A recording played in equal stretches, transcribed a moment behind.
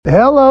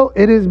Hello,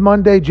 it is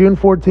Monday, June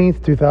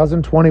 14th,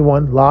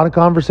 2021. A lot of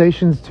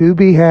conversations to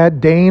be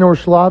had. Dane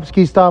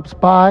Orlovsky stops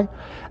by.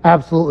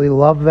 Absolutely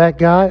love that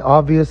guy,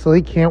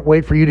 obviously. Can't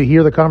wait for you to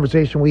hear the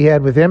conversation we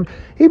had with him.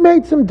 He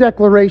made some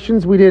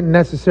declarations we didn't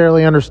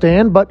necessarily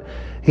understand, but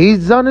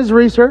he's done his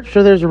research,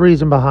 so there's a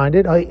reason behind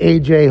it.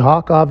 AJ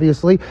Hawk,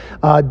 obviously.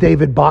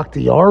 David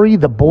Bakhtiari,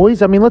 the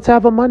boys. I mean, let's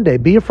have a Monday.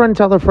 Be a friend,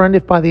 tell a friend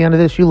if by the end of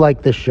this you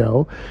like this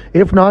show.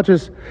 If not,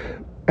 just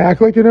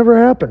act like it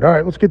never happened. All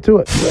right, let's get to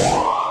it.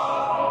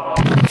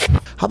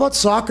 How about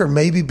soccer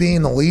maybe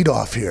being the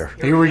leadoff here?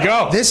 Here we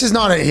go. This is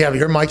not a... Yeah,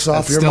 your mic's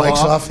off. That's your mic's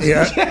off.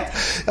 Yeah.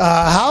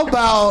 How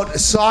about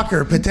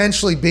soccer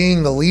potentially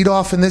being the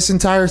leadoff in this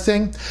entire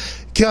thing?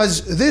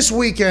 Because this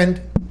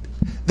weekend,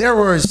 there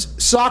was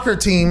soccer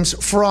teams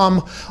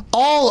from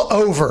all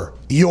over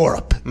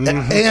Europe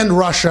and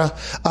Russia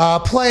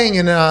playing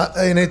in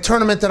a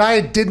tournament that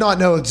I did not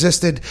know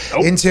existed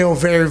until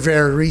very,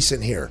 very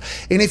recent here.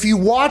 And if you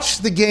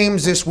watched the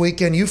games this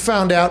weekend, you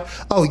found out,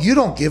 you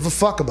don't give a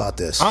fuck about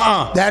this.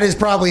 That is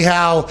probably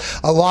how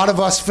a lot of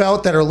us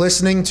felt that are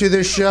listening to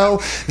this show.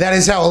 That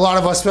is how a lot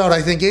of us felt,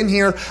 I think, in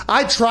here.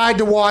 I tried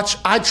to watch.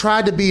 I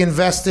tried to be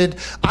invested.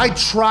 I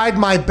tried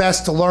my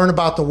best to learn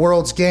about the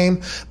world's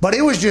game, but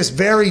it was just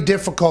very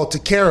difficult to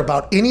care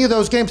about any of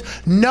those games,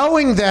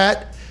 knowing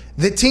that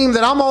the team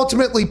that I'm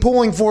ultimately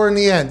pulling for in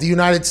the end, the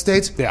United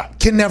States,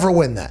 can never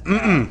win that.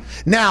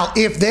 Now,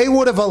 if they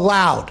would have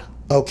allowed,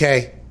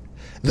 the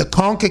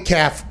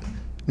CONCACAF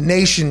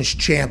Nations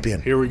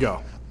Champion, here we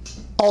go,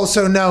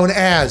 also known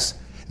as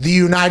the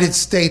United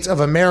States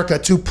of America,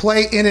 to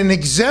play in an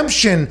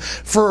exemption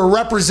for a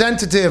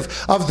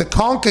representative of the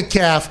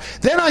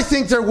CONCACAF, then I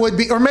think there would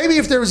be, or maybe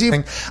if there was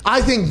even,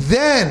 I think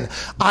then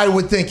I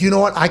would think, you know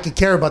what, I could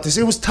care about this.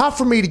 It was tough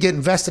for me to get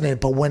invested in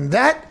it, but when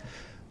that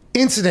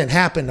incident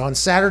happened on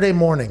Saturday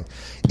morning,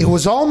 it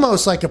was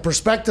almost like a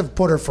perspective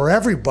putter for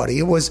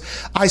everybody.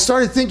 I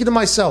started thinking to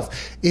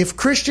myself, if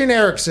Christian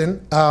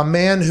Eriksen, a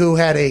man who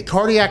had a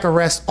cardiac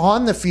arrest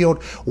on the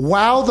field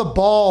while the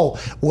ball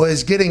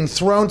was getting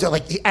thrown to,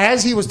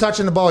 as he was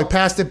touching the ball, he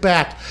passed it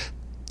back,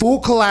 full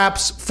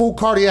collapse, full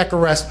cardiac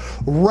arrest,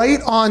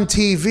 right on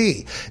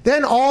TV.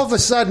 Then all of a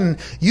sudden,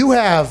 you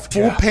have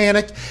full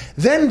panic.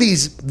 Then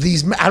these,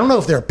 I don't know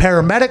if they're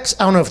paramedics,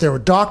 I don't know if they were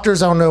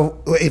doctors, I don't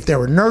know if they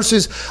were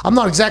nurses, I'm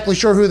not exactly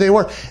sure who they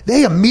were.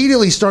 They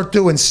immediately start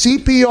doing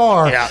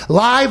CPR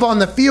live on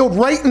the field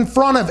right in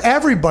front of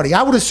everybody.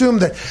 I would assume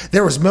that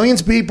there was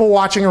millions of people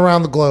watching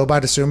around the globe,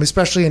 I'd assume,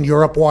 especially in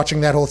Europe, watching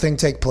that whole thing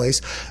take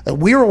place.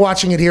 We were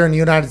watching it here in the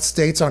United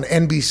States on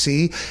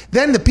NBC.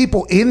 Then the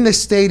people in the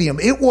stadium,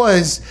 it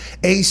was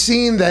a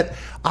scene that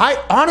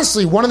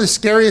honestly, one of the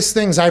scariest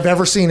things I've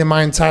ever seen in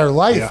my entire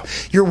life. Yeah.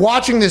 You're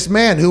watching this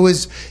man who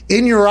is,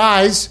 in your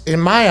eyes, in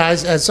my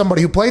eyes, as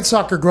somebody who played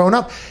soccer growing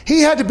up, he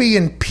had to be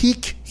in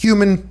peak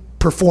human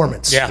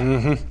performance.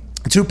 Yeah.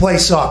 To play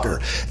soccer.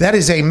 That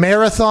is a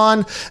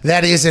marathon.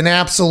 That is an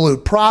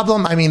absolute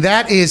problem. I mean,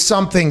 that is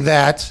something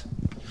that...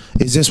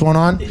 Is this one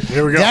on?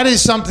 Here we go. That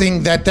is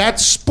something that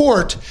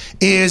sport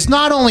is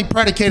not only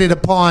predicated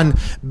upon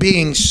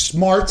being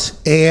smart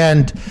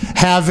and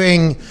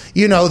having,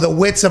 the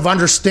wits of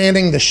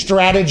understanding the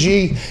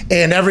strategy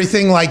and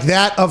everything like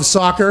that of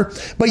soccer,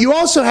 but you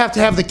also have to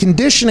have the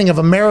conditioning of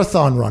a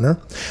marathon runner.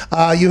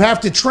 You have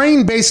to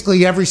train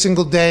basically every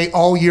single day,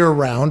 all year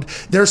round.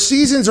 Their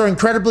seasons are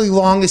incredibly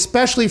long,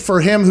 especially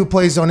for him who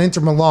plays on Inter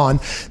Milan.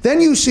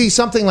 Then you see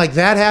something like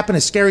that happen,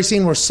 a scary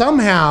scene where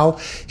somehow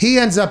he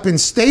ends up in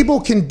stable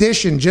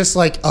condition just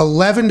like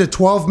 11 to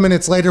 12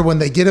 minutes later when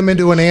they get him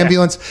into an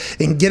ambulance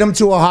and get him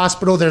to a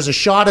hospital. There's a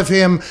shot of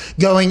him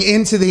going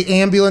into the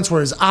ambulance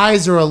where his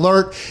eyes are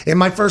alert. And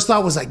my first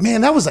thought was like,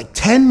 man, that was like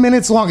 10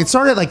 minutes long. It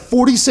started at like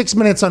 46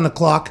 minutes on the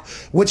clock,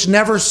 which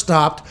never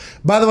stopped.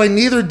 By the way,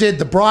 neither did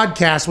the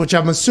broadcast, which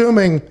I'm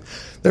assuming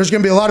there's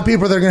going to be a lot of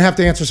people that are going to have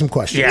to answer some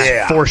questions.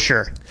 Yeah. For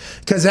sure.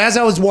 Because as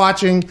I was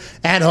watching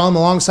at home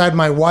alongside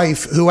my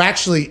wife, who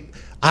actually...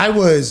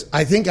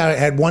 I think I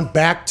had went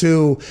back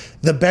to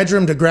the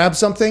bedroom to grab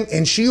something,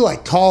 and she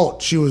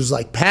called. She was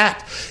like,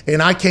 Pat,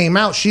 and I came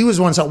out. She was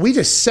one. So we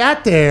just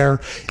sat there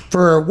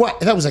for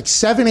that was like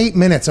 7-8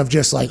 minutes of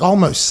just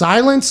almost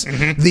silence.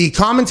 The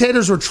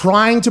commentators were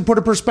trying to put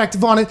a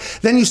perspective on it.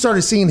 Then you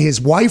started seeing his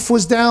wife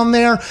was down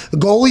there, the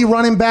goalie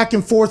running back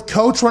and forth,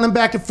 coach running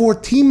back and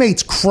forth,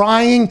 teammates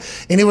crying.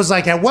 And it was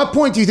like, at what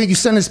point do you think you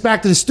send us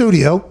back to the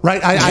studio? Right.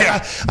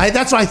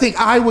 That's what I think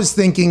I was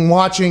thinking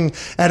watching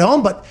at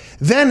home. But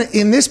then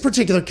in this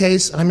particular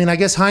case, I mean, I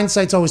guess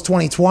hindsight's always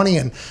 20/20,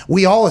 and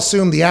we all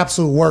assume the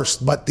absolute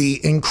worst, but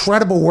the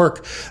incredible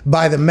work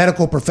by the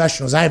medical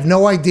professionals. I have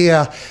no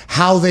idea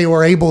how they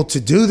were able to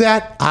do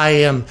that. I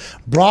am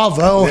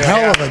bravo,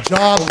 hell of a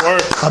job.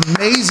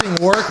 Amazing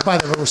work by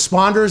the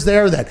responders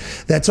there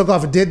that took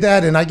off and did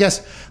that. And I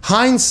guess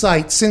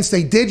hindsight, since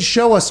they did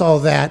show us all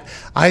that,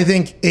 I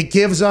think it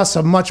gives us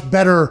a much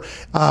better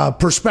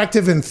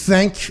perspective and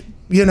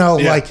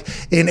like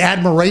in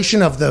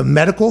admiration of the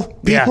medical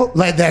people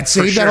that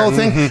saved that whole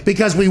thing,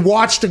 because we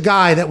watched a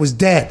guy that was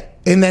dead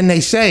And then they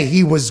say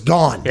he was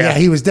gone. Yeah,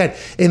 he was dead.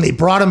 And they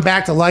brought him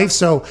back to life.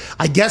 So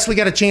I guess we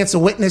got a chance to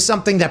witness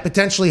something that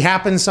potentially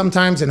happens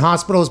sometimes in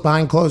hospitals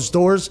behind closed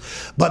doors.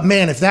 But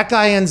man, if that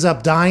guy ends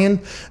up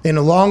dying in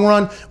the long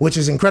run, which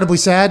is incredibly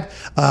sad,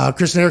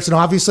 Christian Eriksen,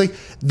 obviously,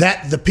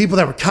 that the people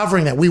that were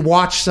covering that, we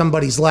watched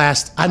somebody's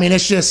last. I mean,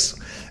 it's just,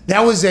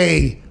 that was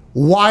a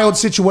wild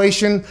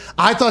situation.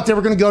 I thought they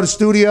were going to go to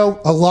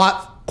studio a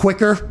lot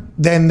quicker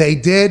than they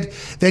did.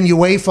 Then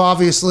UEFA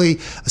obviously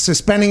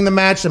suspending the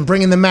match and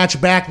bringing the match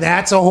back.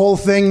 That's a whole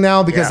thing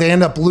now because they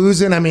end up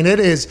losing. I mean,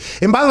 it is.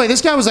 And by the way,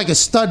 this guy was like a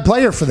stud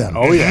player for them.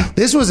 Oh, yeah.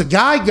 This was a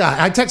guy.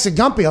 I texted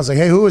Gumpy. I was like,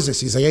 hey, who is this?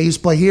 He's like, hey, he used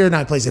to play here. Now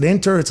he plays at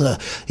Inter.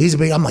 He's a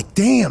big. I'm like,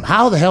 damn,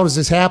 how the hell does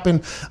this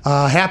happen?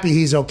 Happy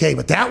he's okay.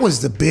 But that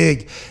was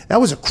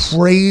a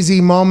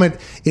crazy moment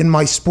in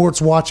my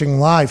sports watching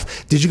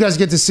live. Did you guys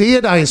get to see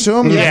it? I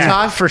assume?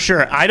 Yeah, for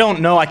sure. I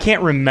don't know. I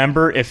can't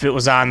remember if it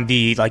was on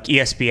the like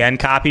ESPN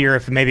copy or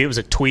if maybe it was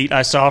a tweet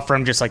I saw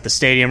from just like the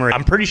stadium. Or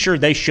I'm pretty sure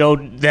they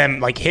showed them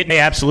like hitting.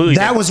 Absolutely.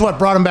 That was what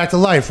brought him back to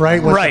life,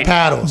 right? With the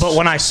paddles. But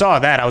when I saw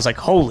that, I was like,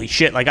 holy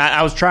shit. Like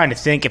I was trying to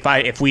think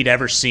if we'd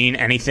ever seen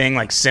anything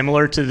like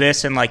similar to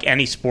this in like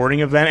any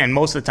sporting event. And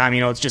most of the time,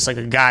 it's just like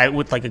a guy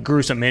with like a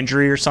gruesome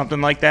injury or something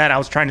like that. I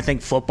was trying to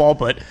think football,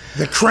 but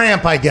the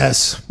cramp, I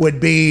guess, would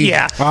be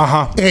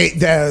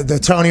the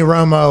Tony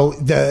Romo,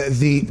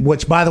 the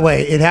which, by the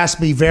way, it has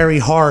to be very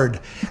hard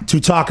to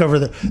talk over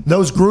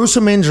those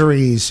gruesome injuries.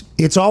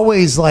 It's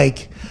always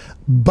like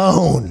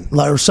bone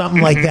or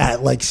something like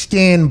that, like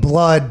skin,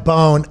 blood,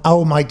 bone.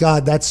 Oh my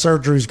God, that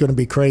surgery is going to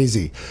be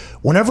crazy.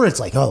 Whenever it's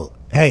like, oh,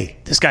 hey,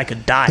 this guy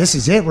could die. This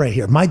is it right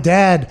here. My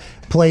dad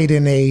played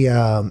in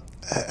a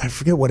I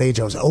forget what age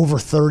I was, over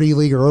 30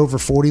 league or over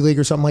 40 league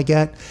or something like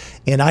that.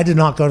 And I did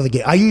not go to the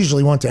game. I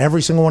usually went to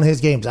every single one of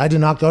his games. I did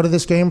not go to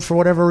this game for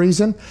whatever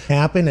reason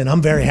happened. And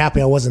I'm very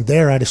happy I wasn't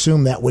there. I'd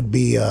assume that would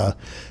be, a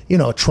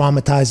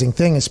traumatizing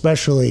thing,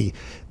 especially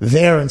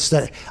there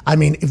instead. I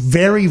mean,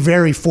 very,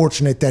 very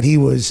fortunate that he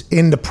was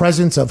in the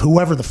presence of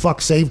whoever the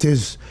fuck saved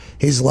his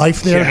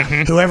life there.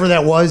 Whoever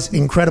that was,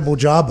 incredible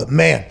job. But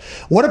man,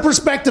 what a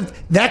perspective.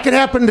 That could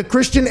happen to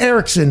Christian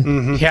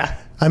Eriksen. Yeah.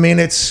 I mean,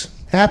 it's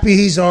happy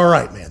he's all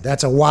right, man.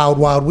 That's a wild,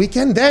 wild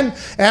weekend. Then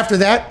after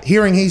that,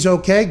 hearing he's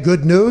okay,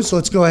 good news. So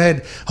let's go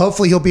ahead.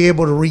 Hopefully he'll be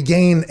able to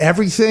regain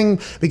everything,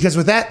 because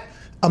with that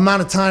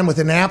amount of time, with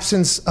an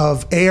absence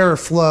of air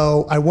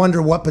flow, I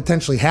wonder what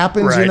potentially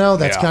happens,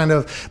 That's kind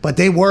of, but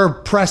they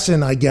were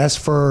pressing, I guess,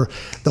 for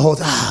the whole,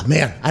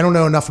 man, I don't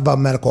know enough about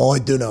medical. All I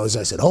do know is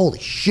I said, holy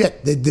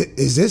shit,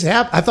 is this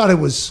happening? I thought it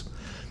was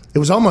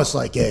almost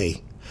like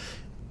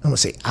I'm going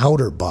to say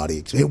outer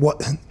body.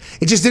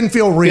 It just didn't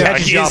feel real. Yeah, it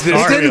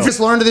didn't just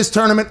learn to this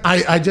tournament.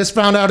 I just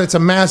found out it's a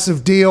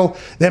massive deal.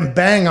 Then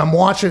bang, I'm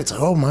watching. It's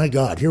like, oh my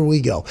God, here we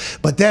go.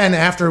 But then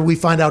after we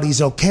find out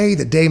he's okay,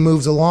 the day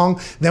moves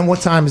along. Then what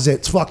time is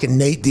it? It's fucking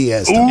Nate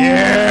Diaz.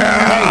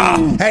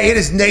 Yeah. Hey, it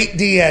is Nate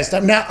Diaz.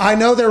 Now, I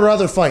know there were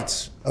other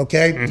fights,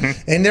 okay?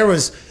 And there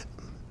was...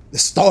 The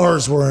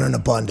stars were in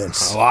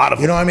abundance. A lot of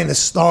them. You know what I mean? The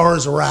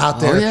stars were out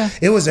there. Oh, yeah.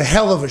 It was a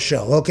hell of a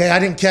show, okay? I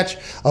didn't catch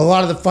a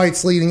lot of the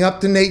fights leading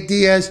up to Nate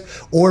Diaz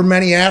or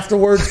many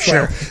afterwards.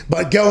 Sure.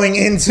 But going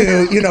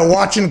into,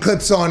 watching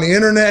clips on the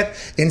internet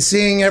and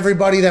seeing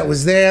everybody that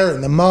was there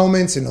and the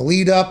moments and the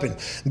lead up and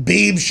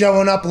Beeb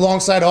showing up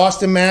alongside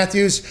Austin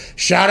Matthews.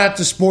 Shout out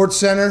to Sports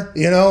Center,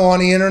 on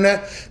the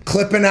internet,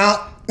 clipping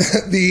out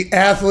the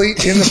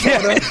athlete in the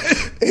photo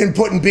and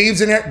putting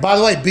Biebs in there. By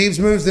the way, Biebs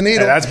moves the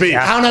needle. Yeah, that's Biebs.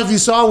 I don't know if you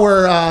saw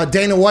where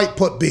Dana White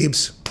put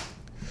Biebs.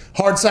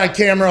 Hard side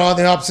camera on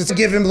the opposite to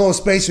give him a little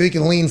space so he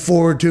can lean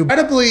forward too.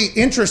 Incredibly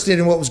interested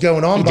in what was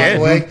going on, by the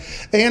way.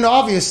 And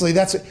obviously,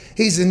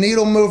 he's the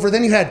needle mover.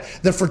 Then you had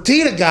the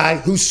Fertitta guy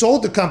who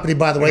sold the company,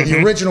 by the way,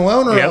 the original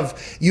owner of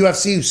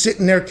UFC, who's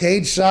sitting there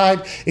cage side.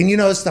 And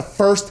it's the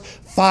first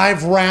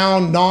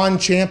 5-round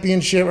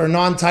non-championship or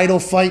non-title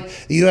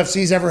fight the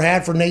UFC's ever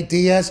had for Nate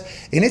Diaz.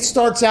 And it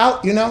starts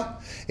out,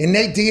 and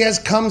Nate Diaz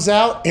comes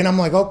out, and I'm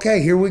like,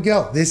 okay, here we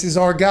go. This is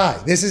our guy.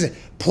 This is it.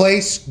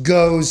 Place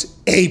goes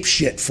ape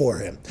shit for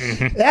him.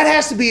 That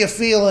has to be a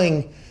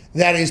feeling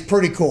that is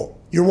pretty cool.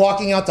 You're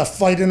walking out to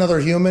fight another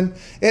human.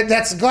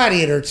 That's the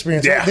gladiator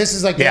experience. Yeah. This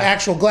is like the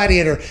actual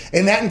gladiator.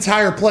 And that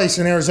entire place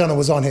in Arizona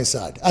was on his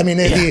side. I mean,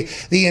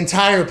 the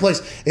entire place.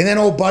 And then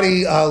old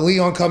buddy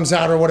Leon comes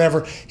out or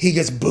whatever. He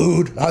gets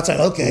booed. I was like,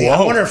 okay.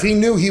 Whoa. I wonder if he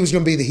knew he was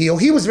going to be the heel.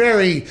 He was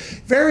very,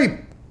 very...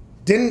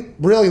 didn't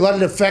really let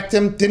it affect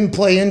him, didn't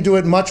play into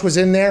it, much was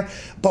in there.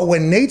 But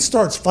when Nate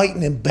starts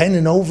fighting and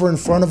bending over in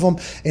front of him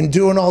and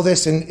doing all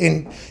this,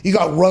 and you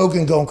got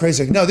Rogan going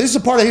crazy. No, this is a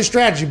part of his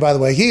strategy, by the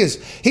way. He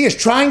is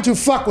trying to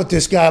fuck with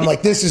this guy. I'm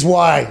like, this is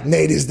why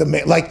Nate is the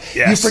man. Like,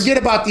 you forget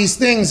about these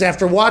things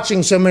after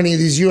watching so many of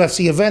these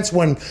UFC events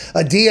when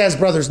a Diaz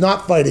brother's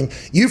not fighting.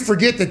 You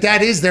forget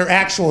that is their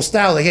actual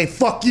style. Like, hey,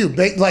 fuck you.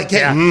 Like,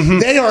 hey,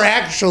 they are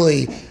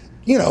actually,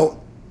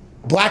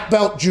 black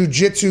belt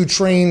jiu-jitsu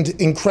trained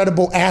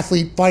incredible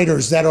athlete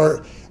fighters that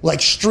are like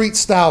street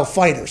style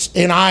fighters,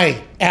 and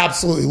I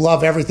absolutely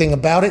love everything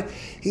about it.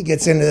 He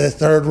gets into the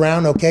third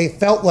round, okay.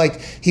 Felt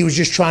like he was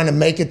just trying to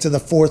make it to the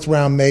fourth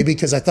round maybe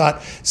because I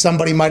thought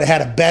somebody might have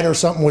had a bet or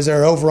something. Was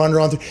there over, under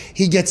on?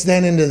 He gets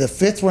then into the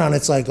fifth round.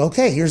 It's like,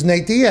 okay, here's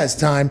Nate Diaz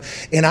time.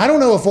 And I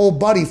don't know if old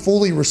buddy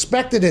fully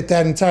respected it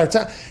that entire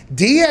time.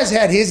 Diaz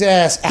had his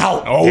ass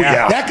out. Oh,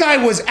 yeah. That guy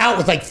was out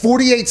with like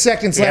 48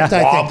 seconds left,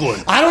 I wobbling.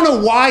 think. I don't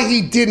know why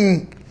he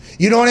didn't.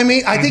 You know what I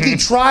mean? I think he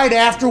tried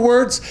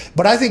afterwards,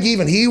 but I think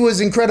even he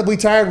was incredibly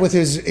tired with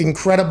his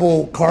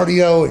incredible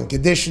cardio and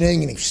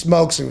conditioning, and he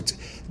smokes.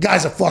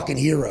 Guy's a fucking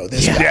hero,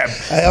 this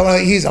guy.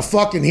 He's a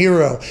fucking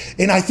hero.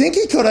 And I think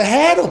he could have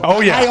had him.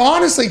 Oh, yeah. I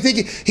honestly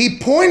think he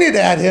pointed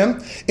at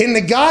him, and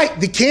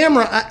the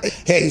camera,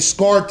 hey,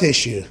 scar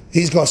tissue.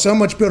 He's got so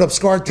much built up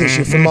scar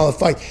tissue from all the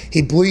fight.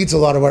 He bleeds a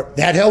lot of work.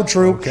 That held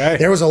true. Okay.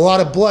 There was a lot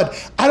of blood.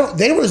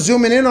 They were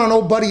zooming in on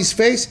old buddy's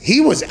face.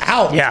 He was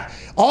out. Yeah.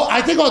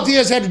 I think all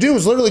Diaz had to do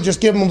was literally just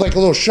give him like a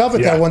little shove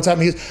at that one time.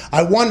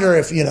 I wonder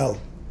if,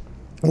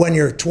 when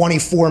you're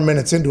 24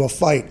 minutes into a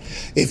fight,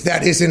 if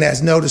that isn't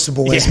as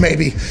noticeable as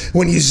maybe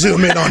when you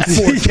zoom in on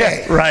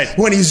 4K. Right.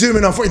 When you zoom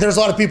in on 4K, there's a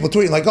lot of people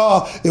tweeting like,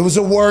 oh, it was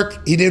a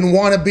work. He didn't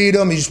want to beat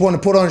him. He just wanted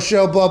to put on a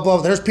show, blah,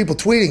 blah. There's people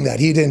tweeting that.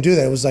 He didn't do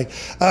that. It was like,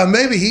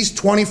 maybe he's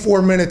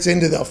 24 minutes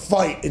into the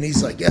fight, and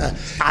he's like, yeah.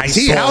 Is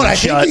he out? I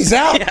think he's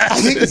out. Yes.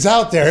 I think he's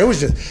out there. It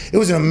was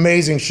an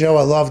amazing show.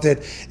 I loved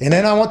it. And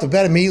then I went to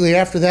bed immediately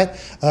after that.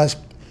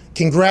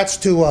 Congrats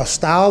to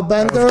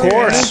Stylebender. Of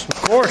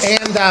course.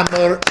 And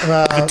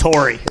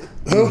Vittori.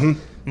 Who?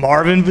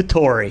 Marvin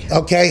Vittori.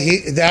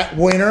 Okay, that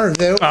winner.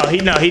 He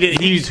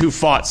didn't. He's who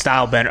fought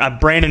Stylebender.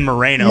 Brandon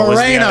Moreno.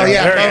 Moreno,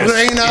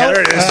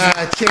 There it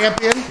is.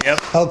 Champion.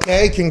 Yep.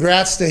 Okay,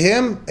 congrats to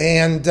him.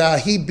 And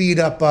he beat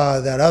up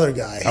that other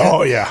guy.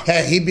 Oh, yeah.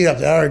 Hey, he beat up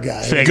the other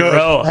guy.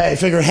 Figueroa. Hey,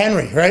 Figure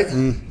Henry, right?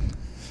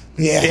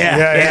 Yeah.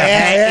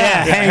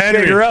 Henry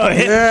Figueroa.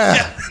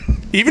 Yeah.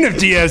 Even if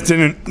Diaz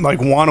didn't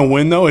want to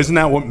win, though, isn't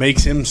that what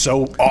makes him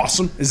so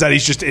awesome? Is that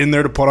he's just in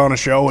there to put on a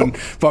show and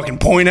fucking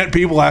point at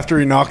people after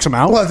he knocks them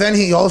out? Well, then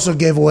he also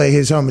gave away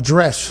his home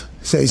address.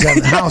 So he's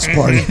having a house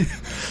party.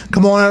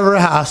 Come on over to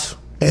the house.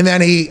 And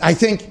then I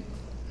think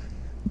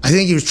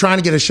he was trying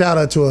to get a shout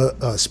out to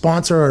a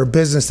sponsor or a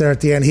business there at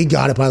the end. He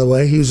got it, by the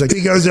way. He was like,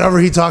 he goes over,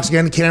 he talks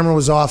again. The camera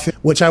was off,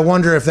 which I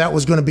wonder if that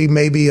was going to be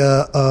maybe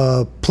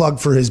a plug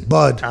for his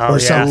bud or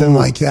something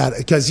like that.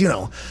 Because,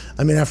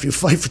 after you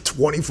fight for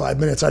 25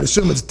 minutes, I'd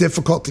assume it's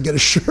difficult to get a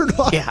shirt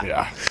on.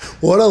 Yeah.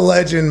 What a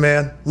legend,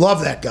 man.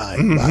 Love that guy,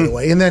 by the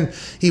way. And then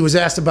he was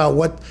asked about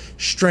what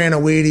strand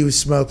of weed he was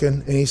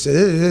smoking. And he said,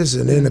 it is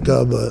an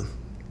indica, but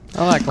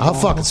I'll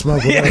fucking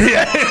smoke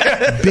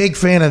it. Big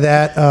fan of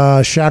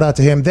that. Shout out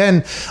to him.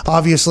 Then,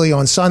 obviously,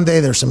 on Sunday,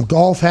 there's some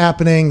golf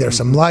happening. There's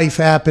some life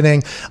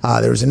happening.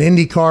 There was an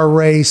IndyCar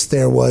race.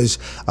 There was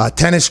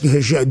tennis.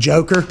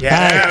 Joker.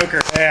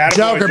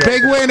 Joker.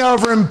 Big win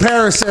over in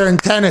Paris there in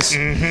tennis.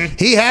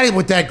 He had it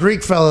with that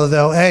Greek fellow,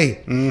 though.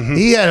 Hey,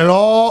 he had it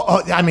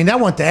all. That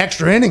went to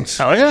extra innings.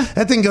 Oh, yeah?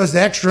 That thing goes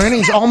to extra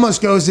innings.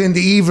 Almost goes into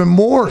even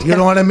more. You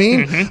know what I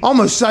mean?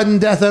 Almost sudden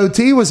death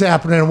OT was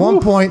happening at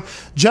one point.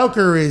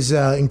 Joker is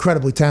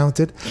incredibly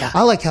talented. Yeah.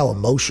 I like how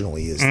emotional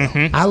he is,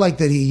 though. I like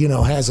that he,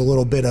 has a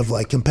little bit of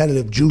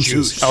competitive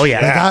juices. Oh,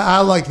 yeah.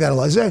 I like that a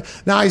lot.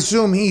 Now, I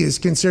assume he is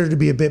considered to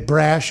be a bit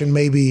brash and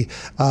maybe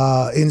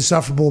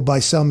insufferable by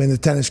some in the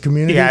tennis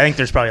community. Yeah, I think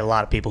there's probably a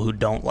lot of people who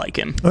don't like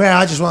him.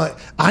 Yeah,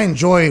 I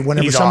enjoy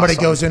whenever somebody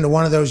awesome. goes into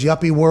one of those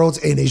yuppie worlds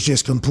and is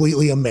just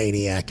completely a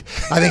maniac.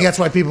 I think that's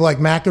why people like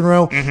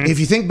McEnroe. If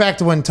you think back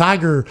to when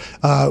Tiger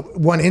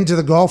went into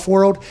the golf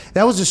world,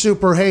 that was a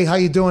super, hey, how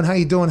you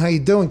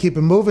doing, keep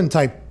it moving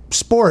type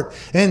sport.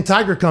 And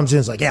Tiger comes in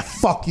and is like, yeah,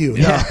 fuck you.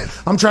 No,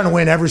 I'm trying to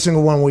win every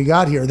single one we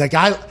got here.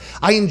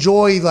 I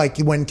enjoy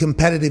when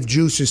competitive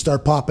juices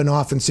start popping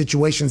off in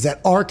situations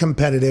that are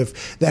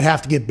competitive that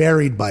have to get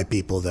buried by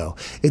people, though.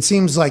 It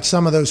seems like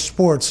some of those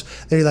sports,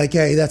 they're like,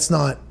 hey, that's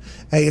not...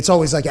 Hey, it's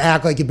always like,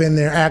 act like you've been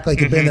there, act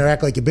like you've been there,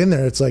 act like you've been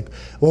there. It's like,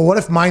 well, what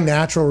if my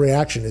natural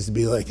reaction is to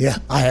be like, yeah,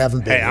 I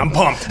haven't been here. I'm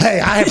pumped. Hey,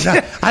 I have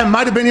not. I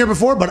might have been here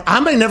before, but I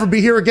may never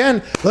be here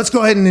again. Let's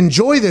go ahead and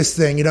enjoy this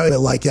thing,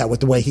 like that with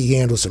the way he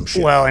handles some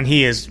shit. Well, and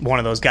he is one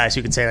of those guys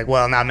who could say,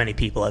 not many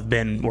people have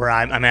been where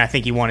I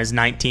think he won his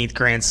 19th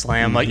Grand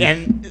Slam. I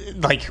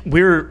think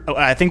we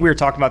were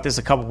talking about this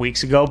a couple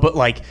weeks ago,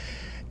 but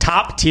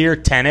top tier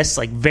tennis,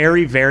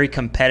 very, very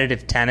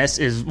competitive tennis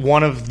is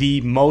one of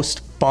the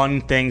most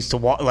fun things to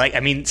watch.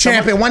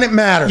 Champion when it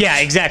matters. Yeah,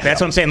 exactly. That's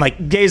what I'm saying.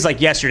 Days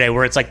like yesterday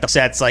where it's the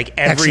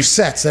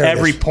sets,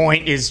 every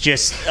point is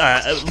just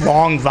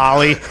long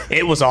volley.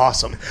 It was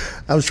awesome.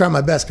 I was trying my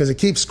best because it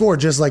keeps score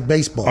just like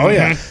baseball. Oh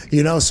yeah.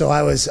 So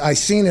I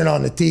seen it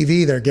on the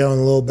TV. They're going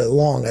a little bit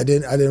long. I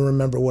didn't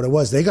remember what it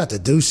was. They got the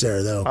deuce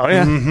there though. Oh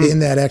yeah. In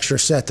that extra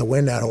set to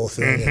win that whole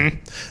thing.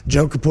 And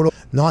Joker put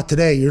not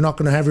today. You're not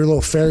going to have your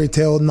little fairy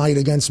tale night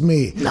against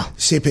me. No.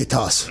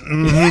 Cipitas.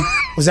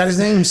 Was that his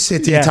name?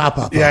 City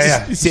Tapa.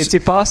 Yeah.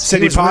 Tsitsipas?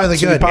 He was really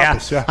good.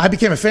 Yeah. I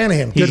became a fan of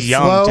him. Good He's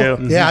young, flow.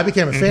 too. Yeah, I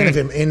became a fan of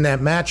him in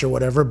that match or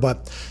whatever.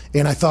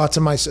 And I thought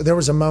to myself, there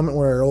was a moment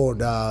where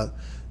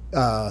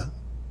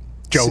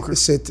Joker.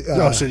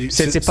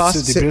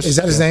 Tsitsipas? Is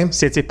that his name?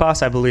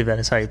 Tsitsipas, I believe that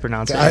is how you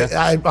pronounce it.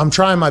 Yeah. I'm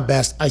trying my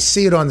best. I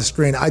see it on the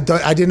screen. I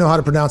didn't know how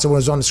to pronounce it when it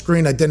was on the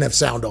screen. I didn't have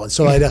sound on,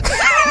 so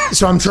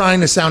so I'm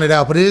trying to sound it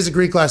out. But it is a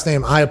Greek last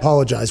name. I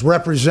apologize.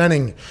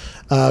 Representing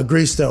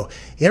Greece, though,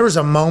 there was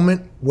a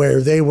moment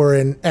where they were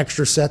in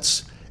extra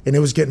sets, and it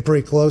was getting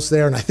pretty close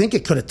there. And I think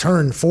it could have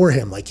turned for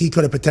him. Like, he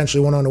could have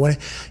potentially went on the way.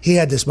 He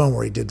had this moment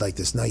where he did like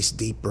this nice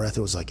deep breath.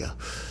 It was like a,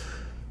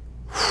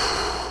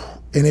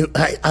 and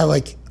I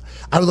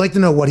would like to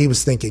know what he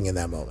was thinking in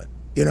that moment,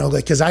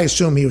 because I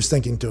assume he was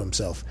thinking to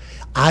himself,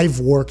 I've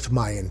worked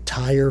my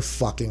entire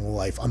fucking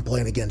life. I'm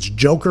playing against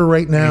Joker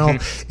right now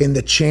in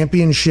the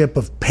championship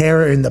of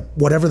in the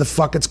whatever the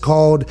fuck it's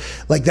called.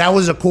 Like, that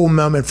was a cool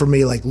moment for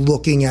me, like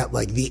looking at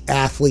like the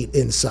athlete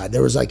inside.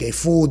 There was like a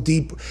full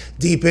deep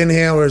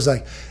inhale where it's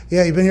like,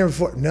 yeah, you've been here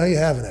before. No, you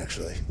haven't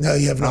actually. No,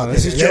 you have not.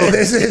 This is Joker.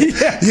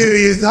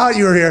 You thought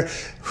you were here.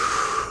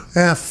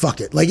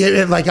 Fuck it.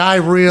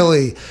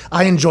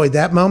 I enjoyed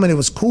that moment. It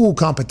was cool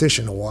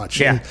competition to watch.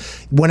 Yeah. And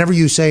whenever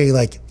you say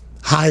like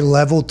high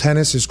level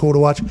tennis is cool to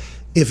watch,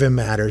 if it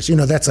matters,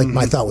 that's like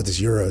my thought with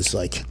this Euros.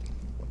 Like,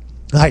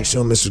 I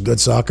assume this is good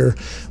soccer.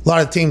 A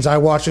lot of teams I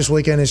watched this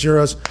weekend is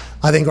Euros.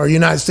 I think our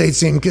United States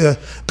team,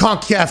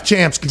 CONCACAF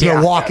champs, could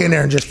go walk in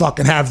there and just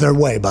fucking have their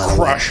way, by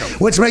the way.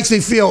 Which makes me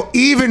feel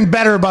even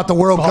better about the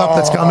World Cup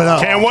that's coming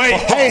up. Can't wait.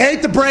 Hey,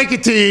 hate to break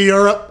it to you,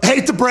 Europe.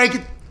 Hate to break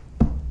it.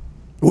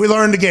 We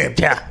learned the game.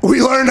 Yeah.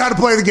 We learned how to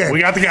play the game.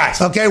 We got the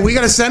guys. Okay, we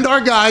got to send our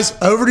guys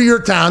over to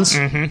your towns.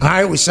 All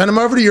right, we send them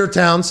over to your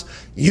towns.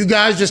 You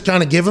guys just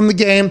kind of give them the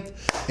game,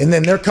 and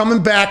then they're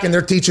coming back and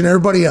they're teaching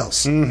everybody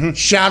else.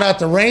 Shout out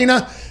to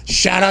Reina.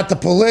 Shout out to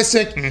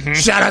Pulisic.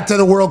 Shout out to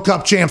the World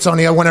Cup champs on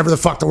whenever the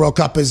fuck the World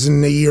Cup is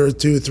in a year or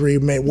 2, 3,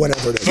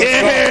 whatever it is.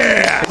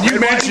 Yeah.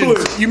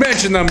 You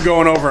mentioned them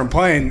going over and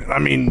playing. I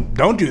mean,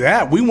 don't do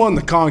that. We won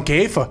the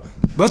CONCACAF.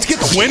 Let's get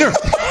the winner.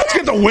 Let's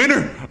get the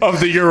winner of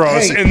the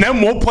Euros, and then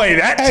we'll play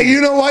that team. Hey,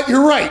 you know what?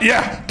 You're right.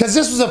 Yeah. Because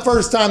this was the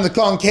first time the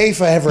CONCACAF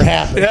ever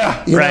happened.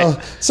 Yeah. You know,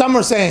 some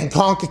are saying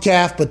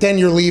CONCACAF, but then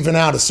you're leaving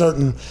out a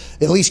certain,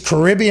 at least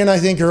Caribbean, I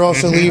think you're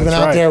also leaving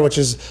out there, which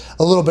is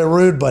a little bit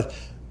rude. But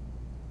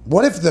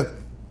what if the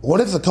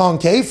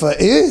CONCACAF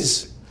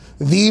is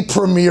the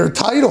premier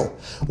title?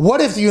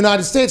 What if the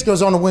United States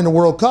goes on to win the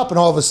World Cup and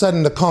all of a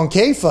sudden the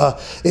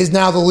CONCACAF is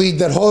now the league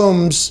that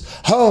homes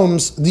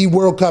the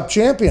World Cup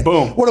champion?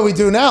 Boom. What do we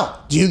do now?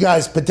 Do you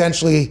guys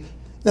potentially,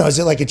 is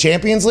it like a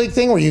Champions League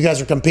thing where you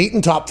guys are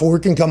competing, top 4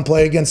 can come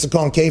play against the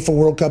CONCACAF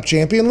World Cup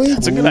Champion League?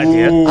 That's a good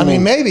idea. I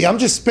mean, maybe. I'm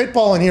just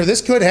spitballing here.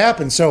 This could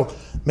happen. So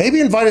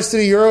maybe invite us to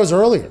the Euros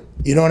earlier.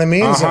 You know what I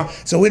mean?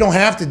 So we don't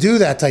have to do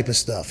that type of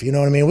stuff. You know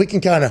what I mean? We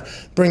can kind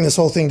of bring this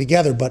whole thing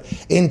together. But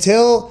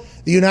until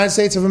the United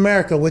States of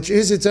America, which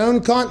is its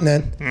own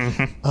continent,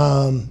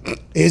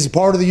 is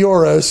part of the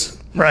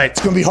Euros, right, it's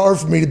going to be hard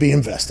for me to be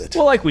invested.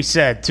 Well, like we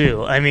said,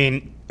 too, I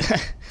mean,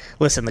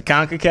 listen, the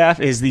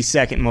CONCACAF is the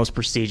second most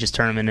prestigious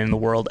tournament in the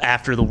world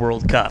after the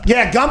World Cup.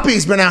 Yeah,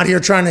 Gumpy's been out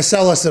here trying to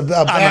sell us a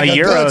bag of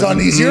goods on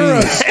these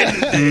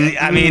Euros.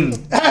 I mean,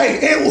 hey,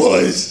 it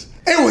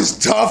was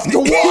tough to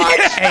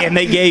watch. Hey, and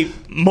they gave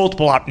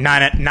multiple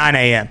 9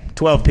 a.m.,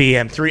 12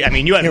 p.m., 3. I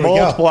mean, you had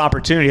multiple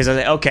opportunities. I was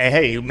like, okay,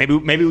 hey,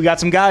 maybe we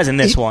got some guys in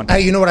this one.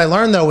 Hey, you know what I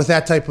learned, though, with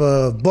that type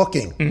of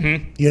booking?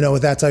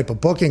 With that type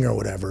of booking or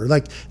whatever.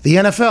 Like the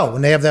NFL,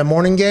 when they have that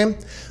morning game,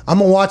 I'm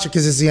going to watch it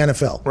because it's the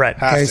NFL. Right.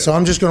 Okay, so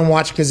I'm just going to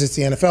watch it because it's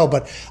the NFL.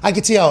 But I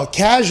could see how a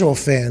casual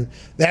fan,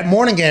 that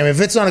morning game,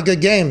 if it's not a good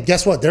game,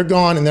 guess what? They're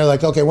gone, and they're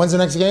like, okay, when's the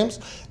next games?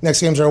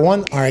 Next games are at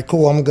 1. All right,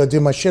 cool. I'm going to go do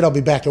my shit. I'll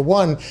be back at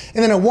 1. And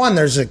then at 1,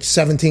 there's like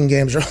 17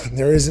 games.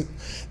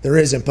 There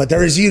isn't, but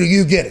there is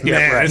you get it.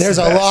 Yeah, right. There's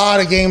a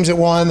lot of games at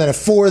 1, then at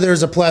 4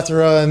 there's a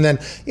plethora, and then,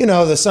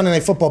 the Sunday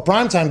Night Football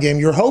primetime game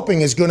you're hoping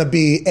is going to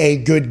be a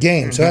good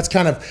game. So that's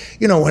kind of,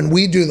 when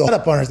we do the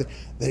setup on our thing,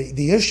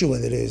 the issue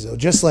with it is, though,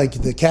 just like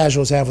the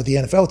casuals have with the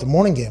NFL with the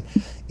morning game,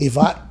 if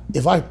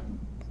I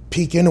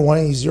peek into one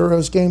of these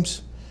Euros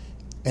games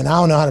and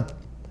I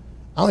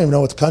don't even know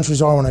what the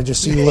countries are when I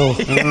just see a little,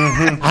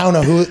 I don't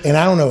know who, and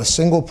I don't know a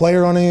single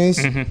player on any of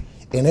these,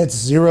 and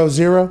it's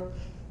 0-0.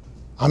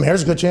 I mean,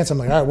 there's a good chance I'm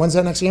like, all right, when's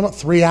that next game up?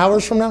 3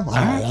 hours from now?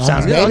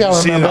 Sounds good. Maybe I'll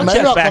remember. Maybe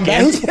I'll come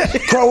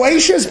back.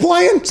 Croatia's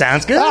playing?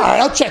 Sounds good. All right,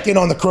 I'll check in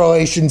on the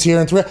Croatians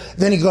here in 3 hours.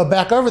 Then you go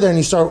back over there and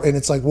you start, and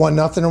it's like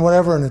 1-0 or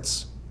whatever, and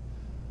it's,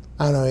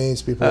 I don't know,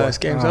 these people. This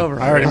game's over.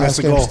 I already missed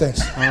the goal.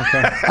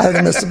 I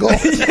already missed the goal.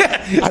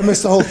 I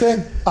missed the whole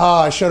thing.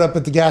 I showed up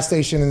at the gas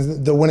station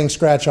and the winning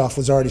scratch off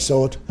was already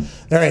sold.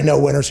 There ain't no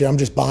winners here. I'm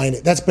just buying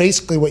it. That's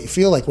basically what you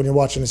feel like when you're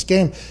watching this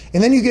game.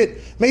 And then you get,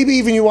 maybe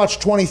even you watch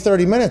 20,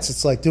 30 minutes.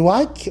 It's like,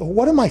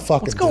 what am I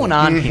fucking What's going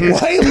on here?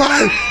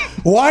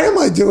 Why am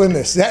I doing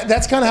this?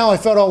 That's kind of how I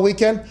felt all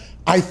weekend.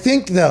 I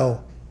think,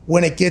 though,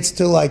 when it gets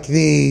to like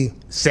the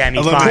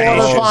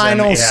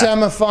quarterfinal,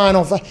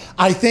 semifinal,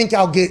 I think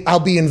I'll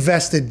be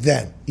invested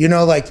then.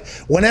 Like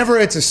whenever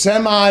it's a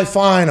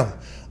semifinal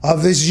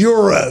of this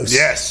Euros.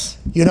 Yes.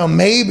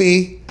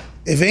 Maybe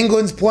if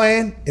England's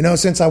playing,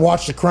 since I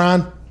watched The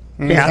Crown,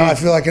 Yeah, I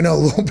feel like I know a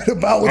little bit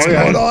about what's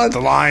going on. The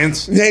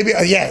Lions. Maybe,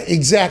 yeah,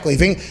 exactly.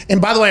 And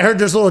by the way, I heard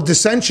there's a little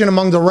dissension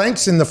among the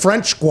ranks in the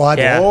French squad.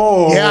 Yeah.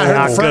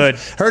 I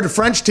heard the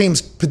French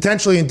team's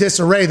potentially in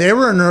disarray. They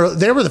were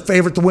the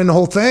favorite to win the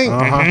whole thing.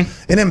 And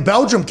then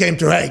Belgium came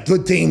through. Hey,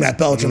 good team, that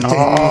Belgium team.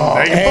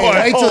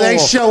 Wait till they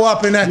show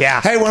up.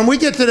 Hey, when we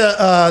get to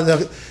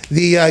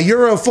the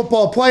Euro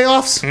football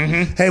playoffs,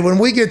 hey, when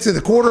we get to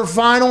the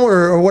quarterfinal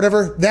or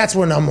whatever, that's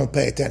when I'm going to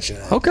pay attention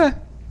to that. Okay.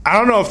 I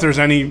don't know if there's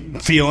any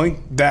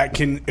feeling that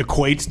can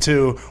equate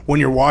to when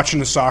you're watching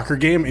a soccer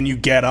game and you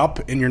get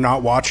up and you're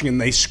not watching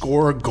and they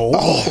score a goal.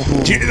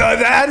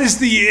 That is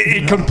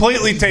it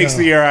completely takes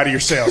the air out of your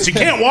sails. You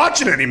can't watch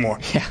it anymore.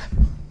 Yeah.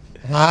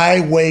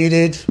 I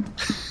waited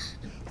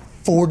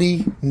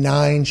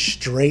 49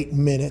 straight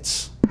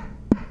minutes.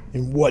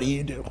 And what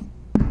do?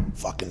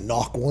 Fucking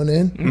knock one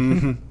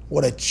in?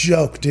 What a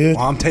joke, dude.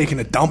 Well, I'm taking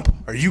a dump.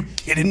 Are you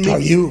kidding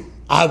me?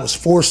 I was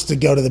forced to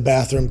go to the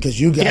bathroom because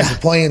you guys were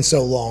playing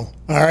so long.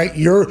 All right,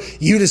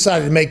 you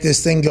decided to make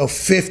this thing go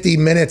 50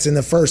 minutes in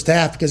the first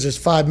half because there's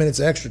 5 minutes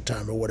extra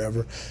time or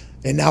whatever.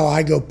 And now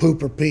I go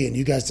poop or pee, and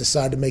you guys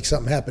decide to make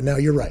something happen. Now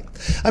you're right.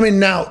 I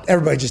mean, now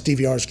everybody just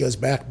DVRs, goes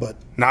back, but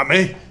not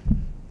me.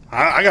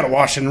 I got to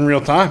watch it in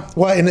real time.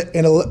 Well,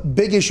 and a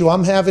big issue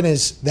I'm having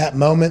is that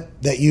moment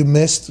that you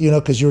missed,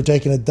 because you were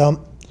taking a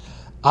dump.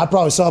 I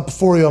probably saw it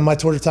before you on my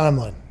Twitter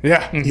timeline.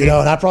 Yeah. And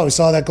I probably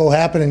saw that goal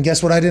happen, and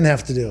guess what I didn't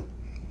have to do?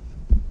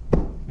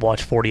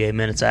 Watch 48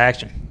 minutes of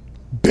action.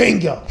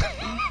 Bingo.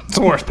 It's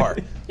the worst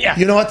part. Yeah.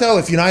 You know what, though?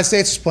 If United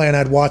States was playing,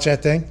 I'd watch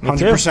that thing.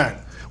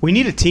 100%. We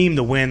need a team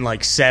to win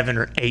like 7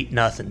 or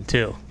 8-0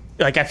 too.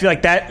 Like I feel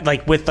like that,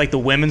 like with like the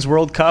Women's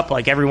World Cup,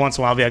 like every once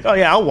in a while I'll be like, oh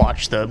yeah, I'll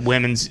watch the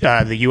women's,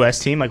 the U.S.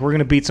 team. Like we're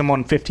gonna beat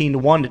someone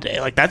 15-1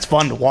 today. Like that's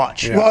fun to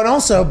watch. Yeah. Well, and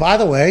also, by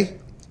the way,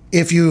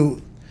 if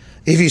you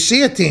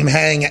see a team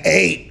hang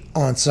 8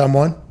 on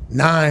someone,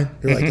 9,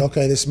 you're like,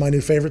 okay, this is my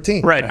new favorite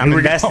team. Right, I'm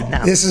invested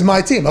now. This is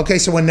my team. Okay,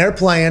 so when they're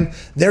playing,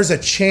 there's a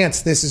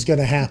chance this is going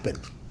to happen.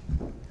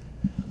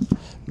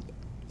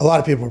 A lot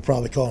of people are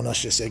probably calling us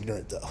just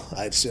ignorant, though,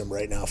 I assume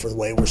right now, for the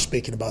way we're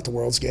speaking about the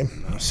World's game.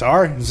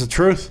 Sorry, it's the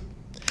truth.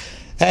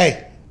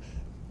 Hey,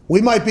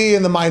 we might be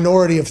in the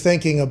minority of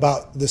thinking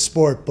about the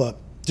sport, but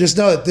just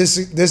know that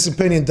this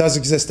opinion does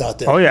exist out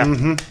there. Oh,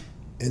 yeah.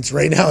 It's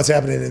right now it's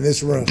happening in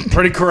this room.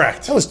 Pretty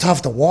correct. That was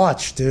tough to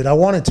watch, dude. I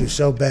wanted to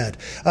so bad.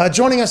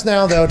 Joining us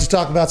now, though, to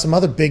talk about some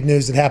other big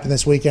news that happened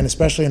this weekend,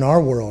 especially in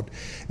our world.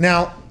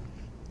 Now,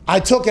 I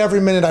took every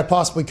minute I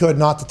possibly could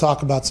not to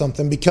talk about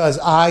something because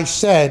I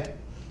said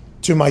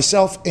to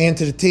myself and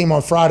to the team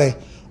on Friday,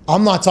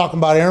 I'm not talking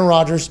about Aaron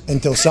Rodgers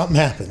until something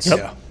happens. Yep.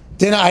 Yeah.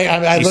 Then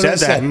I literally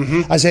said,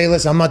 Mm-hmm. I say, hey,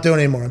 listen, I'm not doing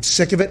it anymore. I'm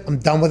sick of it. I'm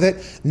done with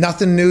it.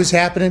 Nothing new's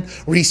happening.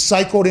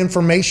 Recycled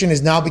information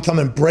is now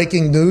becoming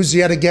breaking news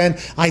yet again.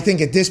 I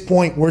think at this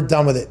point, we're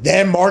done with it.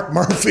 Then Mark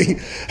Murphy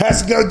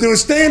has to go do a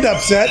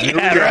stand-up set.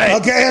 Yeah,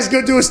 right. Okay, has to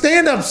go do a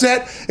stand-up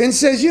set and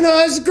says,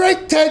 as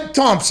Greg Ted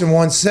Thompson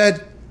once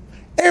said,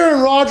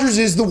 Aaron Rodgers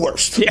is the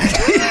worst.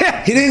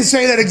 Yeah. He didn't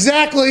say that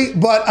exactly,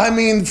 but I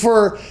mean,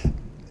 for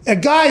a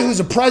guy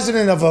who's a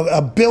president of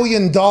a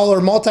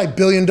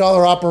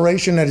multi-billion-dollar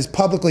operation that is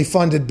publicly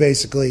funded,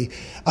 basically,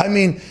 I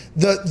mean,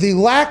 the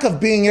lack of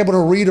being able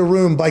to read a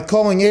room by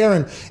calling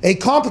Aaron a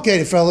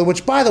complicated fellow,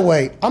 which, by the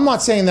way, I'm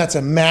not saying that's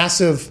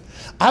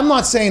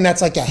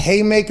like a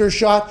haymaker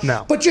shot.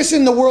 No. But just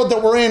in the world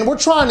that we're in, we're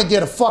trying to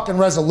get a fucking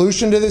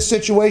resolution to this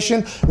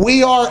situation.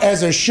 We are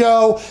as a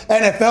show.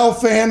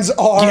 NFL fans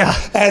are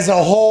as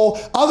a whole.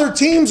 Other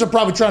teams are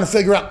probably trying to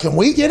figure out, can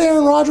we get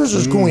Aaron Rodgers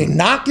or can we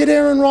not get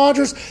Aaron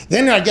Rodgers?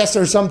 Then I guess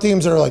there's some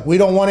teams that are like, we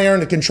don't want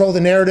Aaron to control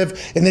the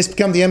narrative and this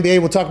become the NBA.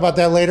 We'll talk about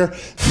that later.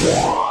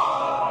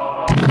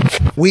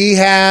 We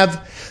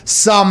have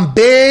some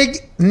big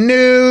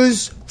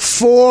news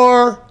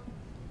for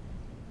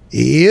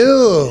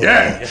you.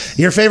 Yeah.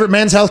 Your favorite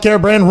men's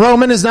healthcare brand,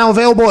 Roman, is now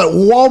available at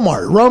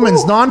Walmart.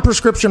 Roman's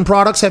non-prescription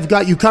products have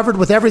got you covered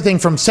with everything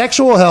from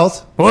sexual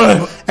health.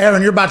 What?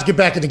 Aaron, you're about to get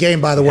back in the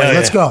game, by the way.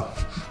 Let's go.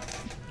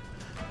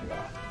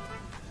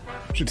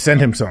 Should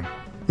send him some.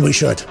 We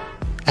should.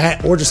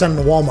 Or just send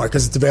them to Walmart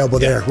because it's available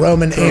there.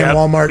 Roman and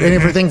Walmart. And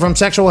everything from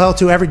sexual health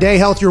to everyday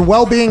health. Your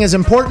well-being is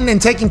important and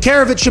taking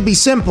care of it should be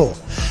simple.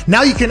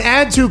 Now you can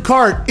add to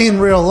cart in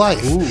real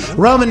life. Ooh.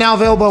 Roman now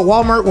available at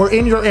Walmart or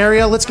in your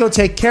area. Let's go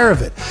take care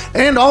of it.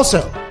 And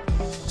also,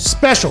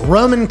 special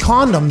Roman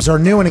condoms are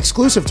new and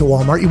exclusive to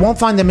Walmart. You won't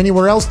find them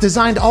anywhere else.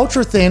 Designed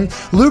ultra thin,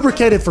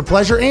 lubricated for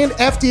pleasure, and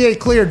FDA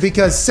cleared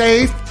because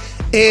safe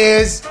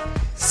is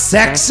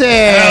sexy.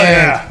 Hell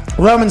yeah.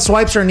 Roman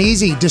swipes are an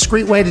easy,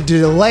 discreet way to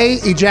delay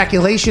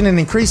ejaculation and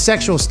increase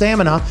sexual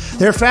stamina.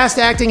 They're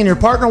fast-acting, and your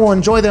partner will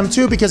enjoy them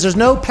too because there's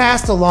no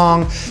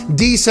passed-along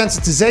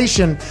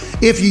desensitization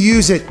if you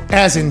use it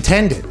as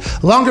intended.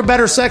 Longer,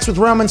 better sex with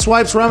Roman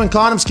swipes. Roman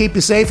condoms keep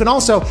you safe, and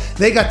also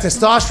they got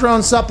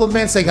testosterone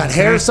supplements. They got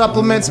hair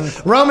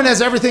supplements. Roman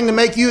has everything to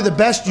make you the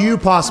best you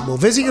possible.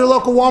 Visit your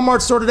local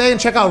Walmart store today and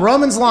check out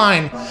Roman's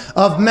line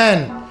of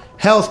men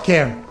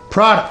healthcare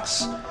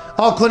products.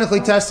 All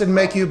clinically tested and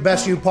make you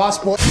best you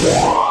possible.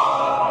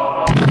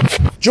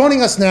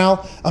 Joining us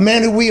now, a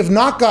man who we have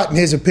not gotten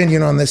his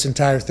opinion on this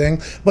entire thing,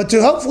 but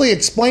to hopefully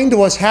explain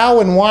to us how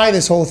and why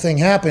this whole thing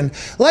happened,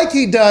 like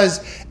he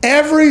does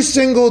every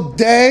single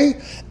day,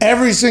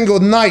 every single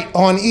night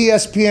on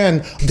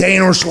ESPN,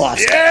 Dan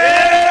Orlovsky. Hey!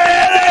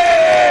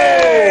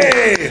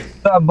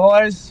 What's up,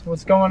 boys?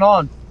 What's going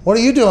on? What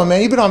are you doing,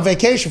 man? You've been on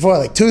vacation for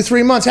like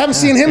 2-3 months. Haven't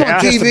seen him on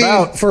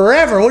TV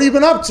forever. What have you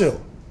been up to?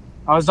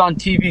 I was on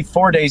TV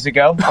 4 days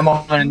ago. I'm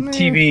on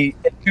TV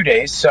in 2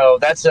 days, so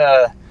that's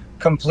a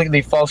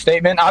completely false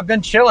statement. I've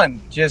been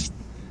chilling, just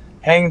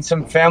hanging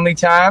some family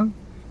time,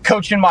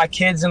 coaching my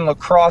kids in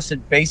lacrosse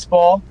and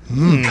baseball,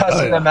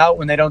 cussing them out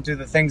when they don't do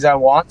the things I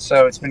want,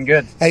 so it's been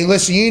good. Hey,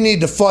 listen, you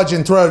need to fudge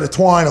and throw the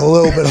twine a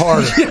little bit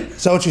harder.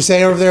 Is that what you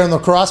say over there in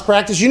lacrosse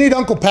practice? You need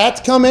Uncle Pat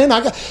to come in?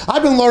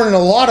 I've been learning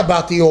a lot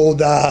about the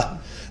old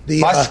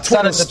my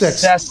son is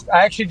obsessed.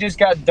 I actually just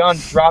got done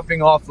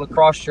dropping off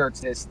lacrosse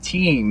shirts as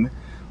team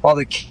while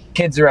the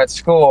kids are at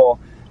school.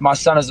 My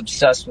son is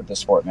obsessed with the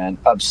sport, man.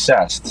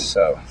 Obsessed.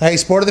 So hey,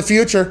 sport of the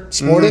future.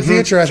 Sport of the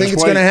future. I think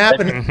it's going to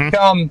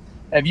happen.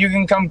 If you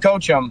can come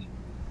coach them,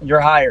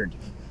 you're hired.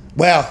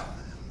 Well,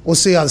 we'll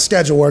see how the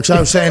schedule works. I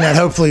was saying that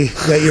hopefully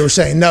that you were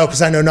saying no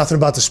because I know nothing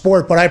about the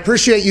sport, but I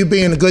appreciate you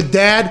being a good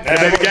dad.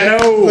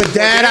 Good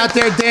dad out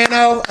there,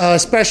 Dano,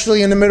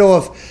 especially in the middle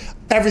of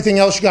everything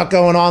else you got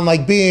going on,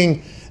 like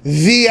being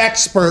the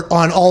expert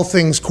on all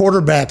things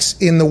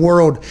quarterbacks in the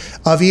world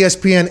of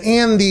ESPN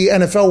and the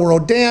NFL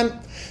world. Dan,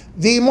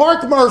 the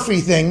Mark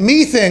Murphy thing,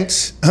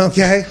 methinks,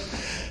 okay,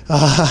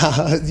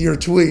 your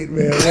tweet,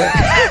 man,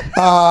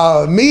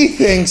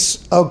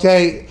 methinks,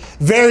 okay,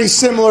 very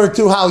similar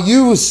to how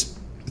you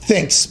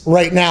thinks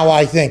right now,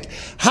 I think.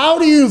 How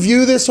do you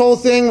view this whole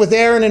thing with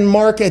Aaron and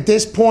Mark at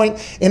this point?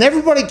 And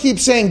everybody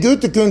keeps saying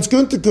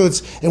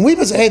Gutekunst, and we've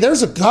been saying, hey,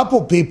 there's a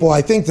couple people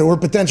I think that we're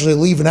potentially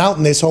leaving out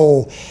in this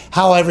whole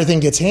how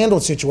everything gets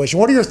handled situation.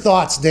 What are your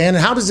thoughts, Dan,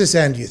 and how does this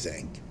end, you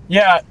think?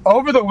 Yeah,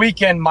 over the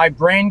weekend, my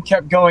brain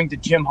kept going to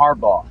Jim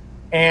Harbaugh.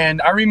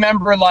 And I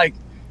remember, like,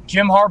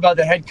 Jim Harbaugh,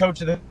 the head coach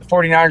of the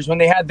 49ers, when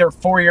they had their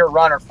 4-year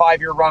run or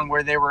 5-year run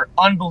where they were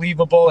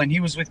unbelievable, and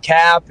he was with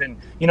Cap, and,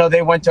 you know,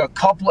 they went to a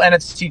couple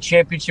NFC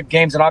championship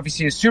games and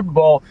obviously a Super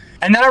Bowl.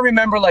 And then I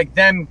remember, like,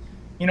 them,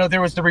 you know, there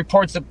was the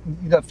reports that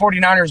the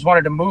 49ers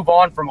wanted to move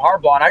on from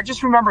Harbaugh. And I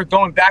just remember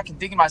going back and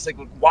thinking to myself,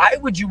 like, why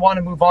would you want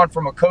to move on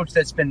from a coach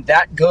that's been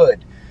that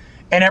good?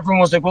 And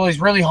everyone was like, well, he's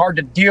really hard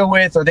to deal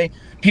with, or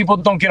people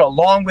don't get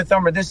along with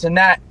him, or this and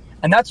that.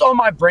 And that's all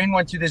my brain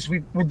went to this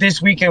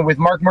weekend with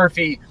Mark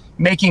Murphy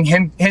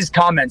making his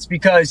comments.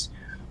 Because,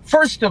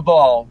 first of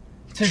all,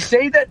 to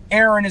say that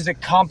Aaron is a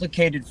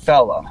complicated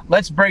fella,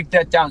 let's break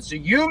that down. So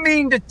you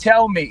mean to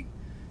tell me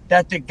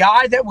that the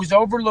guy that was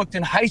overlooked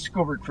in high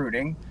school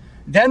recruiting,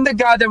 then the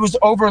guy that was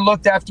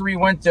overlooked after he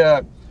went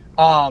to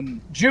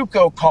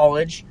JUCO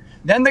college,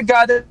 then the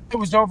guy that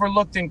was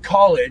overlooked in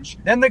college,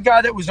 then the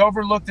guy that was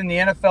overlooked in the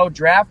NFL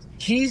draft,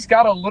 he's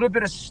got a little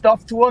bit of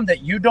stuff to him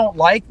that you don't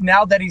like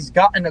now that he's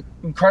gotten an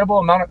incredible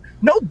amount of...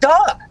 No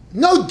duh.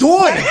 No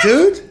doy,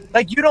 dude.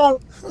 Like, you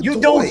don't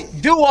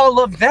do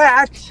all of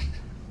that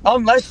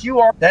unless you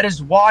are... That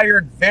is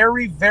wired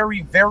very,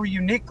 very, very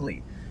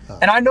uniquely.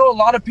 And I know a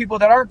lot of people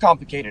that aren't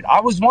complicated.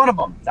 I was one of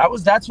them.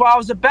 That's why I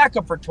was a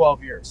backup for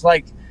 12 years.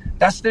 Like,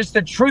 that's just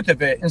the truth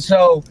of it. And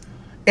so...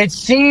 it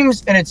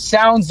seems and it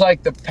sounds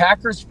like the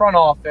Packers front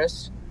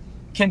office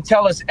can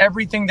tell us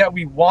everything that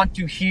we want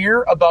to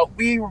hear about.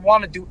 We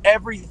want to do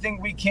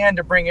everything we can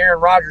to bring Aaron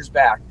Rodgers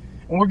back,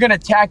 and we're going to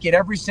attack it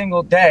every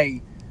single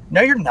day.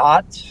 No, you're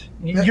not.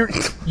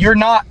 You're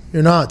not.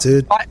 You're not,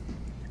 dude.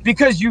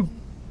 Because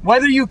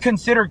whether you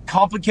consider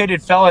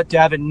complicated fella to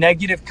have a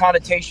negative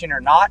connotation or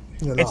not,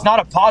 it's not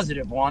a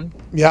positive one.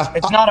 Yeah.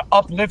 It's not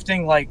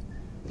uplifting, like,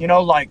 you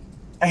know, like,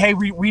 hey,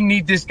 we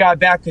need this guy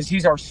back because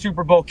he's our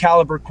Super Bowl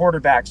caliber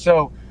quarterback.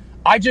 So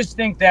I just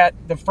think that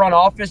the front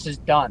office is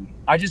done.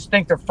 I just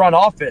think the front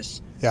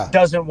office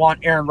doesn't want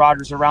Aaron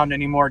Rodgers around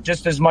anymore,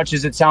 just as much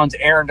as it sounds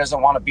Aaron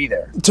doesn't want to be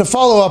there. To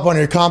follow up on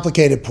your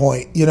complicated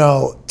point, you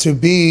know, to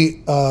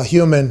be a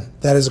human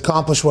that has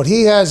accomplished what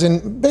he has,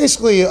 and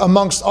basically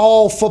amongst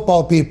all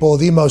football people,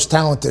 the most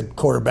talented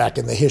quarterback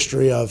in the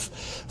history of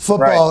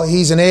football. Right.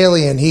 He's an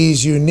alien.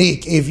 He's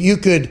unique. If you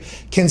could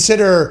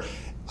consider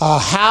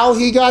how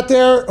he got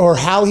there or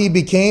how he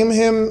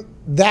became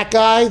that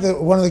guy,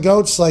 one of the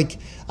GOATs, like,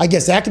 I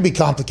guess that could be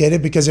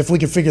complicated, because if we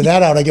could figure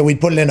that out, I guess we'd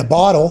put it in a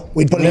bottle.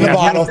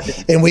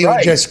 And we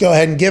would just go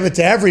ahead and give it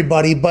to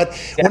everybody. But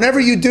whenever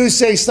you do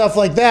say stuff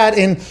like that,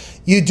 and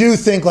you do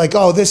think like,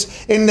 oh,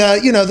 this, and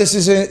this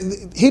is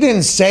he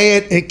didn't say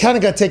it. It kind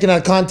of got taken out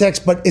of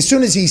context. But as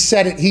soon as he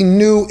said it, he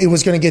knew it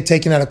was going to get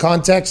taken out of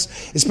context,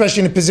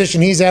 especially in the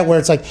position he's at, where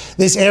it's like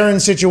this Aaron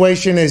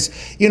situation is,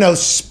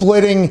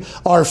 splitting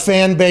our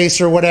fan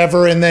base or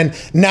whatever. And then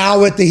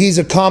now he's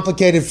a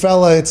complicated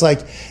fella. It's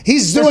like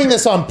he's doing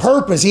this on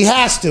purpose. He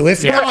has to.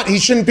 If not, he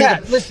shouldn't be.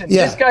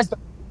 This guy's the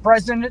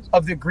president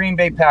of the Green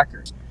Bay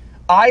Packers.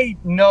 I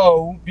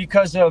know,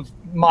 because of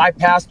my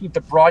past with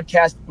the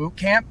broadcast boot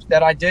camp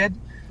that I did,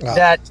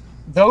 that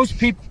those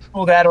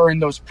people that are in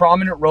those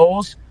prominent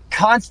roles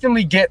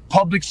constantly get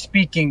public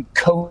speaking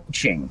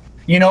coaching,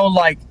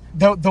 like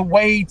the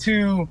way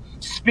to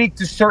speak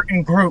to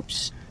certain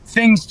groups,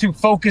 things to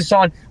focus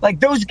on. Like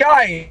those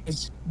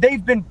guys,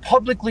 they've been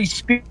publicly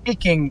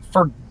speaking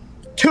for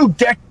 2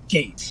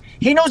 decades.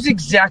 He knows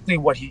exactly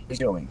what he's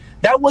doing.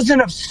 That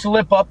wasn't a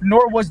slip up,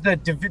 nor was the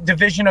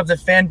division of the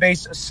fan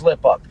base a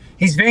slip up.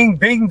 He's being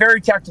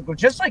very tactical.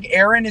 Just like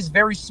Aaron is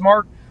very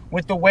smart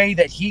with the way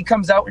that he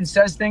comes out and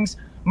says things,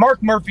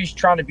 Mark Murphy's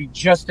trying to be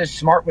just as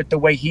smart with the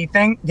way he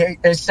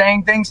is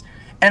saying things.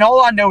 And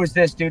all I know is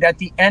this, dude, at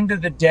the end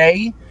of the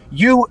day,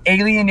 you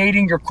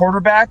alienating your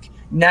quarterback,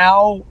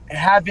 now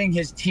having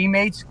his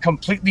teammates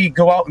completely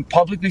go out and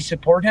publicly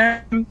support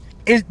him,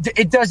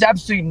 it does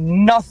absolutely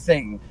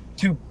nothing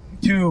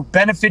to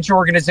benefit your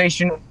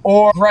organization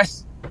or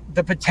address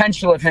the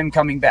potential of him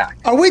coming back.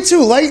 Are we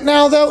too late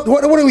now, though?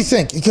 What do we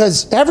think?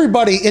 Because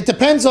it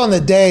depends on the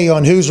day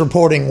on who's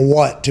reporting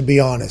what, to be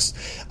honest.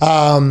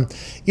 Aaron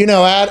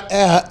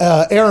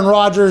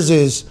Rodgers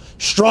is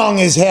strong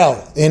as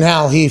hell in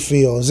how he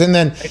feels. And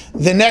then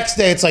the next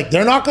day it's like,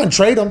 they're not going to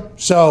trade him.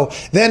 So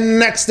then the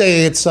next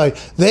day it's like,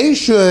 they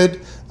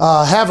should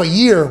have a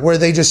year where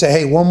they just say,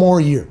 hey, one more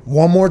year,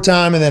 one more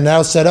time, and then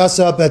that'll set us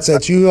up, that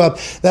sets you up,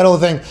 that whole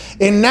thing.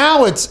 And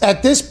now it's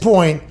at this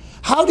point,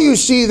 how do you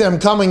see them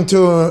coming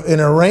to an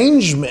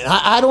arrangement?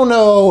 I don't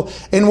know.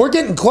 And we're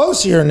getting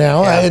close here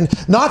now, and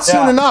not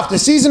soon enough. The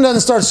season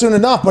doesn't start soon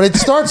enough, but it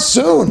starts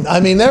soon.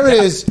 I mean, there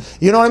it is.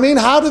 You know what I mean?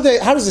 How does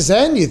this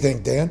end, you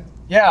think, Dan?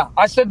 Yeah,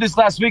 I said this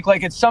last week,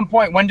 like at some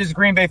point, when does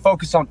Green Bay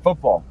focus on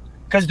football?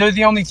 Because they're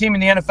the only team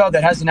in the NFL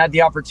that hasn't had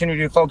the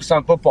opportunity to focus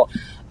on football.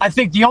 I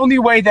think the only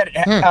way that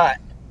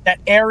that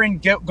Aaron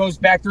goes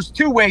back, there's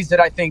 2 ways that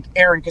I think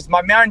Aaron, because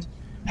my mind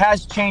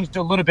has changed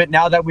a little bit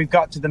now that we've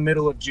got to the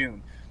middle of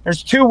June.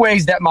 There's 2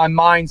 ways that my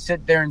mind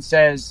sits there and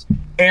says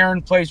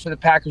Aaron plays for the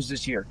Packers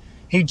this year.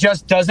 He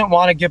just doesn't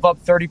want to give up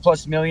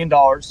 $30+ million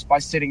by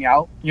sitting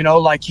out.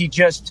 Like he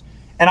just,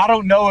 and I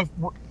don't know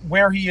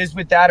where he is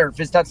with that or if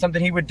it's not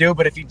something he would do,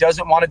 but if he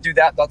doesn't want to do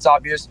that, that's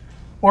obvious.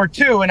 Or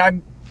 2, and I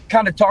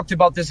kind of talked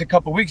about this a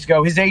couple weeks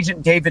ago, his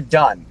agent David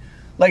Dunn.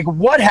 Like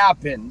what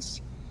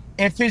happens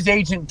if his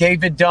agent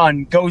David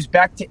Dunn goes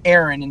back to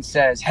Aaron and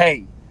says,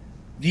 hey,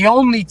 the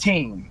only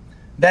team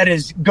that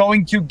is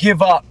going to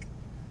give up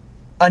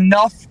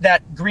enough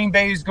that Green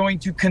Bay is going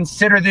to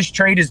consider this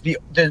trade is the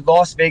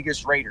Las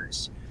Vegas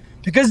Raiders.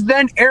 Because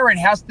then Aaron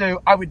has to,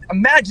 I would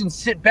imagine,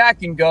 sit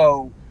back and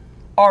go,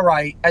 all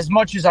right, as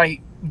much as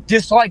I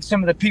dislike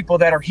some of the people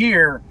that are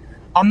here,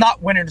 I'm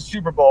not winning a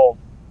Super Bowl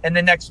in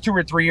the next 2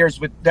 or 3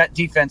 years with that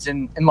defense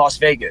in Las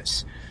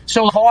Vegas.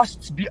 So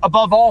costs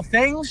above all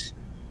things,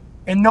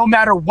 and no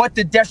matter what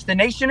the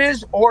destination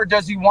is, or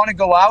does he want to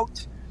go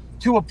out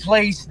to a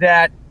place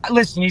that,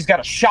 listen, he's got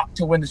a shot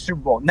to win the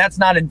Super Bowl, and that's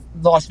not in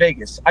Las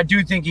Vegas. I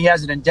do think he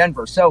has it in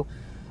Denver. So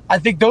I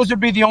think those would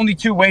be the only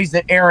 2 ways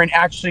that Aaron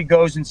actually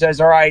goes and says,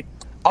 all right,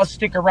 I'll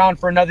stick around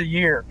for another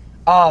year.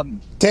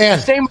 Dan,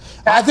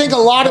 I think a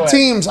lot of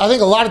teams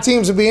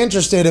would be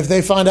interested if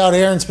they find out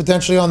Aaron's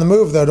potentially on the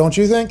move, though, don't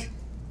you think?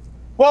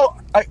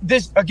 Well,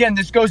 this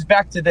goes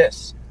back to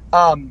this.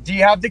 Do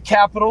you have the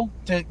capital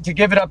to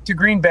give it up to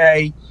Green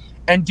Bay?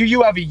 And do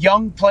you have a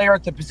young player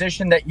at the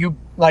position that you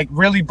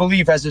really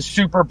believe has a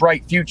super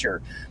bright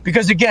future?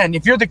 Because again,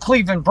 if you're the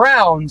Cleveland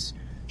Browns,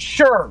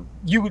 sure,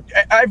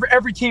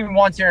 every team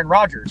wants Aaron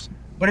Rodgers,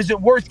 but is it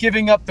worth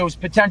giving up those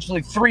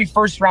potentially 3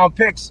 first-round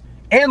picks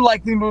and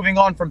likely moving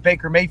on from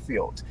Baker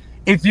Mayfield?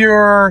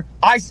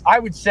 I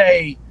would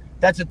say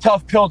that's a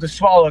tough pill to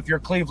swallow if you're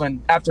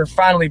Cleveland after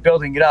finally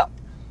building it up.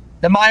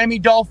 The Miami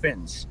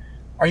Dolphins,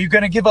 are you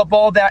going to give up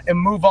all that and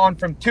move on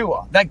from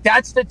Tua?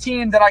 That's the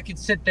team that I could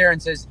sit there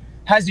and says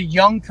has a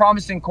young,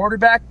 promising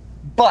quarterback.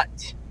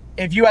 But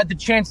if you had the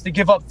chance to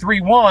give up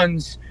 3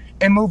 ones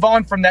and move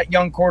on from that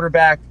young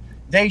quarterback,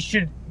 they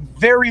should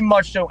very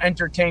much so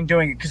entertain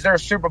doing it because they're a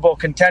Super Bowl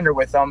contender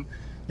with them.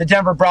 The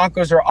Denver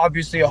Broncos are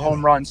obviously a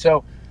home run.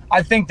 So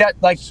I think that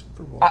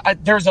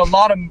there's a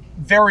lot of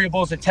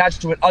variables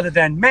attached to it other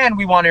than, man,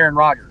 we want Aaron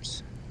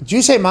Rodgers. Did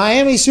you say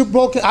Miami Super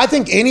Bowl? I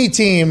think any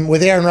team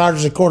with Aaron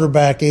Rodgers at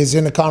quarterback is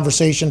in a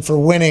conversation for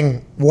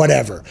winning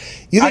whatever.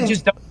 I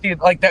just don't see it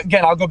like that.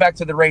 Again, I'll go back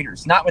to the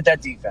Raiders, not with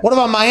that defense. What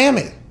about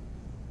Miami?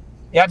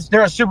 Yeah,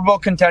 they're a Super Bowl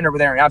contender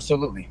with Aaron,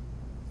 absolutely.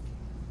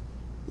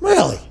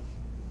 Really?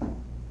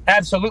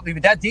 Absolutely.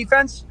 With that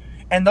defense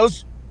and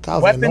those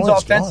weapons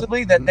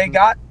offensively that they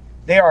got,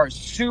 they are a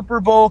Super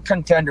Bowl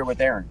contender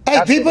with Aaron. Hey,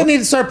 absolutely. People need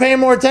to start paying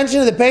more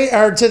attention to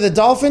the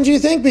Dolphins, you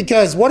think?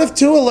 Because what if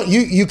Tua,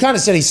 you kind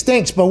of said he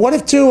stinks, but what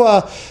if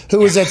Tua, who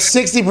was at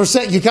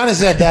 60%, you kind of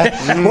said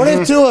that, what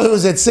if Tua, who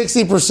was at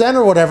 60%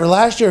 or whatever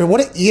last year,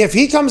 if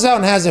he comes out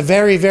and has a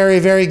very, very,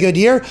 very good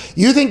year,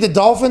 you think the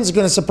Dolphins are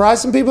going to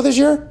surprise some people this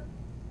year?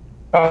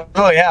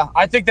 Oh, yeah.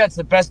 I think that's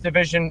the best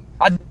division.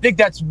 I think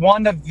that's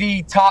one of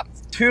the top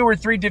 2 or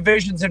 3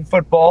 divisions in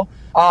football.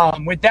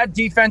 With that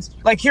defense,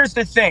 here's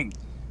the thing.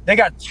 They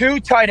got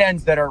 2 tight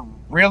ends that are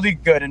really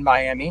good in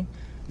Miami.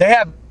 They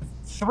have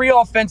 3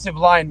 offensive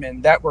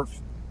linemen that were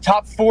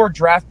top 4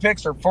 draft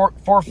picks or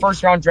four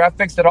first-round draft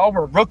picks that all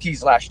were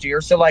rookies last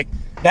year. So, like,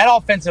 that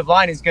offensive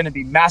line is going to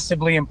be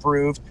massively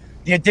improved.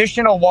 The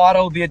addition of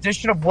Waddle, the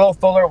addition of Will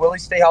Fuller, will he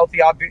stay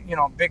healthy?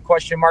 Big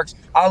question marks.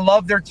 I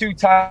love their 2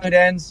 tight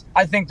ends.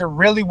 I think they're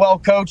really well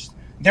coached.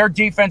 Their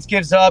defense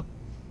gives up,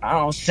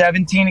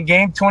 17 a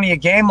game, 20 a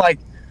game. Like,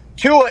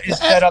 Tua is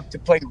set up to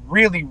play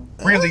really,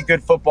 really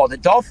good football. The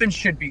Dolphins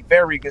should be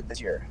very good this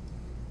year.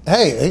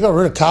 Hey, they got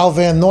rid of Kyle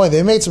Van Noy.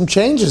 They made some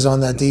changes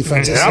on that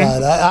defensive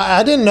side.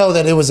 I didn't know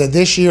that it was a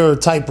this-year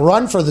type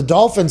run for the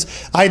Dolphins.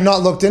 I had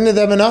not looked into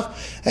them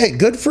enough. Hey,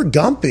 good for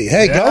Gumpy.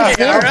 Hey, go Fins.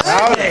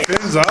 Right.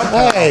 Fins up,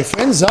 pal. Hey,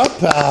 Fins up,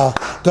 pal.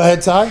 Go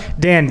ahead, Ty.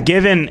 Dan,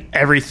 given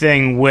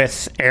everything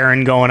with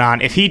Aaron going on,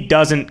 if he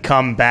doesn't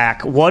come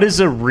back, what is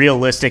a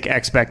realistic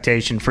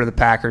expectation for the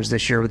Packers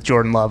this year with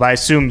Jordan Love? I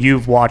assume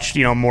you've watched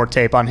more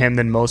tape on him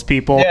than most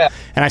people. Yeah.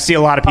 And I see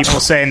a lot of people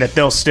saying that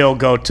they'll still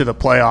go to the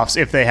playoffs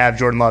if they have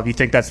Jordan Love. You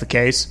think that's the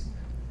case?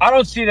 I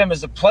don't see them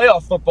as a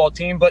playoff football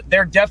team, but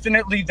they're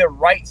definitely the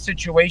right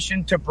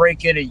situation to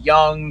break in a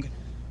young,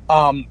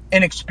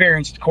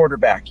 inexperienced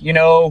quarterback.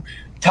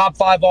 Top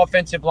 5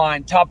 offensive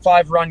line, top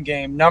 5 run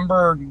game,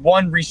 number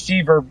 1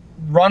 receiver,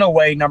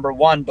 runaway number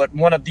 1, but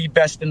one of the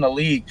best in the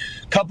league.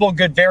 Couple of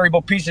good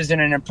variable pieces in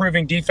an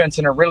improving defense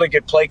and a really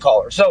good play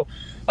caller. So,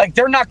 like,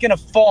 they're not going to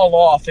fall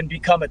off and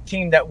become a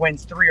team that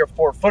wins 3 or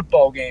 4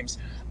 football games.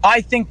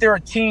 I think they're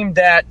a team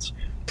that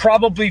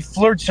probably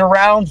flirts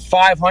around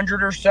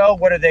 500 or so.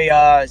 What are they?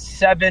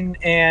 7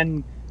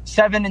 and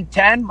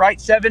 10,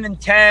 right? 7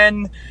 and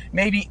 10,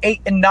 maybe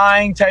 8 and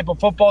 9 type of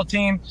football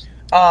team.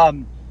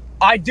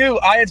 I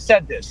have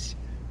said this.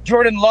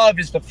 Jordan Love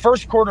is the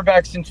first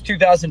quarterback since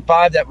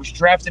 2005 that was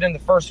drafted in the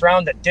first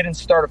round that didn't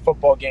start a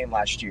football game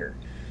last year.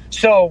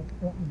 So,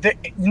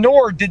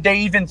 nor did they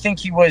even think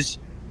he was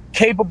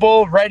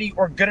capable, ready,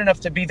 or good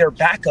enough to be their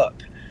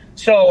backup.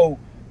 So,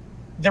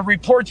 the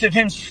reports of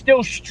him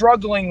still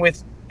struggling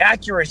with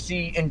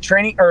accuracy in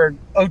training or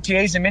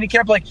OTAs and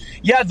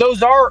minicamp,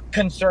 those are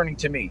concerning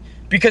to me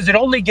because it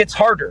only gets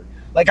harder.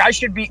 Like, I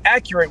should be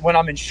accurate when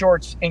I'm in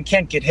shorts and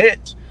can't get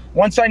hit.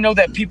 Once I know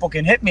that people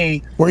can hit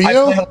me,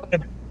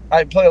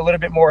 I play a little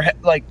bit more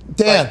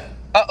Dan.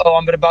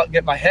 I'm about to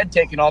get my head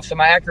taken off, so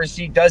my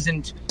accuracy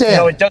doesn't,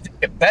 it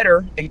doesn't get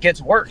better, it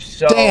gets worse.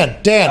 So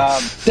Dan.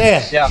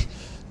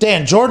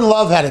 Dan, Jordan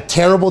Love had a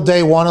terrible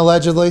day 1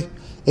 allegedly,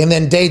 and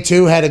then day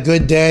 2 had a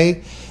good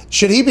day.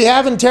 Should he be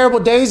having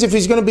terrible days if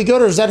he's going to be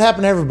good, or does that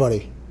happen to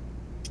everybody?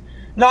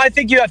 No, I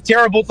think you have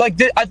terrible. I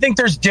think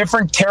there's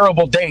different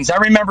terrible days. I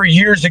remember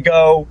years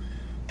ago,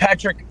 I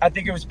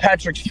think it was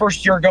Patrick's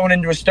first year going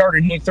into a start,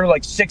 and he threw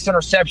 6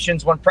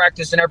 interceptions one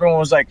practice, and everyone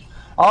was like,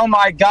 "Oh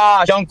my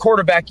gosh, young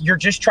quarterback, you're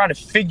just trying to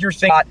figure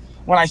things out."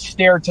 When I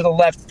stared to the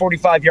left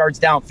 45 yards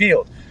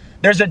downfield,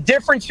 there's a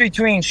difference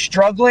between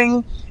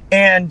struggling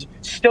and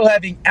still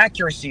having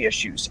accuracy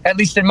issues, at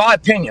least in my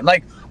opinion.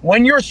 Like,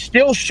 when you're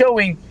still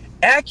showing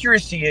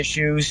accuracy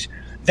issues,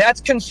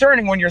 that's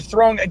concerning when you're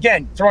throwing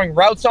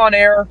routes on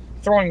air,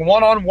 throwing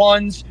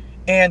one-on-ones,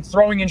 and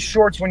throwing in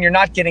shorts when you're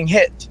not getting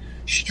hit.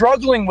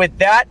 Struggling with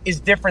that is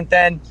different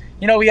than,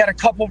 we had a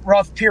couple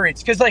rough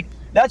periods because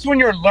that's when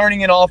you're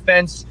learning an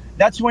offense.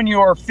 That's when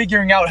you're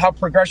figuring out how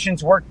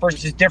progressions work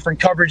versus different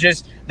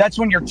coverages. That's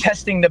when you're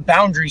testing the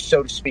boundaries,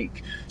 so to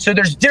speak. So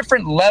there's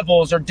different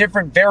levels or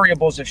different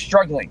variables of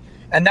struggling.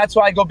 And that's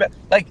why I go back.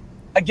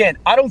 Again,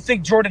 I don't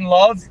think Jordan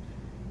Love,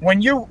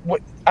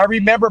 I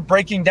remember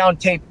breaking down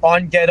tape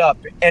on Get Up,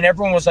 and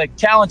everyone was like,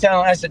 talented.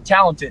 I said,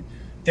 talented.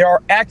 There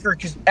are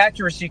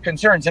accuracy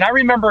concerns. And I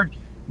remember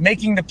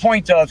making the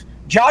point of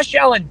Josh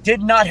Allen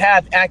did not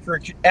have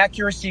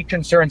accuracy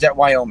concerns at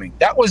Wyoming.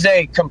 That was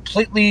a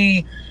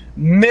completely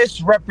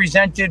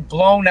misrepresented,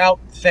 blown out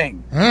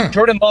thing.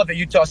 Jordan Love at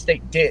Utah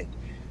State did.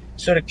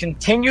 So to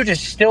continue to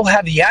still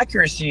have the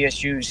accuracy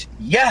issues,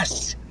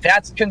 yes,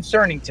 that's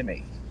concerning to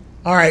me.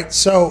 All right,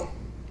 so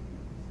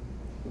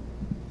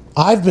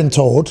I've been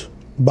told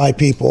by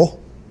people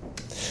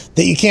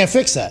that you can't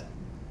fix that.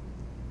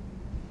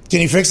 Can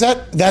you fix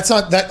that? That's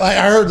not that.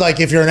 I heard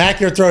if you're an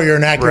accurate thrower, you're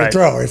an accurate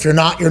thrower. If you're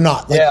not, you're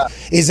not.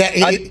 Is that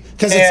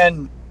because?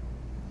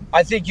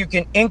 I think you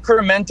can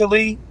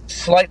incrementally,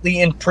 slightly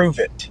improve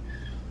it.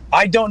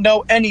 I don't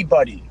know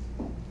anybody,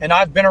 and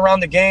I've been around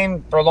the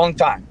game for a long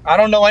time. I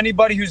don't know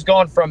anybody who's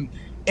gone from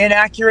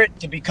inaccurate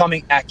to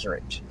becoming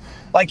accurate.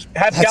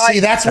 That's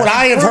what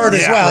I have heard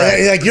as well.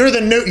 Right.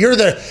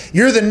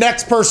 You're the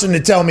next person to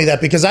tell me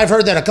that, because I've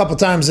heard that a couple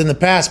times in the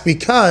past.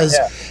 Because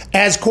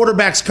as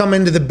quarterbacks come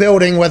into the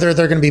building, whether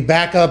they're going to be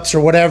backups or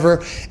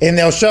whatever, and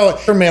they'll show it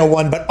for male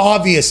one, but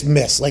obvious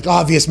miss,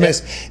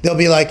 they'll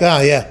be like,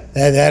 "Oh yeah,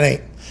 that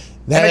ain't."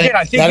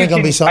 I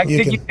think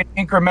you can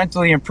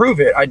incrementally improve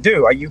it. I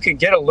do. You can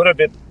get a little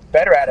bit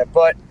better at it,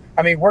 but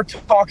I mean, we're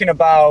talking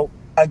about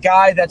a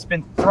guy that's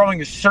been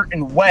throwing a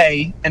certain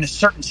way and a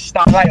certain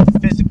style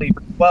physically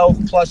for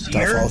 12 plus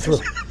years,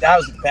 that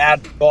was a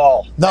bad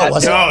ball. No, it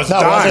wasn't. It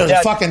was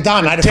a fucking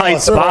dime. I had to follow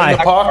through in the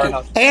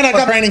pocket. And I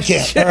got training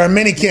camp or a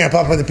mini camp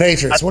up with the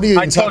Patriots. What are you?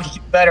 I taught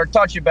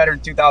you better in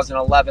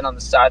 2011 on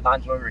the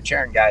sidelines when we were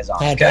cheering guys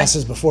on. I had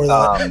passes before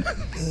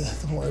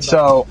that.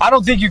 So I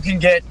don't think you can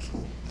get.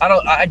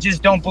 I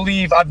just don't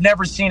believe. I've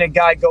never seen a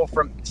guy go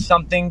from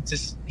something to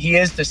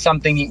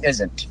something he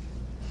isn't.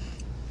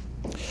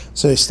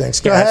 So he stinks.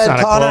 Go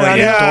ahead, Connor.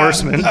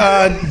 Endorsement.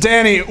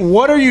 Danny,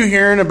 what are you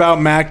hearing about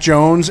Mac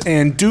Jones,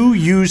 and do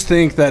you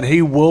think that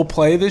he will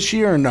play this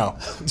year or no?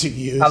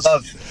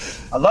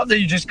 I love that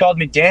you just called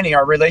me Danny.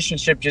 Our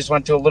relationship just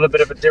went to a little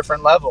bit of a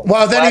different level.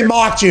 Well, then he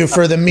mocked you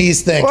for the me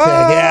stink thing.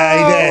 Yeah,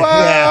 he did.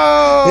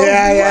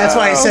 Yeah. That's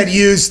why he said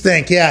you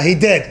stink. Yeah, he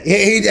did.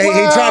 He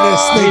tried to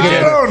sneak it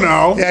in. Oh,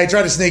 no. Yeah, he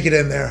tried to sneak it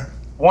in there.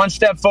 1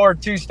 step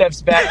forward, 2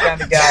 steps back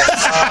kind of guy.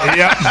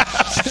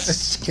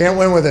 Can't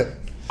win with it.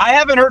 I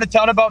haven't heard a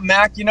ton about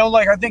Mac.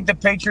 I think the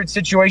Patriots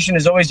situation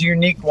is always a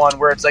unique one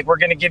where it's like we're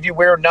going to give you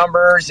weird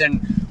numbers and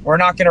we're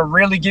not going to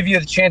really give you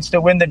the chance to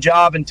win the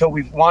job until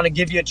we want to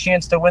give you a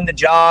chance to win the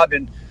job.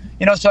 And,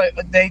 so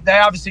they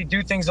obviously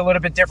do things a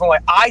little bit differently.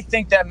 I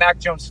think that Mac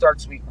Jones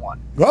starts week 1.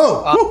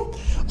 Whoa.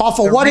 Off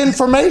of what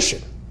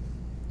information?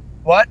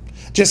 What?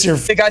 Just your.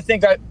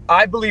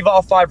 I believe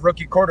all 5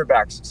 rookie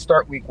quarterbacks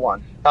start week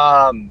 1.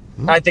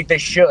 I think they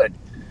should.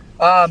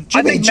 I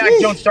think Mac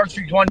Jones starts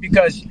week 1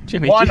 because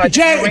Jimmy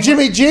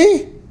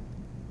G.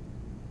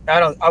 I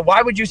don't.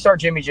 Why would you start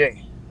Jimmy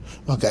G?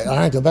 Okay, all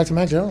right. Go back to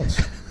Mac Jones.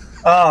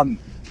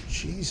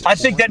 Jesus, I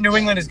think that New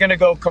England is going to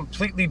go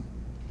completely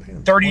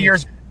 30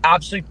 years,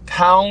 absolutely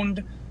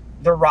pound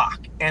the rock,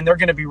 and they're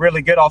going to be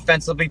really good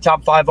offensively,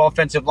 top 5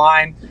 offensive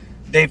line.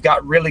 They've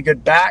got really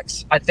good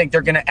backs. I think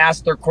they're going to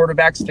ask their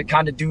quarterbacks to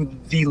kind of do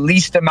the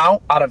least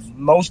amount out of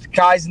most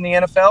guys in the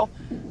NFL.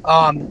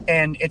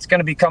 And it's going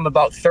to become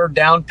about third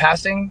down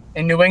passing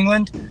in New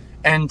England.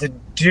 And to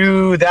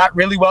do that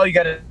really well, you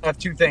got to have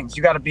 2 things.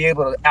 You got to be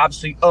able to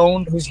absolutely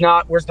own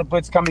where's the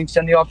blitz coming,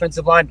 send the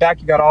offensive line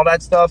back. You got all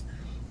that stuff.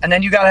 And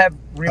then you got to have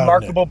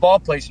remarkable ball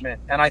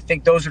placement. And I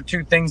think those are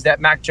 2 things that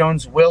Mac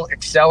Jones will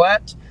excel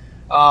at.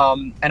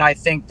 And I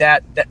think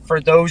that for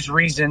those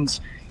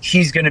reasons,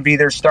 he's going to be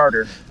their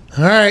starter.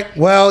 All right.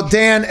 Well,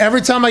 Dan,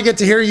 every time I get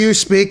to hear you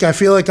speak, I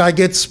feel like I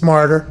get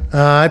smarter.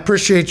 I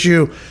appreciate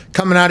you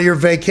coming out of your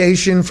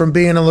vacation from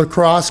being a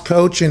lacrosse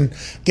coach and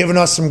giving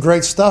us some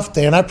great stuff,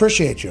 Dan. I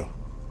appreciate you.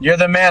 You're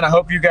the man. I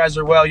hope you guys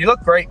are well. You look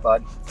great,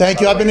 bud. Thank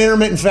you. I've been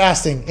intermittent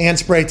fasting and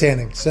spray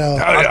tanning. So.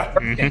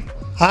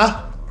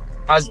 Huh?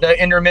 How's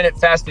the intermittent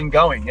fasting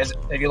going? Have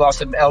you lost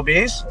some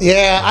lbs?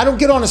 Yeah, I don't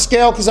get on a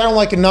scale because I don't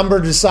like a number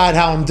to decide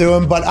how I'm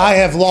doing, but I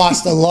have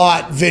lost a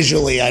lot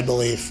visually, I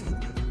believe.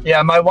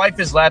 Yeah, my wife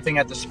is laughing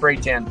at the spray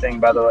tan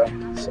thing, by the way.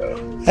 So,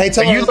 hey,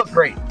 you look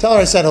great. Tell her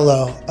I said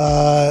hello.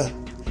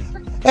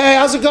 Hey,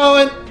 how's it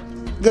going?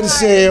 Good to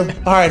see you.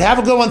 All right, have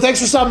a good one.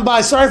 Thanks for stopping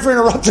by. Sorry for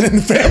interrupting in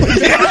the family.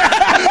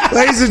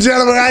 Ladies and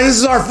gentlemen, this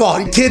is our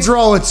fault. Kids are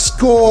all at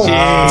school.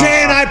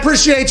 Dan, I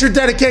appreciate your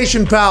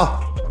dedication,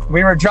 pal.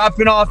 We were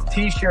dropping off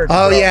T-shirts.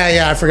 Oh, bro.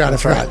 Yeah, I forgot.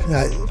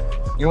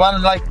 You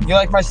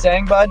like my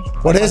saying, bud?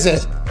 What is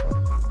it?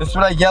 This is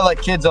what I yell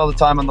at kids all the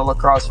time on the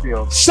lacrosse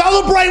field.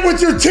 Celebrate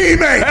with your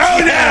teammates! Hell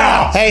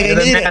yeah! Hey,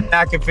 they need it.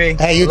 McAfee.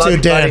 Hey, you too,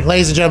 Dan. Buddy.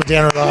 Ladies and gentlemen,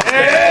 Dan Orlovsky.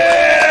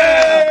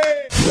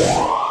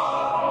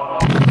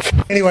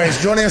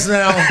 Anyways, joining us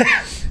now,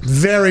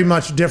 very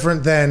much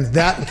different than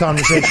that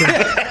conversation.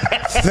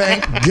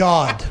 Thank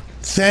God.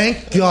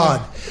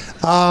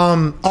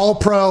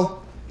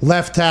 All-pro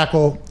left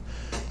tackle.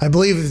 I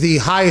believe the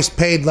highest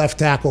paid left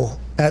tackle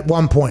at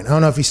one point. I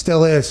don't know if he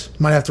still is.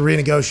 Might have to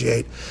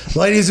renegotiate.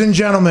 Ladies and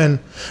gentlemen,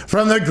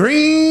 from the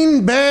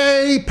Green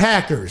Bay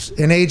Packers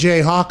in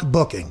AJ Hawk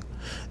booking,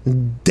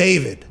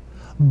 David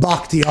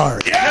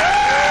Bakhtiari. Yay!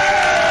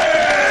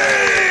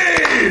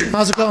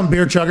 How's it going,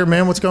 beer chugger,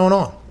 man? What's going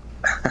on?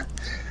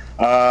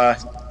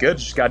 Good.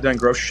 Just got done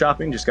grocery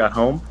shopping. Just got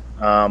home.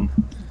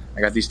 I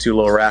got these 2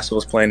 little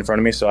rascals playing in front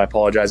of me, so I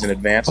apologize in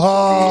advance. What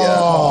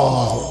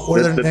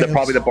are their names?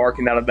 Probably the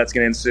barking that's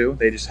going to ensue.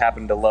 They just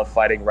happen to love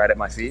fighting right at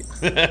my feet.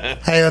 Hey,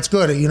 that's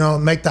good.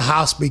 Make the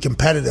house be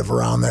competitive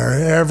around there.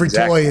 Every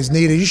toy is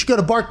needed. You should go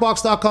to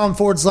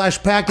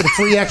barkbox.com/pack. Get a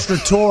free extra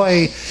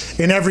toy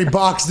in every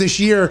box this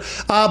year.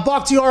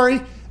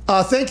 Bakhtiari,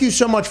 thank you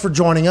so much for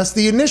joining us.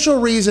 The initial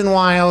reason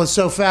why I was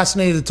so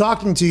fascinated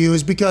talking to you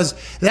is because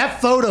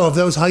that photo of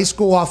those high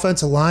school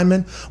offensive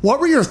linemen, what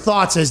were your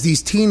thoughts as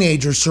these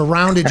teenagers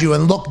surrounded you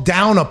and looked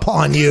down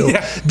upon you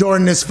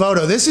during this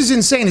photo? This is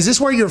insane. Is this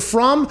where you're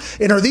from?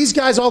 And are these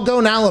guys all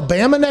going to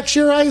Alabama next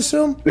year, I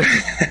assume?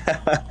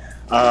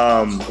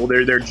 Well,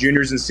 they're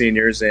juniors and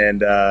seniors,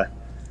 and I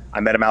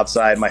met them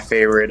outside my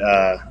favorite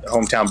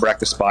hometown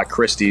breakfast spot,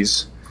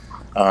 Christie's,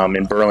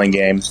 in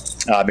Burlingame.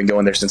 I've been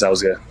going there since I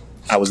was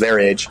their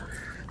age.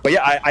 But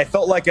yeah, I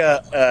felt like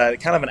a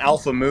kind of an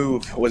alpha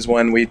move was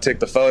when we took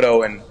the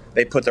photo and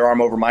they put their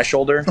arm over my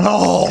shoulder. And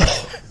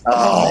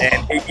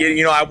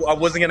I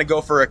wasn't going to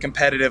go for a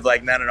competitive,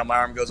 like, no, my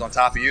arm goes on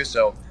top of you.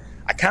 So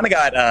I kind of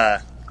got,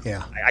 I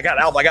got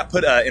alpha. I got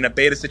put in a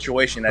beta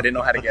situation. I didn't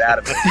know how to get out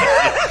of it.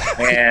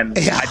 And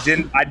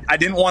I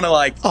didn't want to,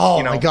 like,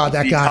 my God,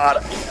 that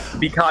guy.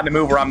 Be caught in a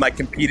move where I'm, like,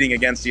 competing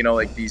against,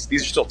 like, these are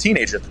still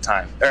teenagers at the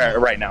time,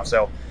 right now.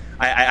 So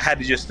I had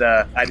to just,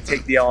 I had to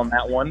take the L on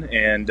that one.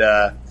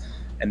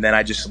 And then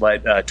I just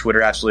let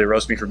Twitter absolutely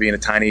roast me for being a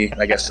tiny,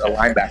 I guess, a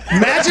linebacker.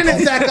 Imagine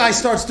if that guy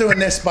starts doing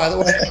this, by the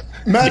way.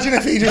 Imagine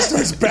if he just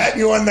starts batting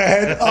you on the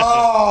head.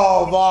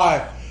 Oh,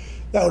 my.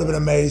 That would have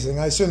been amazing.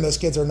 I assume those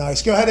kids are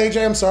nice. Go ahead,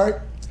 AJ. I'm sorry.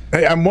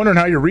 Hey, I'm wondering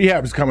how your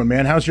rehab is coming,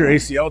 man. How's your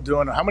ACL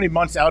doing? How many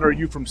months out are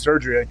you from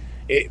surgery?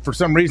 For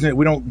some reason,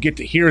 we don't get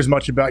to hear as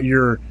much about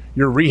your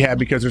rehab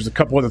because there's a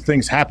couple other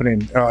things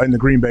happening in the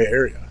Green Bay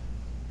area.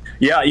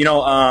 Yeah,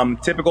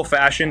 typical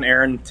fashion,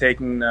 Aaron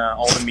taking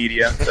all the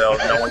media, so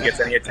no one gets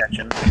any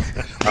attention.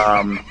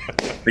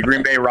 The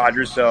Green Bay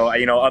Rodgers, so,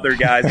 other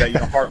guys, that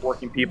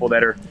hardworking people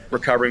that are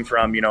recovering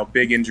from,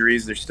 big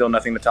injuries. There's still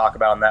nothing to talk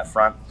about on that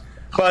front.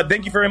 But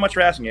thank you very much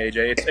for asking,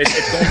 AJ.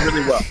 It's going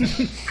really well.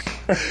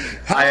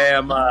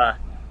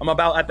 I'm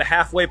about at the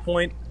halfway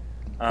point.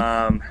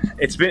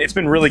 It's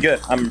been really good.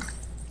 I'm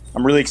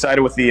really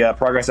excited with the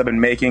progress I've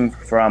been making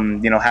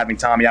from having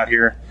Tommy out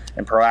here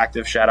and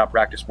Proactive. Shout out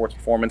Practice Sports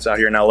Performance out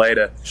here in LA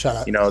to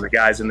the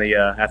guys in the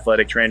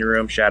athletic training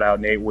room. Shout out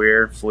Nate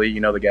Weir, Flea,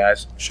 the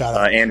guys. Shout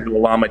out Andrew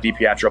Lama,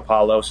 DiPietro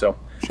Paulo. So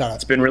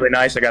it's been really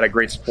nice. I got a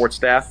great support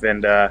staff,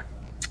 and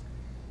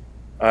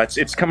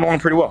it's coming along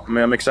pretty well. I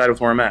mean, I'm excited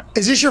with where I'm at.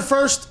 Is this your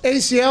first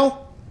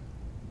ACL?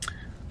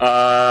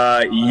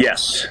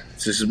 Yes.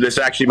 This is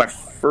actually my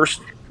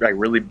first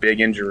really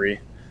big injury.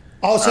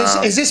 Oh,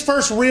 so is this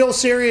first real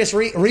serious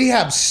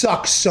rehab?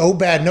 Sucks so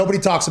bad. Nobody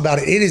talks about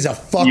it. It is a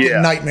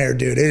fucking nightmare,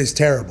 dude. It is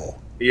terrible.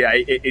 Yeah,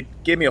 it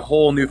gave me a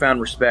whole newfound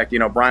respect.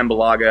 Brian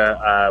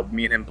Balaga,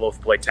 me and him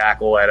both played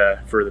tackle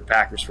for the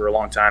Packers for a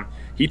long time.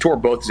 He tore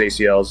both his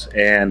ACLs,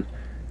 and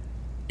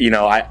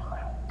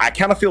I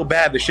kind of feel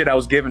bad the shit I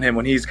was giving him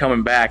when he's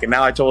coming back, and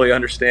now I totally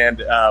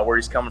understand where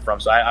he's coming from.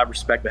 So I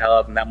respect the hell out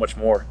of him that much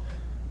more.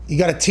 You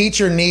got to teach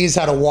your knees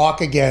how to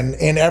walk again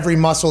in every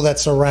muscle that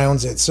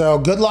surrounds it. So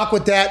good luck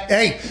with that.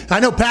 Hey, I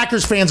know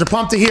Packers fans are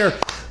pumped to hear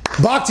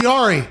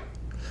Bakhtiari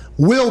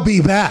will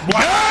be back.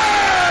 Wow!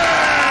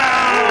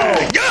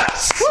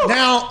 Yes!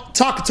 Now,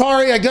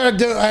 Takatari, I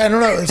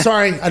don't know.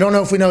 Sorry, I don't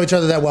know if we know each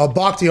other that well.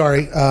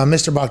 Bakhtiari,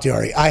 Mr.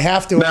 Bakhtiari, I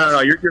have to. No.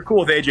 You're cool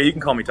with AJ. You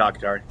can call me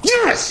Takatari.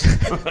 Yes!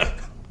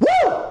 Woo!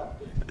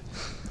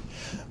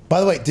 By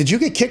the way, did you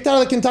get kicked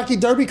out of the Kentucky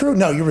Derby crew?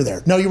 No, you were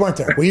there. No, you weren't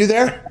there. Were you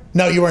there?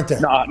 No, you weren't there.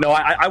 No,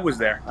 I was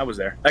there. I was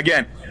there.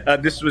 Again,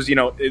 this was,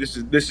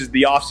 this is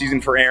the off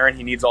season for Aaron.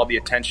 He needs all the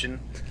attention.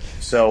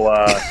 So,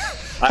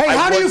 hey,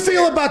 how do you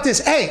feel about this?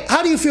 Hey,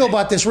 how do you feel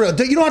about this? Real?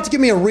 You don't have to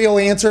give me a real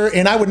answer,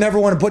 and I would never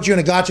want to put you in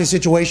a gotcha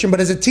situation. But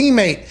as a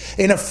teammate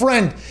and a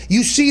friend,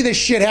 you see this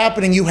shit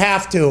happening. You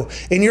have to,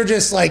 and you're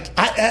just like,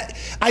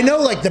 I know,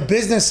 like the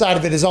business side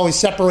of it is always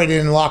separated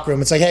in the locker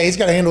room. It's like, hey, he's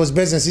got to handle his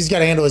business. He's got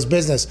to handle his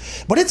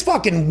business. But it's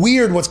fucking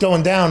weird what's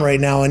going down right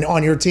now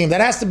on your team.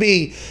 That has to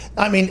be.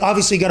 I mean,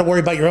 obviously you got to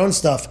worry about your own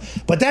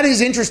stuff, but that is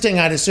interesting.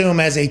 I'd assume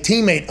as a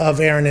teammate of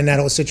Aaron in that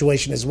whole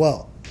situation as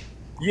well.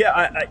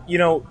 Yeah,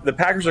 the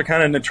Packers are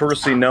kind of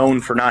notoriously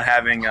known for not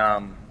having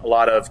a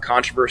lot of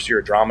controversy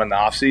or drama in the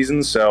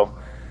offseason, so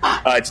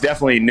it's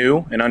definitely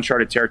new and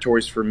uncharted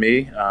territories for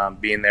me,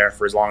 being there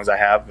for as long as I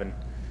have. And,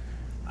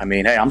 I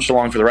mean, hey, I'm just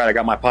along for the ride. I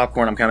got my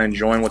popcorn. I'm kind of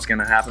enjoying what's going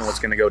to happen, what's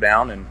going to go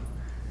down, and,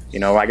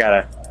 I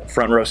got a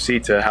front row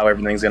seat to how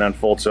everything's going to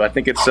unfold. So I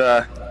think it's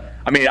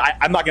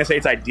I'm not going to say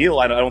it's ideal.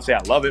 I don't say I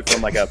love it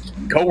from, like, a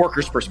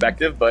coworker's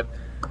perspective, but,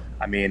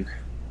 I mean,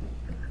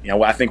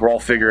 I think we're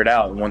all figure it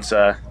out. Once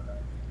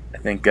I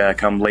think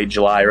come late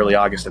July, early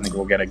August, I think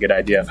we'll get a good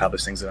idea of how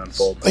this thing's going to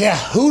unfold. Yeah,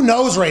 who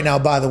knows right now,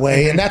 by the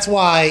way. And that's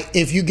why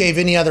if you gave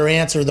any other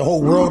answer, the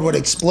whole world would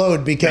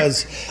explode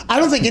because I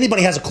don't think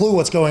anybody has a clue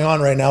what's going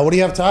on right now. What do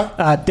you have,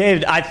 Ty?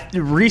 David, I think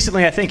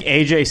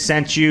AJ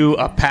sent you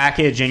a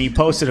package and you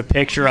posted a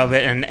picture of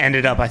it and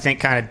ended up, I think,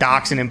 kind of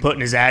doxing him,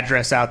 putting his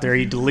address out there.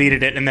 He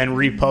deleted it and then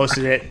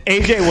reposted it.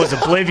 AJ was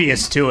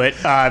oblivious to it.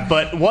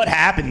 But what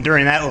happened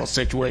during that little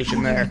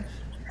situation there?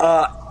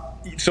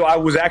 So I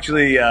was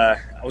actually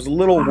I was a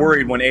little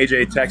worried when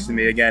AJ texted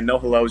me. Again, no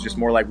hello, just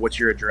more like, what's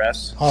your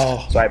address?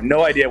 Oh. So I have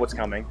no idea what's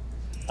coming.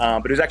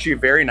 But it was actually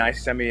very nice.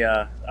 He sent me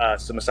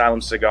some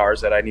Asylum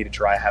cigars that I need to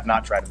try. I have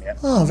not tried them yet.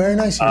 Oh, very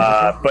nice.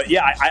 But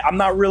yeah, I'm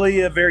not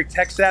really very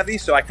tech savvy,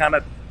 so I kind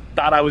of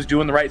thought I was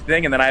doing the right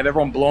thing. And then I have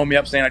everyone blowing me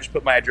up saying I should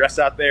put my address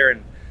out there.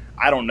 And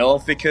I don't know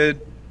if it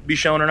could be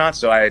shown or not.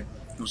 So I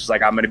was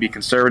like, I'm going to be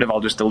conservative. I'll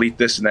just delete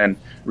this and then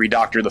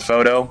redoctor the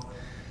photo.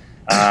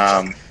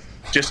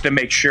 Just to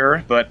make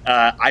sure, but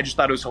I just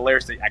thought it was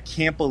hilarious that I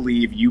can't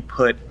believe you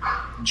put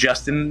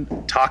Justin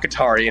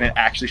Takatari and it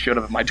actually showed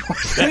up at my door.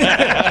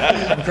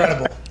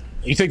 Incredible.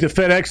 You think the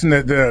FedEx and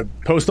the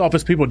post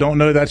office people don't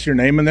know that's your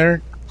name in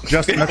there?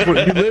 Justin, that's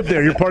what you live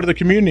there. You're part of the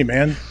community,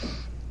 man.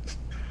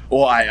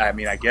 Well, I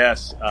mean, I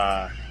guess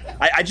I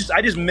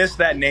just missed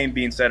that name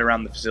being said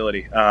around the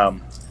facility.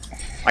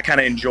 I kind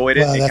of enjoyed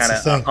it. Well, it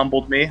that's kind of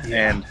humbled me,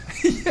 and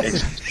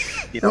it's,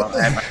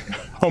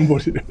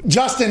 Humbled.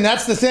 Justin,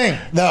 that's the thing,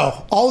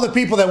 though. All the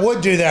people that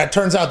would do that,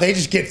 turns out they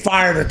just get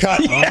fired or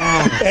cut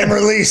and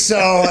released.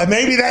 So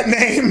maybe that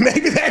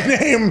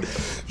name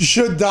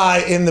should die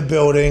in the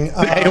building.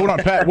 Hey, hold on,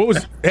 Pat.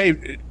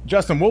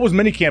 Justin, what was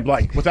minicamp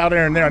like without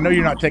Aaron there? I know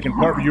you're not taking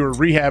part, but you were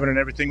rehabbing and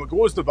everything. What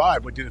was the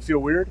vibe? Did it feel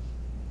weird?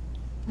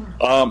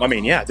 I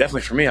mean, yeah,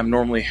 definitely for me. I'm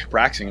normally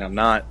practicing, and I'm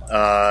not.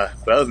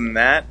 But other than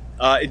that,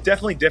 it's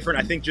definitely different.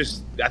 I think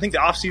the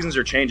off seasons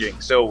are changing.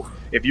 So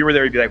if you were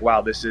there, you'd be like, wow,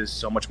 this is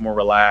so much more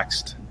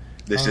relaxed.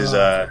 This is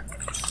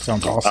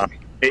sounds awesome.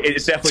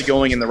 It's definitely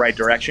going in the right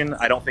direction.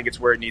 I don't think it's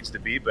where it needs to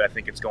be, but I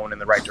think it's going in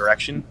the right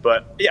direction.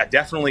 But yeah,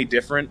 definitely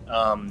different.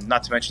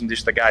 Not to mention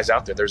just the guys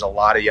out there. There's a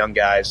lot of young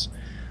guys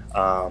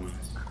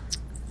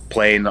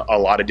playing a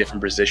lot of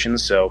different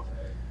positions. So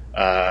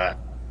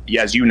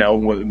yeah, as you know,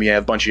 we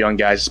have a bunch of young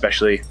guys,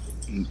 especially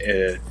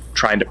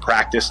trying to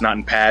practice not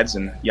in pads,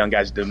 and young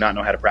guys do not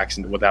know how to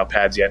practice without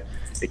pads yet.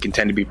 It can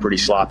tend to be pretty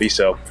sloppy.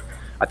 So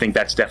I think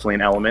that's definitely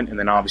an element. And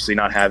then obviously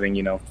not having,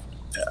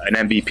 an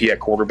MVP at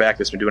quarterback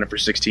that's been doing it for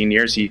 16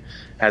 years. He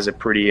has a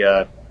pretty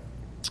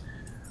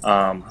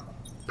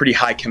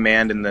high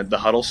command in the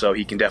huddle, so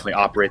he can definitely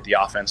operate the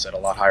offense at a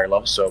lot higher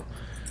level. So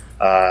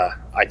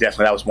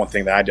that was one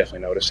thing that I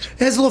definitely noticed.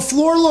 Has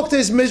LaFleur looked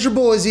as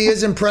miserable as he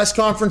is in press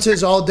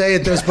conferences all day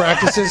at those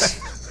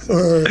practices?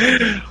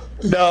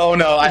 No.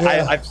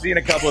 Yeah. I've seen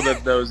a couple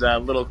of those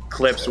little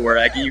clips where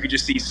you could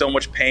just see so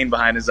much pain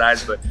behind his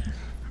eyes, but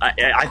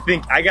I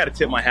think I got to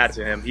tip my hat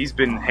to him. He's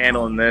been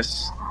handling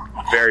this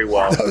very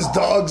well. Those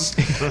dogs.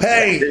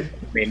 Hey.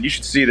 I mean, you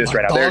should see this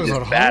right now. They're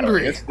just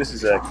battling. This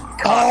is a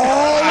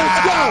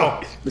let's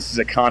go. This is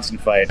a constant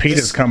fight.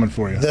 Peter's coming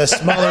for you. The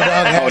smaller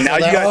dog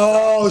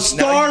has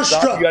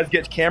starstruck. You guys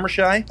get camera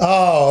shy?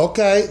 Oh,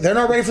 okay. They're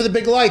not ready for the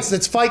big lights.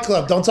 That's Fight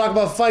Club. Don't talk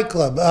about Fight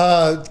Club.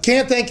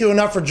 Can't thank you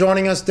enough for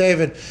joining us,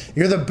 David.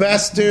 You're the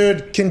best,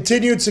 dude.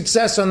 Continued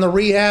success on the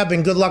rehab,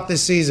 and good luck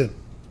this season.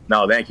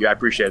 No, thank you. I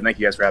appreciate it. Thank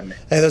you guys for having me.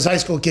 Hey, those high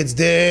school kids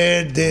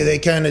did. They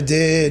kind of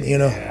did,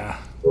 Yeah.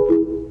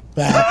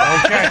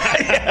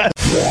 Okay.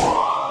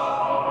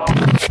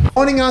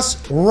 Joining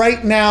us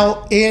right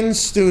now in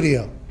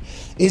studio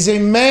is a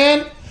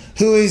man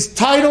who is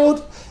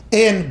titled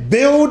and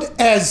billed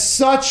as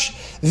such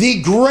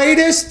the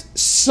greatest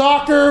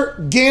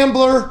soccer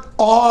gambler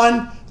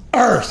on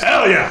earth.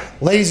 Hell yeah.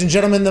 Ladies and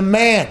gentlemen, the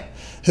man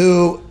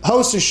who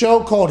hosts a show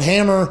called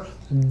Hammer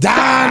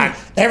Don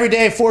every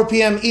day at 4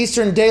 p.m.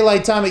 Eastern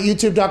Daylight Time at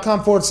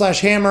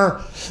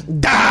youtube.com/Hammer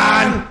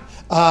Don.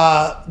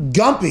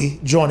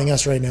 Gumpy joining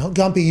us right now.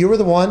 Gumpy, you were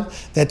the one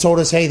that told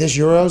us, hey, this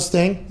Euros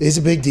thing is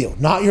a big deal.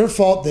 Not your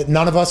fault that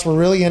none of us were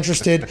really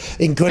interested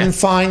and couldn't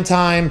find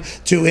time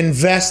to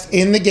invest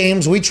in the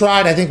games. We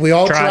tried. I think we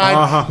all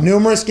tried.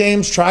 Numerous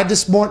games. Tried to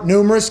sport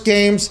numerous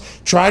games.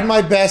 Tried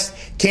my best.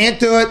 Can't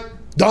do it.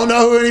 Don't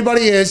know who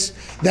anybody is.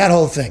 That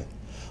whole thing.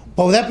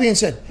 But with that being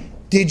said,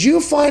 did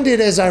you find it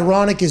as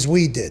ironic as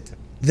we did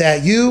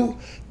that you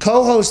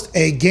co-host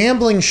a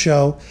gambling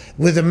show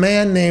with a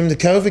man named the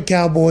COVID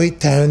Cowboy,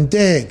 Tone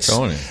Diggs?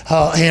 Tony.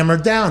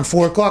 Hammered down,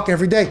 4 o'clock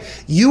every day.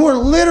 You are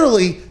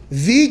literally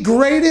the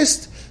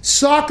greatest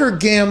soccer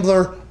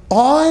gambler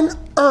on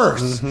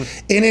earth.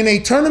 And in a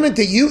tournament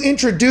that you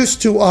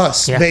introduced to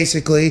us,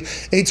 basically,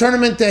 a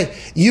tournament that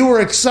you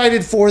were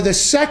excited for, the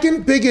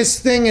second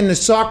biggest thing in the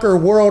soccer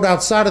world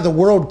outside of the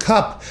World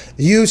Cup,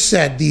 you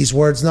said these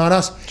words, not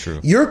us. True.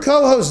 Your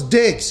co-host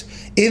Diggs,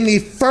 in the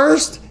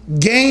first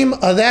game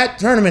of that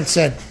tournament,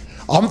 said,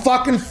 I'm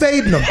fucking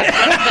fading him.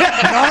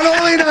 Not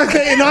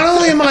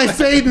only am I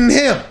fading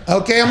him,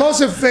 okay, I'm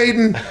also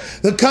fading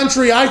the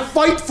country I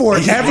fight for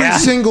every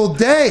single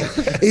day.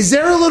 Is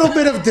there a little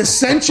bit of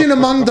dissension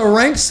among the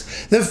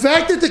ranks? The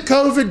fact that the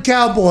COVID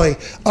Cowboy,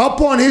 up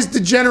on his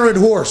degenerate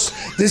horse,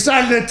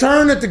 decided to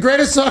turn at the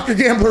greatest soccer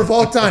gambler of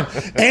all time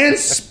and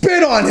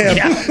spit on him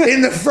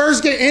in the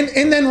first game,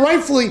 and then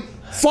rightfully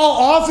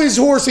fall off his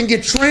horse and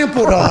get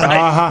trampled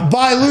on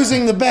by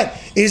losing the bet.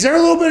 Is there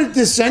a little bit of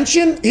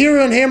dissension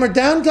here on Hammer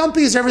Down, Gumpy?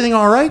 Is everything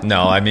all right?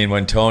 No, I mean,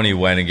 when Tony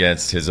went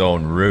against his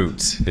own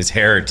roots, his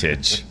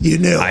heritage. You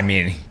knew. I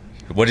mean,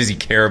 what does he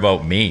care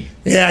about me?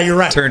 Yeah, you're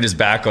right. Turned his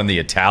back on the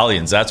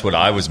Italians. That's what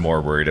I was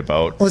more worried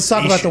about. Let's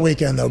talk about the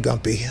weekend, though,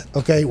 Gumpy.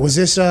 Okay, was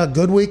this a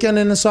good weekend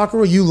in the soccer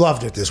world? You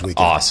loved it this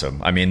weekend.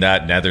 Awesome. I mean,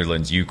 that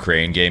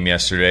Netherlands-Ukraine game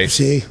yesterday.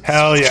 See?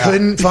 Hell yeah.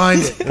 Couldn't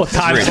find it. What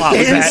time slot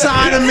was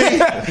Inside of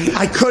me,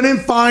 I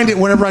couldn't find it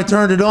whenever I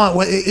turned it on.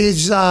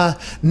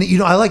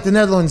 I like the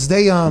Netherlands.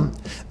 They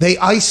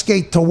ice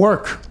skate to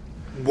work.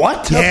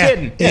 What? Yeah.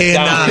 kidding. In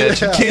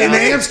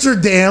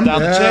Amsterdam.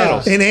 Down the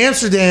channels. In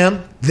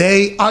Amsterdam,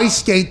 they ice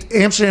skate.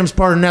 Amsterdam's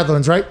part of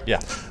Netherlands, right?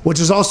 Yeah.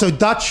 Which is also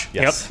Dutch.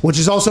 Yes. Which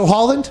is also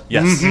Holland.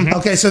 Yes.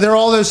 Okay, so they're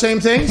all those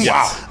same things?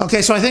 Wow.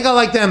 Okay, so I think I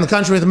like them, the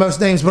country with the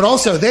most names, but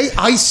also they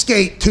ice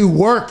skate to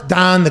work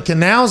down the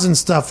canals and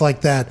stuff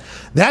like that.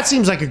 That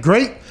seems like a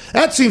great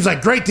That seems like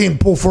a great team to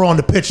pull for on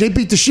the pitch. They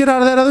beat the shit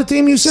out of that other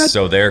team, you said?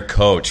 So their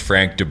coach,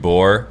 Frank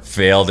DeBoer,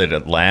 failed at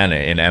Atlanta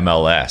in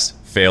MLS,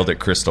 failed at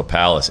Crystal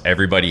Palace.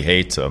 Everybody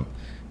hates him.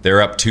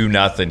 They're up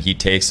 2-0. He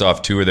takes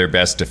off 2 of their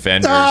best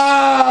defenders.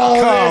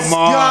 Oh, Come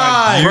on.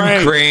 guy.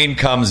 Ukraine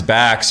comes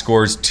back,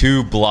 scores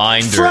 2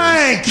 blinders.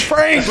 Frank!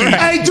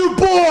 Hey,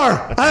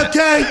 DeBoer!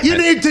 Okay, you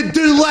need to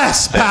do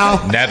less,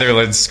 pal.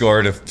 Netherlands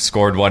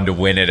scored 1 to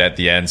win it at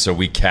the end, so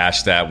we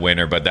cashed that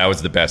winner, but that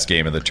was the best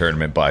game of the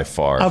tournament by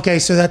far. Okay,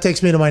 so that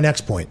takes me to my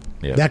next point.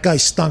 Yeah. That guy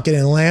stunk in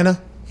Atlanta.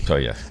 So,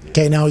 yeah.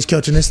 Okay, now he's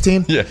coaching this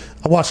team. Yeah.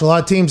 I watched a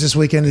lot of teams this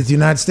weekend that the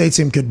United States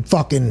team could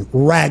fucking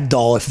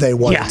ragdoll if they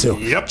wanted to.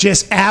 Yep.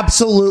 Just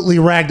absolutely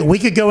ragdoll. We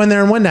could go in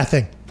there and win that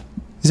thing.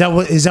 Is that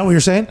what you're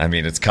saying? I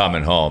mean, it's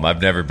coming home.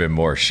 I've never been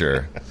more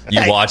sure.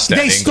 You watched that.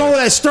 They stole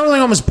that. Sterling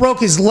almost broke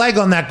his leg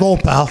on that goal,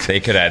 pal. They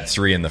could have had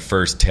 3 in the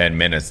first 10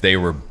 minutes. They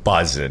were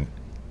buzzing.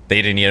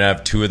 They didn't even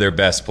have 2 of their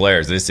best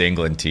players. This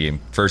England team,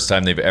 first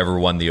time they've ever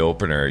won the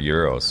opener at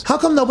Euros. How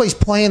come nobody's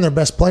playing their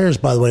best players,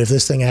 by the way, if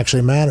this thing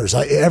actually matters?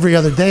 Every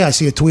other day I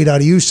see a tweet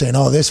out of you saying,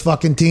 oh, this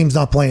fucking team's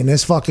not playing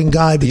this fucking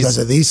guy because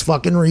of these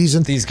fucking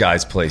reasons. These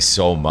guys play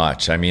so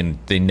much. I mean,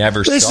 they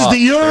never This stop. is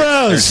the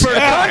Euros. For the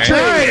country.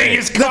 Hey,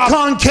 the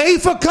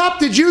Concava Cup.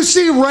 Did you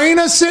see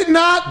Reyna sitting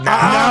out?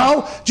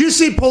 No. Did you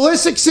see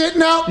Pulisic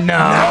sitting out?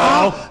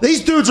 No.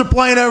 These dudes are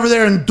playing over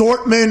there in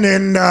Dortmund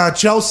and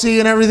Chelsea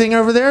and everything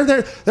over there.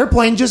 They're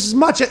playing just as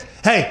much.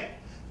 Hey,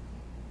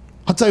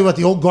 I'll tell you what,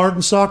 the old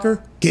garden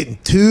soccer, getting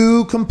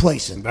too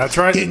complacent. That's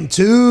right. Getting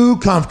too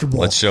comfortable.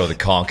 Let's show the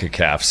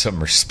CONCACAF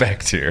some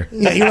respect here.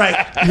 Yeah, you're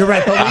right. You're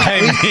right. But we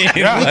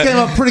came up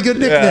with a pretty good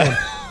nickname.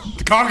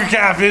 The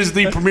CONCACAF is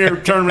the premier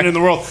tournament in the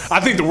world.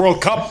 I think the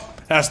World Cup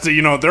has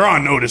to, they're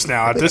on notice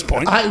now at this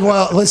point.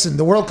 Well, listen,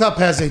 the World Cup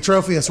has a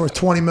trophy that's worth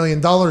 $20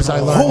 million, I learned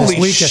Holy this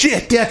weekend.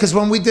 shit. Yeah, because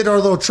when we did our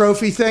little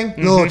trophy thing,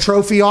 the little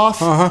trophy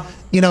off,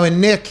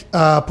 and Nick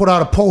put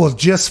out a poll of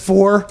just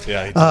 4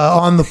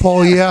 on the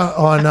poll,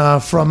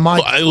 from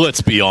my...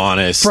 Let's be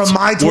honest. From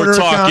my Twitter We're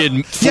talking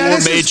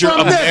account. 4 major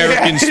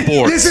American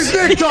sports. This is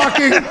Nick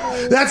talking.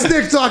 That's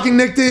Nick talking.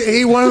 Nick,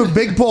 he wanted a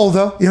big poll,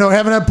 though.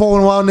 Haven't had a poll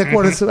in a while. Nick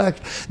wanted to back.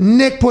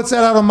 Nick puts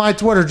that out on my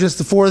Twitter, just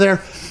the 4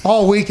 there.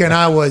 All weekend,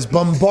 I was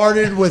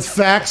bombarded with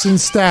facts and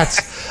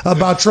stats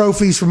about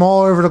trophies from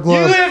all over the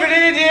globe. You live in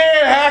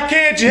Indiana. How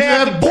can't you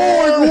have the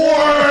board war?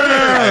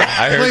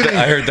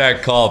 I heard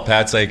that call.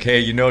 Pat's like,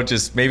 hey,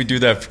 just maybe do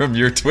that from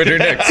your Twitter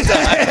next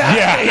time.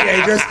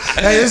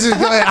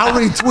 I'll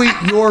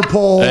retweet your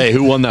poll. Hey,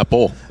 who won that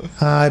poll?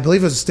 I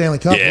believe it was a Stanley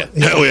Cup. Yeah.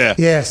 Hell yeah.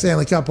 Yeah,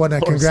 Stanley Cup,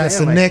 wasn't it? Congrats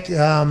to Nick.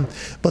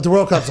 But the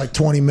World Cup's like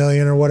 $20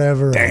 million or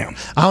whatever. Damn.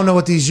 I don't know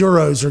what these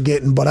Euros are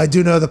getting, but I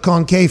do know the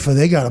Concava,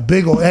 they got a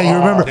big old... Hey, you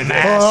remember?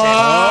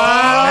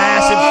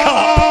 Massive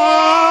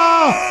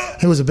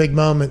cup. It was a big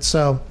moment,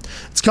 so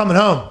it's coming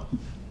home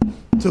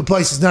to a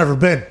place it's never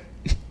been.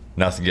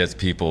 Nothing gets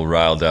people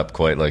riled up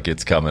quite like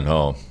it's coming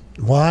home.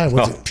 Why?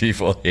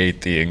 People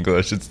hate the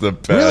English. It's the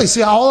best. Really?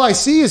 See, all I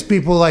see is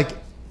people like...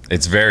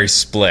 It's very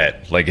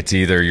split. Like, it's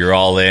either you're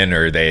all in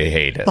or they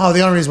hate it. Oh,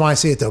 the only reason why I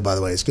see it, though, by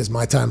the way, is because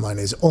my timeline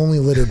is only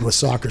littered with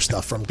soccer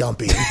stuff from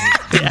Gumpy.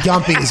 And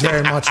Gumpy is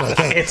very much like,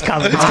 hey, It's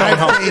coming I've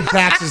home. paid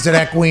taxes to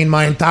that queen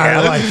my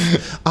entire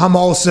life. I'm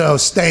also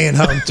staying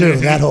home, too.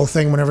 That whole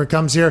thing whenever it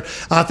comes here.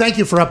 Thank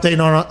you for updating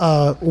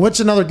on what's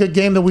another good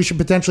game that we should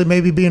potentially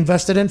maybe be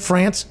invested in?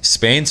 France?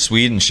 Spain,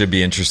 Sweden should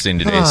be interesting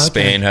today. Okay.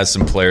 Spain has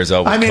some players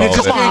out with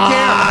It's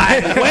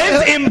COVID.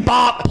 When's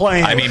Mbappe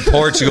playing? I mean,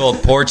 Portugal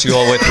with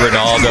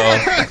Ronaldo.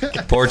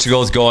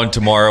 Portugal's going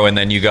tomorrow, and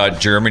then you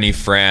got Germany,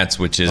 France,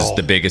 which is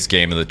the biggest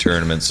game of the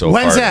tournament so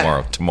When's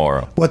far that?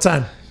 tomorrow. What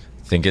time?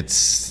 I think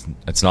it's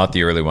not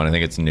the early one. I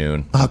think it's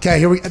noon. Okay,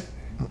 here we go.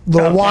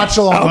 Little watch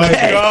along.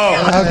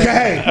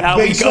 Okay. Now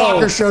Big we go.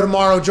 soccer show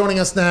tomorrow. Joining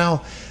us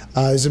now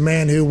is a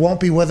man who won't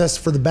be with us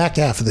for the back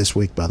half of this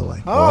week, by the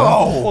way.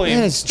 Oh,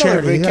 Yeah, it's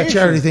charity. That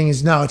charity thing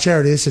is a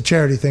charity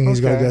thing he's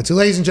going to go to.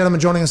 Ladies and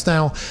gentlemen, joining us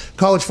now,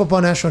 college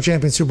football national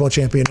champion, Super Bowl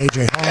champion,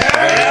 AJ Hawk.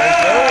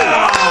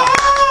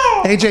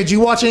 AJ, did you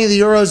watch any of the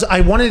Euros?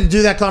 I wanted to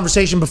do that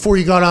conversation before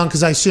you got on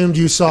because I assumed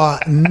you saw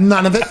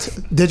none of it.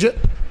 Did you?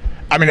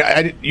 I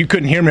mean, you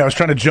couldn't hear me. I was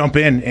trying to jump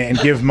in and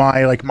give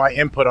my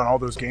input on all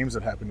those games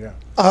that happened. Yeah.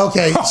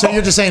 Okay, so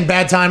you're just saying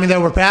bad timing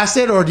that we're past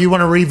it, or do you want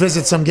to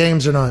revisit some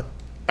games or not?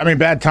 I mean,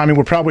 bad timing.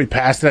 We're probably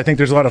past it. I think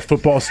there's a lot of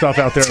football stuff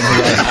out there.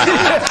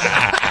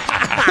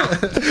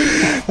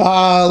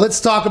 Let's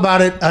talk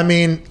about it. I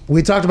mean,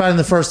 we talked about it in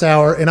the first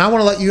hour, and I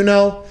want to let you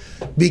know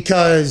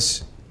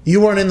because you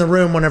weren't in the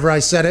room whenever I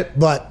said it,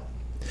 but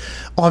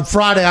on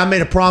Friday I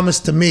made a promise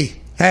to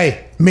me.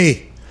 Hey,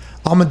 me,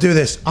 I'm going to do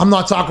this. I'm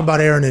not talking about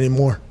Aaron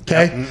anymore,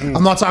 okay?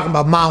 I'm not talking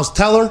about Miles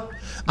Teller.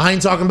 I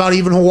ain't talking about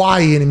even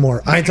Hawaii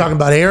anymore. I ain't talking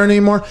about Aaron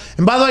anymore.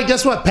 And by the way,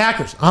 guess what?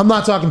 Packers. I'm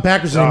not talking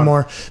Packers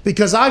anymore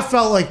because I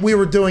felt like we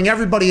were doing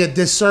everybody a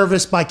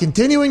disservice by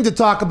continuing to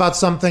talk about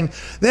something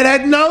that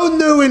had no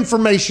new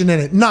information in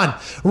it. None.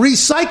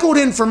 Recycled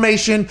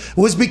information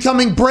was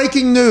becoming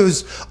breaking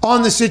news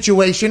on the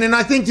situation. And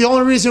I think the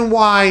only reason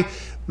why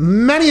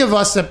many of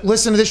us that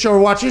listen to this show or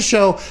watch this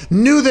show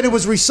knew that it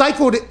was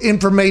recycled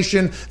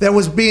information that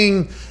was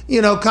being,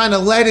 kind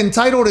of led and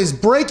titled as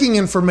breaking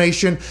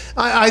information.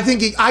 I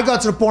think I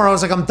got to the point where I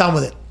was like, I'm done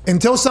with it.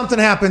 Until something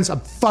happens,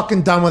 I'm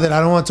fucking done with it. I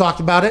don't want to talk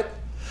about it.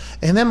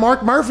 And then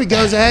Mark Murphy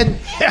goes ahead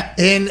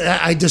and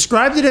I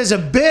described it as a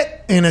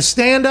bit and a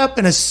stand-up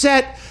and a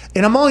set.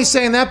 And I'm only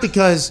saying that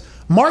because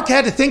Mark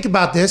had to think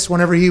about this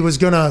whenever he was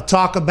going to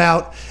talk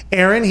about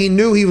Aaron. He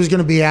knew he was going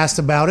to be asked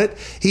about it.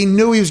 He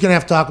knew he was going to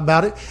have to talk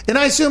about it. And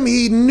I assume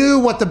he knew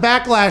what the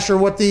backlash or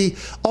what the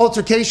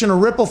altercation or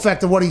ripple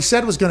effect of what he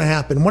said was going to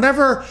happen.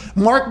 Whenever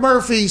Mark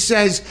Murphy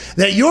says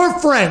that your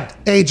friend,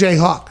 AJ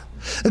Hawk,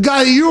 a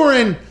guy that you were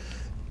in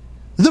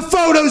the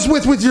photos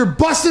with your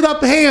busted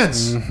up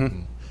hands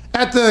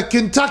at the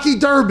Kentucky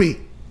Derby,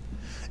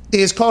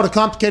 is called a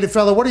complicated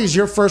fellow. What is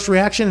your first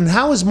reaction? And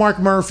how is Mark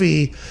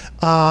Murphy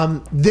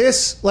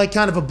this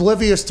kind of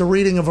oblivious to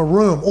reading of a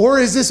room? Or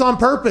is this on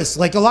purpose?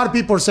 Like a lot of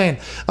people are saying,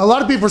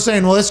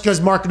 well, it's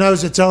because Mark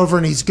knows it's over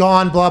and he's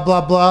gone, blah,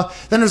 blah, blah.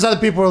 Then there's other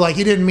people who are like,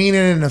 he didn't mean it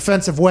in an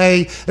offensive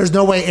way. There's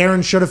no way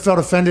Aaron should have felt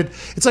offended.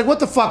 It's like, what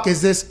the fuck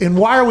is this? And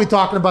why are we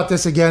talking about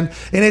this again?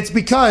 And it's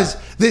because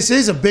this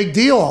is a big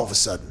deal all of a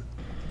sudden.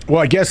 Well,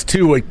 I guess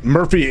too, like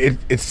Murphy,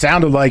 it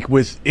sounded like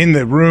within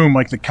the room,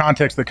 like the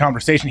context of the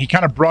conversation, he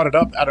kind of brought it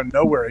up out of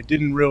nowhere. He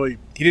didn't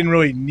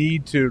really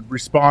need to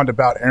respond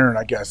about Aaron,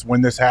 I guess,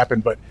 when this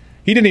happened, but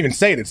he didn't even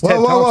say it. It's Ted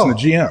Thompson, the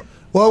GM.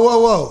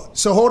 Whoa.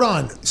 So hold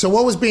on. So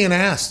what was being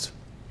asked?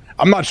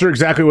 I'm not sure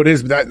exactly what it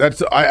is,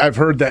 but I've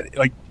heard that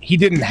he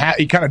didn't have,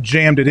 he kind of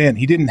jammed it in.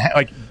 He didn't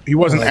he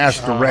wasn't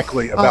asked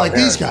directly about Aaron.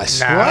 These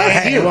guys. Nah, what?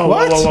 Hey,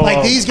 whoa.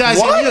 Like these guys.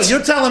 What?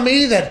 You're telling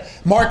me that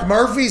Mark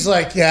Murphy's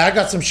like, yeah, I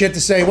got some shit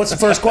to say. What's the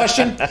first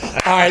question? All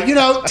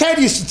right, Ted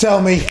used to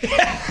tell me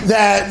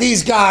that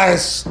these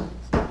guys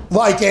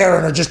like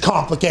Aaron are just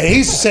complicated. He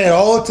used to say it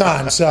all the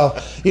time. So,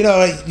 you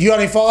got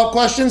any follow-up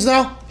questions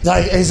now?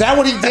 Like, is that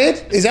what he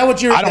did? Is that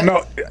what you're... I don't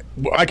know.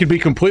 I could be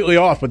completely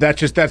off, but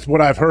that's what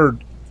I've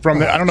heard.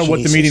 I don't know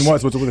what the meeting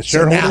was. Was it with the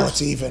shareholders? So now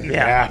it's even.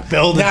 Yeah,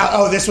 building.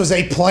 Now, this was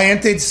a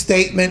planted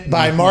statement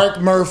by Mark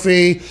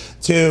Murphy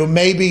to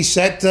maybe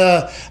set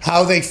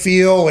how they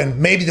feel and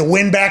maybe to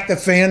win back the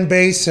fan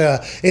base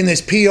in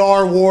this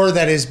PR war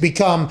that has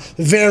become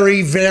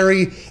very,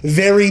 very,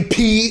 very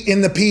P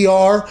in the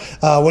PR.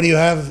 What do you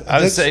have?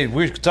 I would say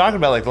we're talking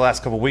about the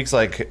last couple of weeks,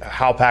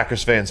 how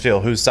Packers fans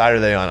feel. Whose side are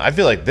they on? I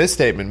feel like this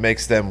statement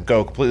makes them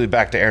go completely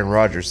back to Aaron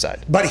Rodgers'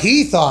 side. But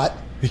he thought,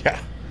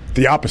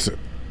 the opposite.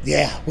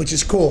 Yeah, which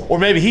is cool. Or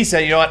maybe he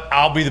said, you know what,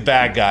 I'll be the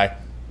bad guy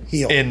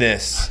in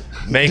this.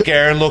 Make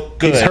Aaron look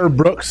good. He's Herb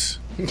Brooks.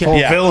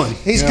 Villain.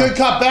 He's good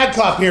cop, bad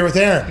cop here with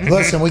Aaron.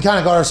 Listen, we kind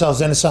of got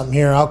ourselves into something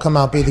here. I'll come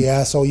out, be the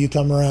asshole. You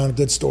come around,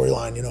 good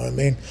storyline. You know what I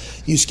mean?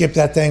 You skip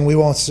that thing, we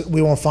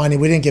won't find you.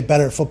 We didn't get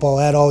better at football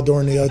at all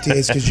during the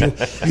OTAs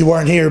because you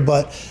weren't here.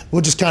 But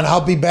we'll just kind of,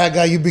 I'll be bad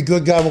guy, you be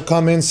good guy. We'll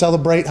come in,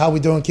 celebrate. How we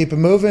doing? Keep it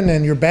moving.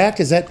 And you're back.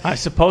 Is that? I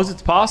suppose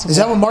it's possible. Is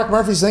that what Mark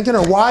Murphy's thinking,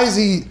 or why is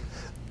he?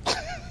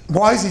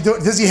 Why is he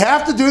doing? Does he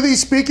have to do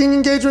these speaking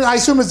engagements? I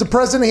assume as the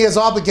president, he has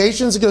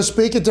obligations to go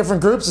speak at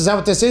different groups. Is that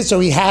what this is? So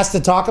he has to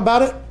talk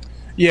about it?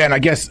 Yeah, and I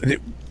guess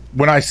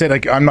when I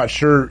said I'm not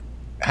sure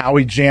how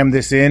he jammed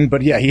this in,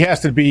 but yeah, he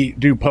has to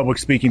do public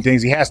speaking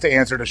things. He has to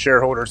answer to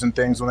shareholders and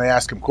things when they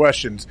ask him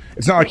questions.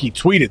 It's not like he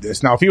tweeted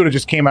this. Now, if he would have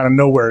just came out of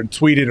nowhere and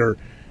tweeted or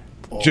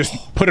just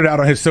put it out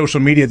on his social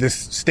media, this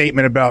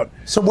statement about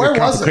so where the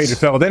was complicated this?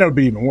 fellow, then it would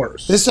be even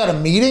worse. This at a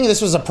meeting? This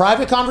was a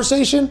private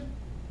conversation?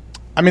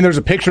 I mean, there's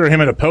a picture of him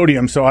at a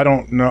podium, so I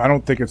don't know. I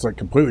don't think it's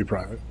completely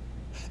private.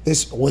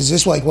 Was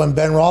this like when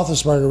Ben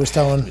Roethlisberger was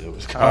telling?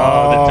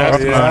 the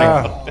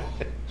testimony.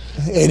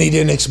 And he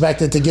didn't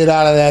expect it to get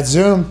out of that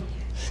Zoom.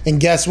 And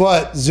guess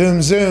what?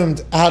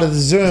 Zoomed out of the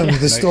Zoom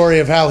the story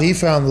of how he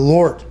found the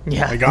Lord.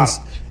 Yeah, I got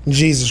in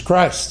Jesus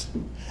Christ.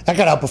 That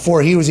got out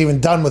before he was even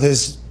done with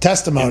his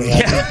testimony.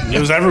 It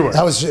was everywhere.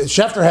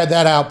 Schefter had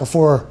that out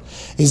before.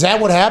 Is that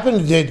what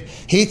happened? Did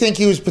he think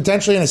he was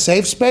potentially in a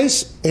safe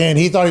space and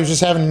he thought he was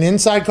just having an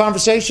inside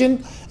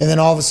conversation and then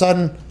all of a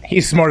sudden...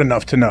 He's smart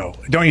enough to know.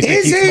 Don't you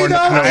think he's smart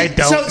enough to know? I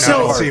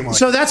don't know.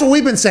 So that's what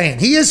we've been saying.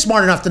 He is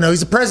smart enough to know. He's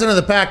the president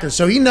of the Packers,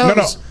 so he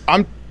knows.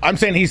 No. I'm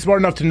saying he's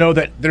smart enough to know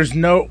that there's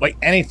no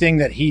anything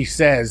that he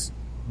says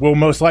will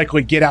most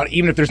likely get out,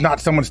 even if there's not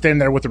someone standing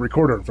there with a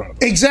recorder in front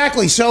of him.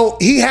 Exactly. So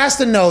he has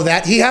to know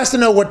that. He has to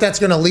know what that's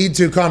going to lead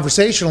to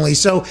conversationally.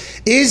 So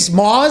is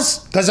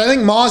Moz, because I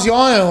think Moz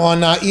Yano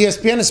on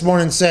ESPN this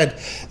morning said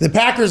the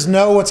Packers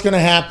know what's going to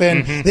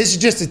happen. Mm-hmm. This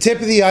is just the tip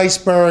of the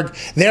iceberg.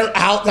 They're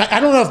out. I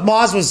don't know if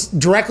Moz was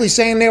directly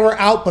saying they were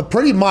out, but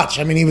pretty much.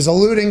 I mean, he was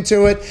alluding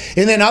to it.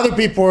 And then other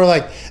people were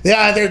like,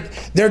 yeah,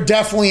 they're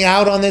definitely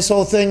out on this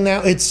whole thing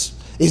now. Is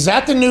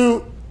that the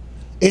new...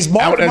 Is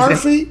Mark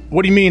Murphy?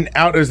 What do you mean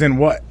out as in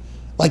what?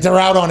 Like they're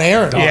out on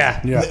Aaron.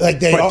 Yeah. Like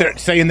they're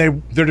saying they're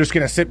just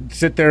going to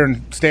sit there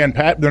and stand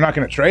pat. They're not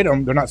going to trade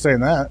him. They're not saying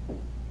that.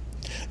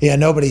 Yeah,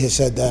 nobody has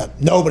said that.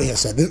 Nobody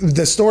has said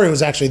the story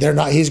was actually they're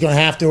not. He's going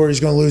to have to, or he's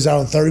going to lose out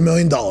on $30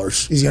 million.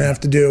 He's going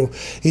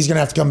to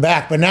have to come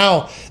back. But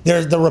now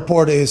the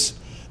report is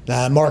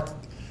Mark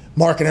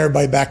Mark and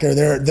everybody back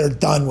there, they're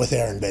done with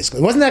Aaron,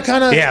 basically. Wasn't that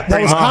kind of, Yeah,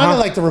 that was pretty much. kind of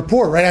like the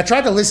report, right? I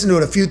tried to listen to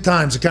it a few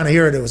times to kind of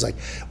hear it. It was like,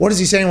 what is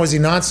he saying? Was he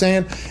not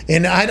saying?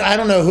 And I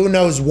don't know who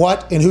knows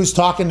what and who's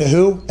talking to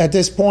who at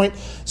this point.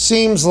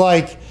 Seems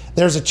like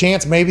there's a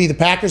chance maybe the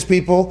Packers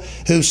people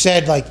who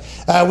said, like,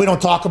 we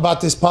don't talk about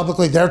this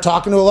publicly. They're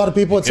talking to a lot of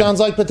people, it sounds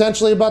like,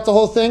 potentially about the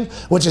whole thing,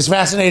 which is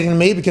fascinating to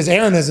me because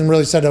Aaron hasn't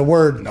really said a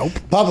word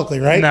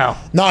publicly, right? No.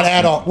 Not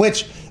at all,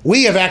 which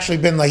we have actually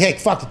been like, hey,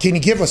 fuck, can you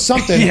give us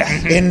something? Yeah.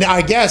 And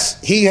I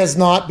guess he has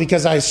not,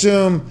 because I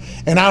assume,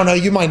 and I don't know,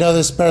 you might know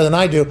this better than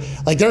I do,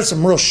 like there's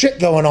some real shit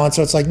going on,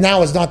 so it's like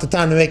now is not the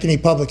time to make any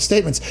public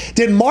statements.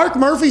 Did Mark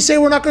Murphy say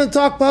we're not going to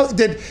talk about,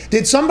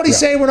 did somebody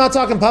say we're not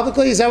talking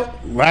publicly? Is that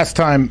Last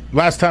time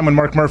when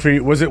Mark Murphy,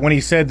 was it when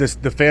he said this,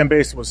 the fan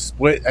base was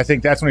split? I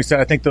think that's when he said,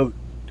 I think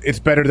it's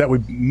better that we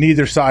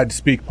neither side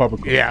speak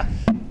publicly. Yeah.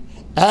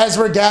 as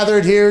we're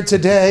gathered here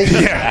today,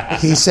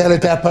 he said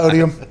at that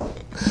podium,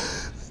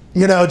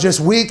 you know, just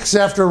weeks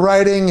after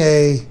writing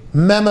a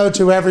memo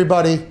to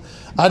everybody,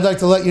 I'd like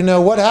to let you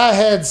know what I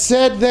had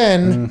said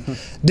then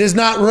does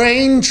not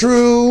reign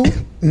true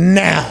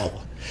now.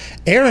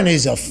 Aaron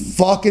is a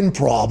fucking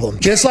problem.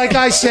 Just like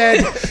I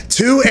said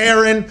to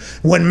Aaron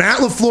when Matt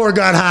LaFleur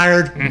got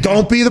hired,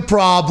 don't be the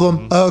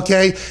problem,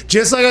 okay?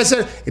 Just like I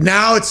said,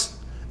 now it's,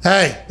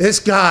 hey, this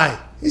guy,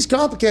 he's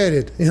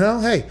complicated, you know?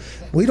 Hey,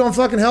 we don't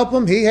fucking help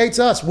him. He hates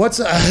us.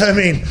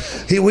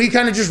 We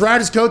kind of just ride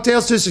his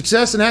coattails to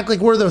success and act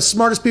like we're the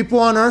smartest people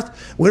on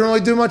earth. We don't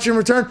really do much in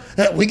return.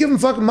 We give him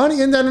fucking money.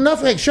 Isn't that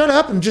enough? Hey, shut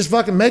up and just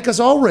fucking make us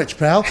all rich,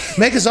 pal.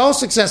 Make us all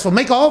successful.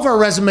 Make all of our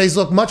resumes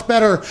look much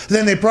better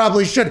than they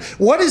probably should.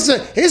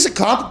 He's a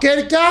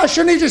complicated guy.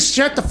 Shouldn't he just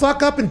shut the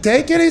fuck up and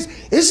take it?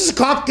 This is a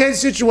complicated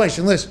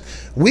situation. Listen,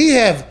 we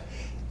have,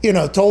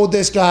 told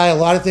this guy a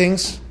lot of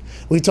things.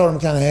 We told him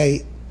kind of,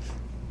 hey,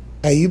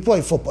 you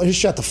play football. Just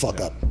shut the fuck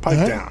up.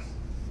 Pipe down.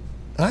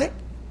 All right?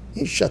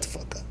 You shut the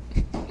fuck up.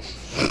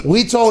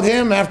 We told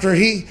him after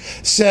he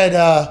said,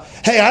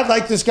 hey, I'd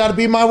like this guy to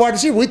be my wide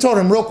receiver. We told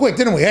him real quick,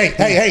 didn't we? Hey.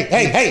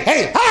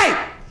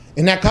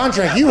 In that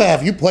contract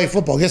you play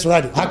football. Guess what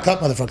I do? I cut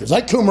motherfuckers.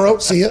 Like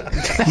Kumaro, see ya.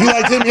 You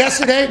liked him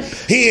yesterday?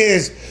 He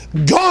is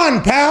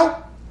gone,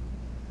 pal.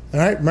 All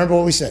right, remember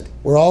what we said.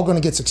 We're all going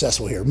to get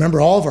successful here. Remember,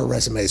 all of our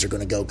resumes are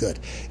going to go good.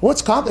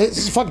 It's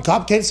a fucking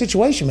complicated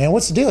situation, man.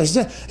 What's the deal?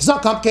 It's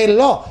not complicated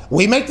at all.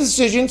 We make the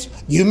decisions.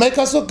 You make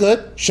us look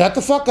good. Shut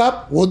the fuck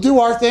up. We'll do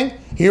our thing.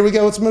 Here we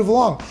go. Let's move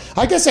along.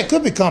 I guess that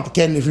could be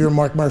complicated if you're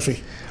Mark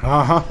Murphy.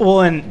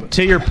 Well, and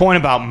to your point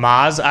about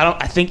Maz,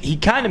 I think he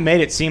kind of made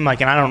it seem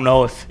like, and I don't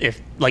know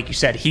if like you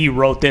said, he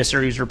wrote this or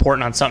he was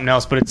reporting on something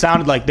else, but it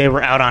sounded like they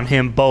were out on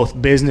him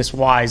both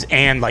business-wise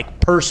and like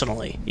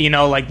personally.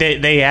 Like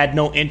they had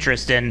no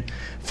interest in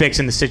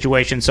fixing the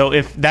situation. So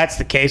if that's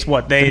the case,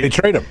 they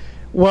trade him.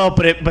 Well,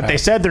 but they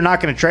said they're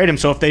not going to trade him.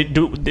 So if they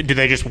do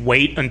they just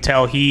wait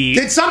until he?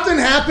 Did something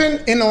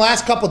happen in the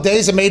last couple of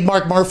days that made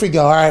Mark Murphy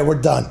go, all right,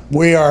 we're done.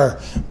 We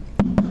are.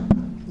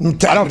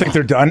 I don't think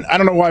they're done. I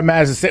don't know why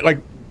Maz is saying, like,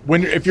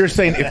 if you're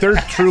saying if they're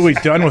truly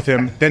done with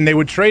him, then they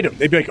would trade him.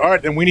 They'd be like, all right,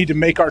 then we need to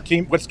make our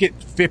team. Let's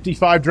get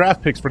 55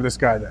 draft picks for this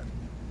guy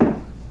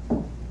then.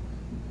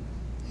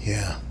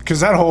 Yeah.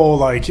 Because that whole,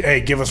 like, hey,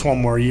 give us one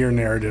more year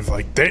narrative,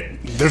 like,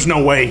 there's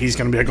no way he's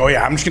going to be like, oh,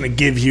 yeah, I'm just going to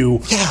give you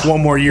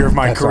one more year of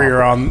my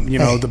career on,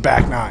 the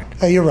back nine.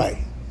 Hey, you're right.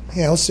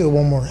 Yeah, let's do it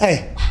one more.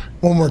 Hey,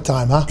 one more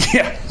time, huh?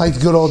 Yeah. Like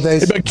the good old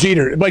days. It's like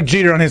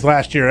Jeter on his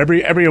last year.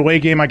 Every away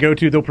game I go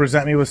to, they'll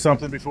present me with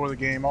something before the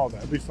game, all that.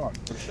 It'd be fun.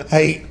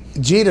 Hey,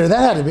 Jeter, that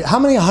had to be, how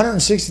many,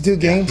 162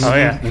 games? Oh,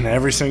 yeah. In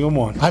every single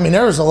one. I mean,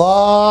 there was a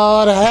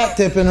lot of hat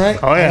tipping, right?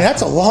 Oh, yeah.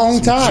 That's a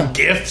long time. Some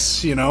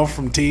gifts,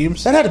 from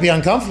teams. That had to be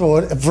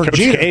uncomfortable for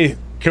Jeter.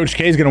 Coach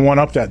K is going to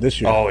one-up that this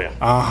year. Oh,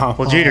 yeah.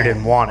 Well, Jeter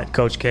didn't want it.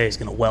 Coach K is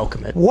going to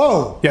welcome it.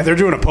 Whoa. Yeah, they're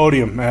doing a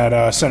podium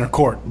at center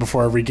court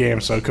before every game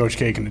so Coach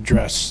K can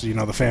address,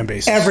 the fan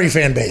base. Every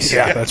fan base.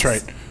 Yeah, that's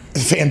right.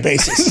 Fan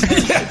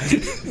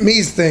bases.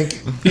 Me's think.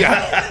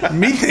 Yeah,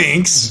 me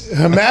thinks.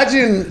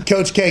 Imagine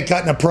Coach K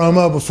cutting a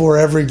promo before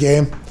every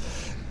game.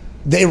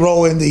 They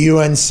roll into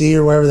UNC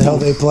or wherever the hell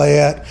they play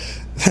at.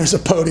 There's a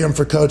podium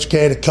for Coach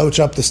K to coach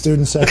up the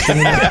student section.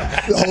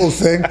 The whole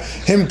thing.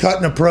 Him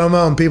cutting a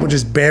promo and people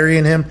just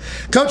burying him.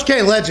 Coach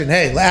K, legend.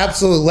 Hey,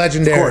 absolute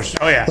legendary. Of course.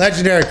 Oh, yeah.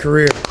 Legendary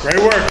career. Great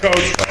work,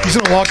 Coach. He's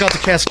going to walk out to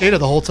Cascada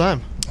the whole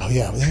time. Oh,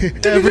 yeah.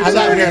 I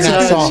love hearing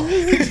that song.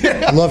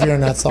 I love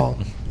hearing that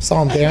song.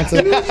 Saw him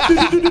dancing.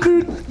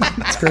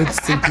 It's great to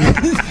see people.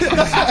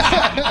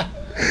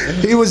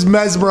 He was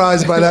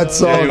mesmerized by that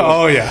song.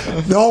 Oh, yeah.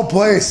 The whole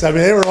place. I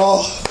mean, they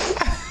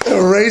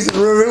were raising the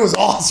roof. It was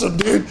awesome,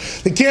 dude.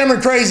 The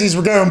Cameron Crazies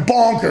were going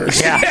bonkers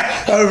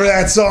over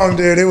that song,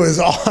 dude. It was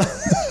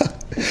awesome.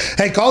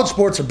 Hey, college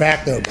sports are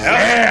back, though, man.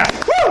 Yeah.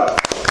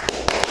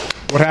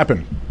 What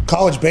happened?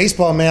 College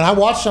baseball, man. I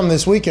watched them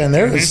this weekend.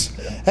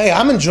 Hey,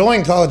 I'm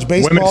enjoying college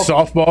baseball. Women's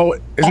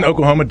softball. Isn't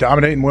Oklahoma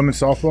dominating women's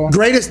softball?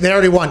 They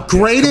already won.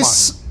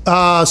 Greatest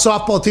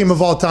softball team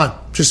of all time.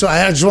 I just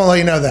want to let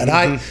you know that.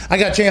 I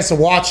got a chance to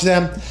watch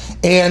them.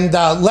 And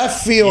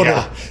left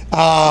fielder,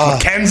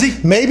 Mackenzie?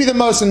 maybe the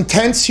most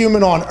intense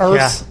human on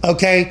earth. Yeah.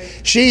 Okay,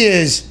 she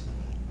is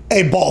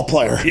a ball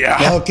player.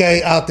 Yeah.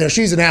 Okay, out there,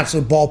 she's an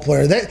absolute ball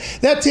player.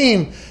 That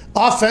team,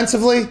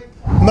 offensively,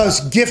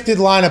 most gifted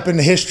lineup in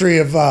the history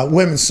of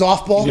women's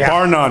softball. Yeah.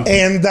 Bar none.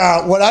 And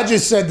what I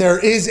just said there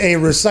is a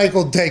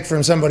recycled take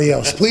from somebody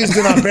else. Please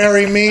do not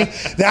bury me.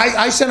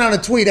 I sent out a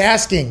tweet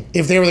asking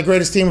if they were the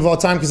greatest team of all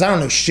time because I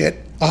don't know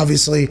shit,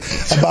 obviously,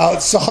 about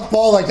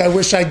softball like I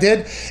wish I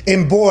did.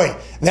 And boy,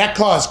 that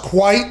caused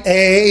quite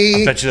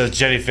a... I bet you those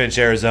Jenny Finch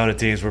Arizona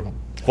teams were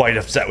quite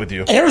upset with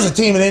you. There was a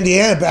team in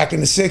Indiana back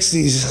in the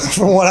 60s,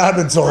 from what I've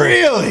been told.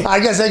 Really? I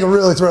guess they could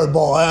really throw the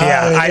ball.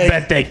 Yeah, I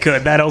bet they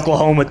could. That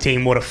Oklahoma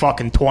team would have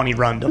fucking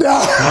 20-run them.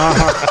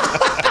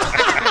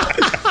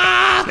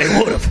 They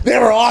would have. They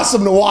were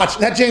awesome to watch.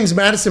 That James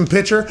Madison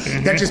pitcher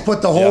that just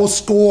put the whole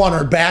school on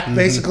her back,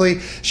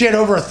 basically. She had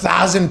over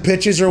 1,000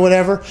 pitches or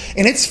whatever.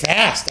 And it's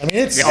fast. I mean,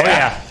 it's...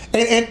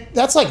 And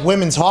that's like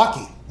women's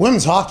hockey.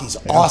 Women's hockey's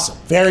awesome.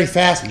 Very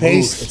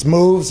fast-paced. It's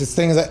moves. It's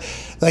things like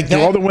that.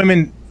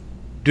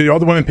 Do all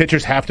the women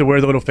pitchers have to wear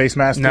the little face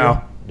mask?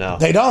 No. No.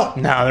 They don't.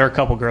 No, there were a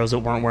couple girls that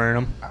weren't wearing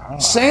them.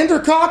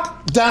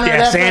 Sandercock down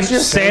there.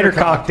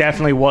 Sandercock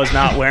definitely was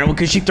not wearing them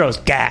because she throws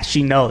gas.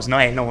 She knows.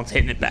 No one's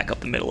hitting it back up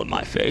the middle of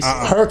my face.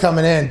 Her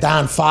coming in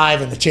down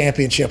 5 in the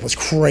championship was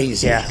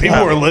crazy. Yeah.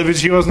 People were livid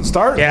she wasn't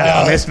starting.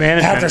 Yeah,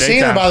 mismanagement. After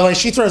seeing her, by the way,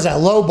 she throws that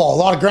low ball. A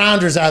lot of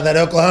grounders out of that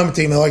Oklahoma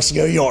team that likes to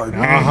go yard.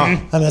 I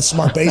mean, that's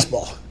smart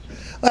baseball.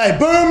 Hey,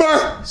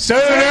 Boomer!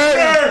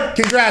 Sooner!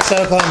 Congrats,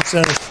 Oklahoma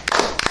Sooners.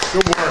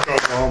 Good work,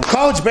 Oklahoma.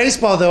 College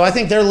baseball, though, I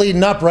think they're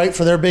leading up, right,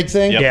 for their big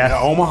thing? Yep. Yeah.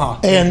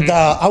 Omaha. And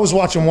I was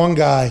watching one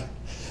guy.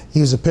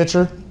 He was a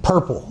pitcher,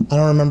 purple. I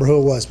don't remember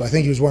who it was, but I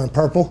think he was wearing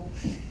purple.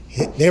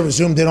 They were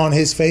zoomed in on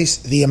his face.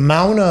 The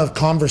amount of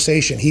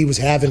conversation he was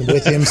having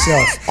with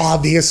himself,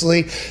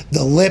 obviously,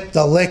 the lip,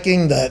 the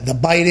licking, the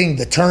biting,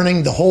 the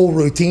turning, the whole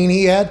routine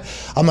he had.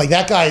 I'm like,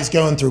 that guy is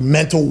going through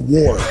mental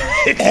war.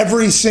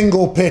 Every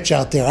single pitch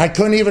out there. I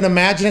couldn't even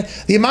imagine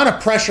it. The amount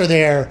of pressure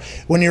there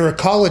when you're a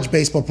college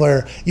baseball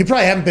player, you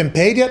probably haven't been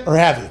paid yet, or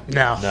have you?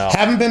 No.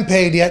 Haven't been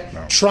paid yet.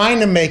 No. Trying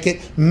to make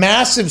it.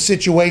 Massive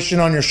situation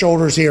on your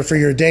shoulders here for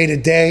your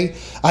day-to-day.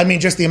 I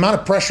mean, just the amount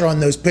of pressure on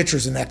those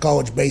pitchers in that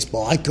college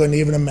baseball. I couldn't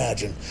even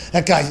imagine.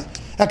 That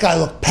guy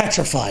looked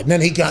petrified. And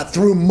then he got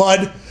through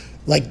mud,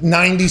 like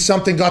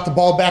 90-something, got the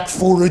ball back,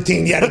 full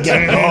routine yet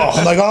again.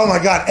 I'm like, oh,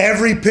 my God,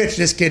 every pitch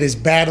this kid is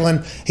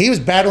battling. He was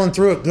battling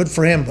through it. Good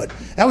for him. But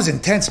that was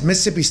intense.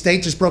 Mississippi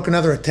State just broke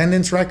another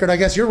attendance record, I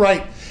guess. You're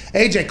right.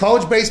 AJ,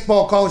 college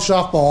baseball, college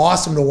softball,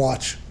 awesome to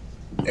watch.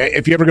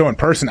 If you ever go in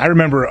person, I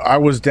remember I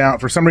was down,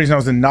 for some reason I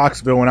was in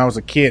Knoxville when I was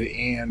a kid,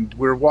 and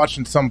we were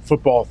watching some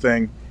football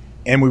thing,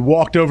 and we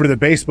walked over to the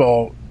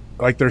baseball,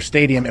 like their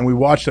stadium, and we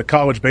watched a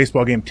college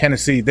baseball game,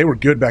 Tennessee. They were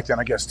good back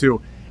then, I guess,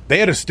 too. They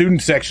had a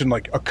student section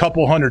like a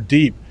couple hundred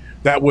deep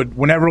that would,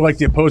 whenever like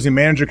the opposing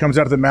manager comes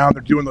out of the mound,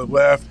 they're doing the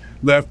left,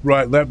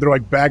 right, left. They're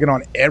like bagging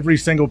on every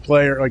single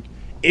player. Like,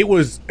 it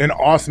was an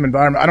awesome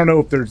environment. I don't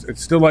know if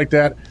it's still like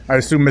that. I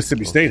assume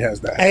Mississippi State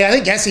has that. Hey, I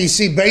think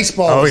SEC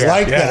baseball is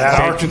like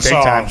that.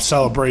 Arkansas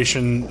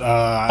celebration.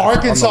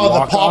 Arkansas,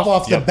 the pop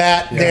off the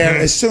bat there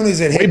as soon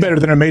as it hit. Way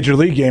better than a major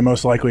league game,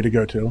 most likely to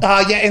go to.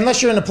 Yeah,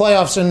 unless you're in the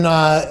playoffs in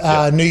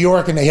New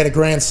York and they hit a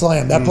grand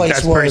slam. That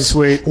place was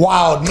sweet.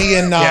 Wild.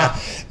 Ty,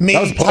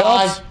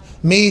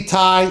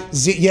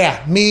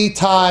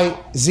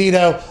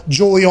 Zito,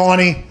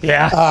 Giuliani,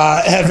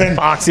 Evan,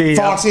 Foxy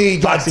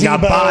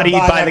got bodied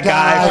by the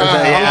guy. Could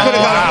have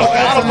got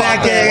all from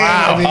that game.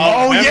 Wow.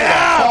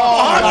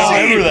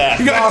 I remember that.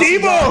 You got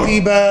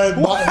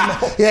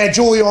Debo. Yeah,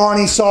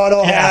 Giuliani saw it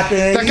all happen.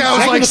 That guy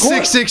was like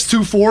 6'6",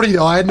 240,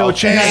 though. I had no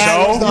chance.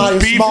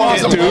 He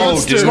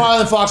was smaller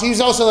than Fox. He was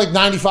also like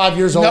 95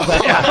 years old.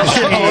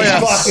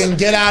 Fucking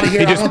get out of here.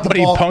 He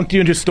punked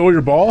you and just stole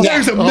your ball?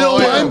 There's a middle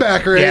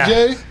linebacker,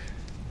 AJ.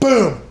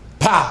 Boom.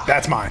 Pow.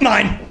 That's mine.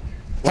 Mine.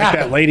 Like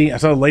that lady. I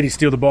saw a lady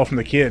steal the ball from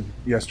the kid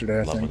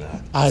yesterday, I think.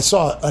 I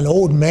saw an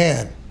old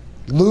man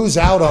lose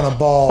out on a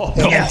ball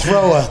and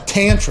throw a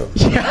tantrum.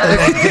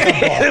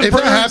 If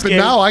that happened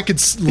now, I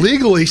could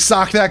legally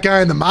sock that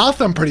guy in the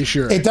mouth, I'm pretty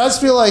sure. It does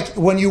feel like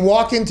when you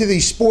walk into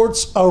these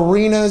sports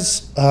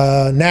arenas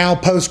now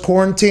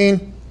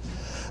post-quarantine,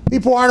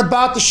 people aren't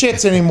about the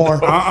shits anymore.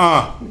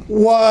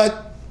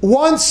 What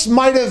once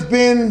might have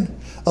been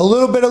a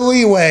little bit of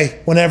leeway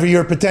whenever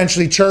you're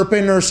potentially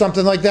chirping or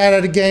something like that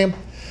at a game.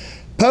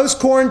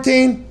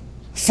 Post-quarantine,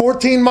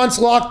 14 months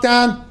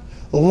lockdown,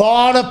 a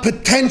lot of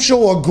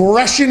potential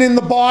aggression in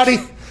the body.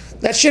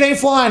 That shit ain't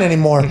flying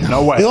anymore.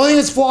 No way. The only thing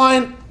that's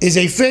flying is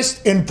a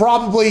fist in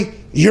probably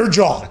your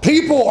jaw.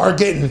 People are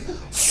getting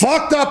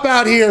fucked up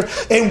out here,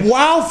 and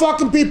while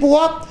fucking people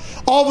up,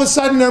 all of a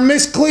sudden they're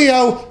Miss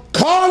Cleo.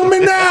 Call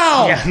me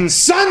now.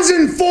 Suns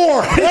in 4.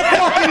 That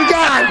fucking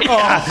guy.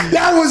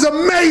 That was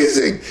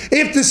amazing.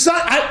 If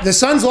the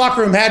Suns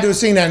locker room had to have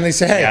seen that, and they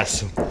say, hey,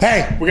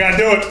 we gotta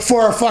do it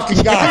for a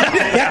fucking guy.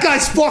 That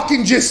guy's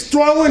fucking just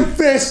throwing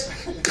fists.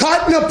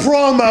 cutting a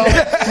promo,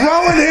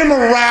 throwing him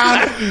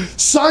around.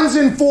 Suns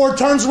in 4,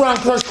 turns around,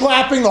 starts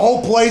clapping. The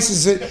whole place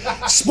is it.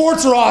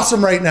 Sports are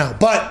awesome right now.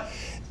 But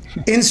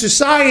in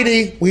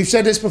society, we've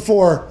said this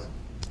before,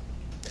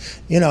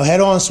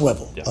 head on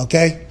swivel,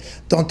 okay?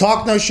 Don't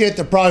talk no shit.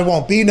 There probably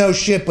won't be no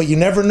shit, but you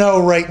never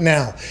know right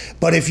now.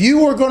 But if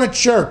you are going to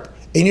chirp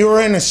and you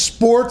are in a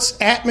sports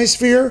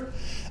atmosphere,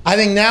 I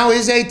think now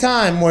is a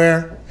time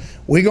where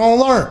we're going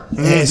to learn.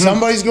 And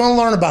somebody's going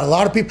to learn about it. A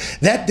lot of people.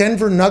 That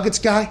Denver Nuggets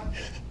guy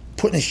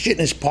putting his shit in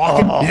his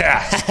pocket.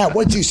 Yeah.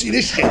 What'd you see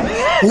this shit?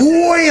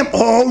 Wham!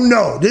 Oh,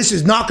 no. This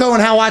is not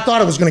going how I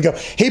thought it was going to go.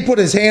 He put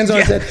his hands on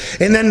his head,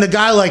 and then the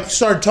guy,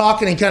 started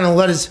talking and kind of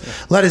let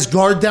his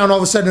guard down. All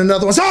of a sudden,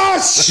 another one's,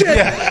 oh,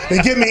 shit! They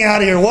get me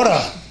out of here.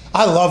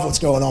 I love what's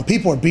going on.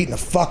 People are beating the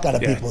fuck out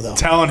of people, though.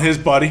 Telling his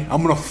buddy,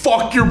 I'm going to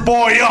fuck your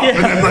boy up.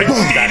 And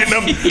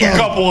then, beating him a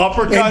couple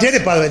uppercuts. And did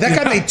it, by the way.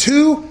 That guy made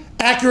 2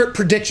 accurate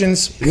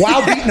predictions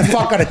while beating the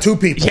fuck out of 2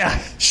 people. Yeah.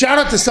 Shout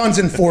out to Suns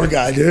and 4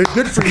 guy, dude.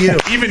 Good for you.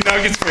 Even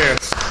Nuggets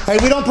fans. Hey,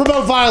 we don't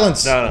promote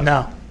violence.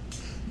 No.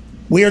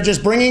 We are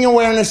just bringing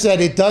awareness that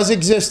it does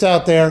exist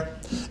out there.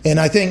 And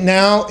I think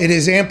now it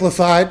is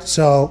amplified.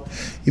 So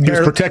He was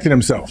protecting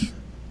himself.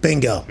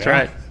 Bingo. That's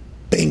right.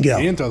 Bingo.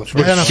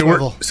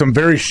 Some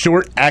very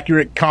short,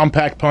 accurate,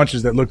 compact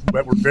punches that were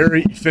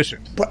very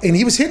efficient. And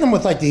he was hitting them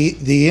with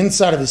the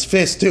inside of his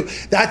fist too.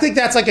 I think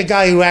that's like a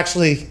guy who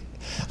actually.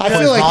 I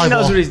feel like he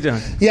knows what he's doing.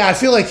 Yeah, I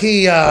feel like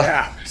he.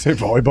 Say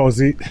volleyball,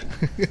 Zeke. By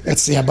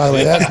the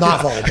way, that's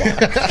not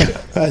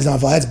volleyball. That's not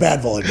volleyball. That's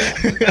bad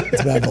volleyball.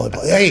 That's bad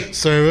volleyball. Hey,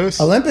 service.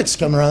 Olympics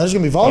coming around. There's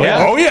gonna be volleyball.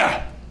 Yeah. Oh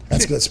yeah.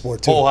 That's good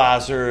sport too.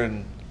 Polhauser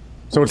and.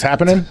 So what's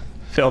happening?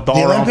 Phil The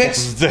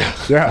Olympics.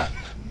 Yeah.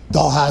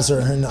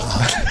 Dollhauser and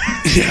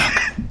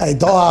hey,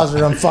 Dollhauser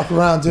don't fuck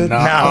around, dude. No.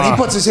 When he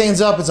puts his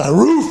hands up, it's a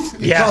roof.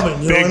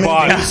 Coming, you big know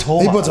what I mean?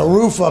 body. He puts a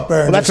roof up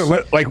there.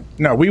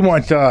 No, we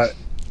want.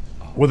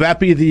 Will that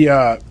be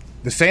the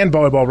sand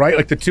volleyball, right?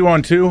 Like the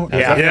 2-on-2?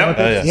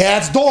 Yeah,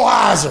 it's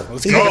Dollhauser.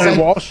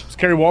 Is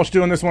Kerry Walsh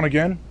doing this one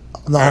again?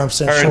 No, I'm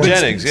saying Aaron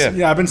Jennings,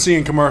 Yeah, I've been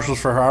seeing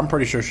commercials for her. I'm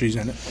pretty sure she's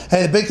in it.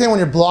 Hey, the big thing when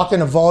you're blocking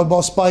a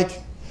volleyball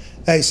spike,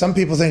 hey, some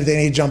people think they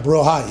need to jump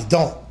real high. You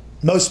don't.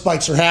 Most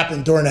spikes are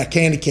happening during that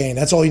candy cane.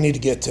 That's all you need to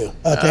get to.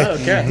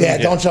 Okay? Yeah,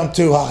 don't jump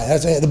too high.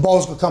 That's it. The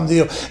ball's going to come to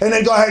you. And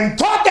then go ahead and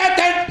talk that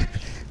thing.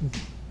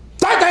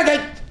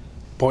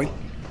 Point.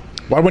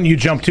 Why wouldn't you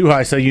jump too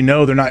high so you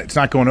know it's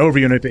not going over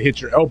you, and if it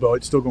hits your elbow,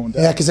 it's still going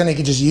down? Yeah, because then they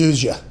can just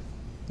use you.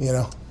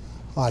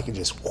 I can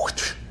just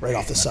whoosh, right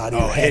off the side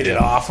of your head. Hit it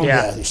off them.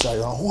 Yeah, you start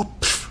your own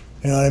whoosh.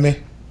 You know what I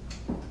mean?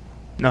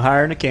 No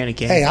higher than a candy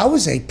cane. Hey, I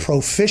was a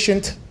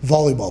proficient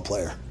volleyball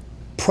player.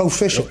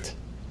 Proficient.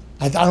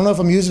 I don't know if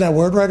I'm using that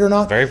word right or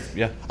not.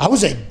 I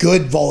was a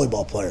good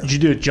volleyball player. Did you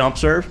do a jump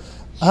serve?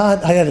 I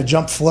had a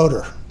jump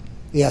floater.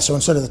 Yeah, so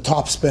instead of the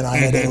top spin, I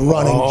had a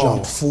running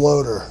jump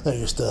floater. That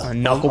used to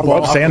knuckleball. I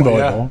love sand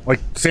volleyball. Like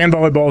sand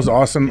volleyball is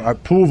awesome.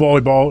 Pool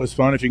volleyball is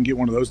fun if you can get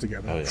one of those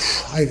together.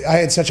 I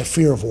had such a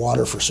fear of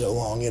water for so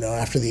long.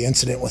 After the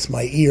incident with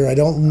my ear, I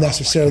don't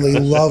necessarily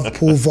love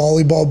pool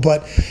volleyball,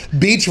 but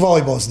beach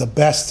volleyball is the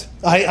best.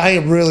 I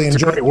really enjoy.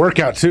 It's a great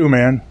workout too,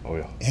 man. Oh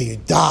yeah. Hey, you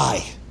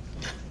die.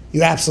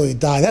 You absolutely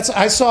die.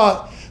 I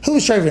saw who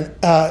was driving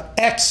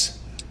X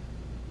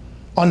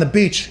on the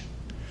beach.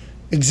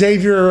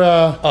 Xavier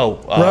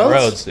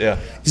Rhodes, yeah.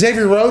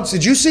 Xavier Rhodes.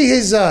 Did you see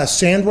his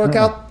sand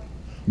workout?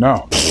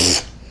 No.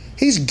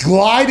 He's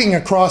gliding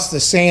across the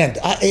sand.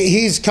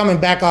 He's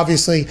coming back,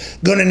 obviously.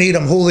 Going to need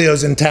him.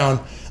 Julio's in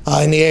town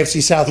in the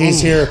AFC South.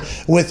 He's here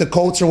with the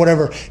Colts or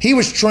whatever. He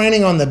was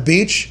training on the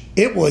beach.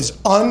 It was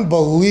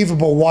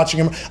unbelievable watching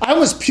him. I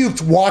almost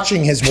puked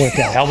watching his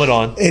workout. Helmet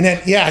on. And then,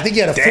 I think he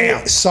had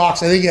full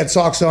socks. I think he had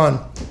socks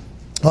on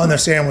the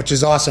sand, which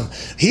is awesome.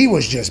 He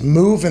was just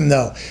moving,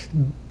 though.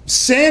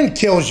 Sand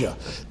kills you.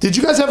 Did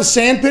you guys have a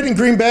sand pit in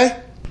Green Bay?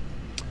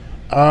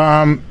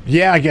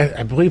 Yeah,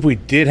 I believe we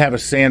did have a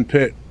sand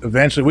pit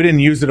eventually. We didn't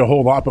use it a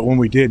whole lot, but when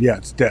we did,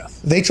 it's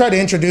death. They tried to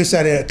introduce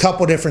that at a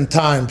couple different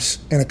times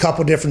and a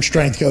couple different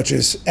strength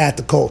coaches at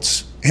the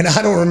Colts. And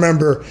I don't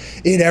remember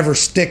it ever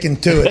sticking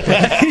to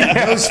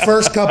it. Those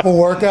first couple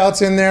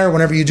workouts in there,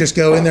 whenever you just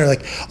go in there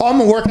like, I'm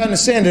going to work out in the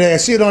sand today. I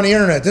see it on the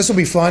internet. This will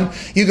be fun.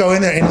 You go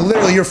in there and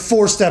literally you're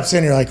 4 steps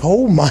in. You're like,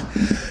 oh my,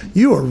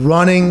 you are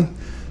running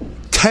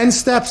 10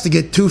 steps to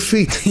get 2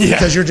 feet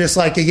because you're just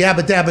like a yabba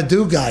dabba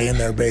doo guy in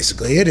there.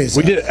 Basically, it is.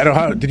 We did at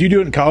Ohio. Did you do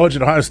it in college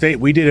at Ohio State?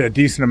 We did a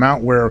decent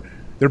amount where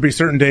there'd be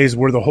certain days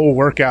where the whole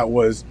workout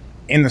was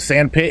in the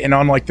sand pit and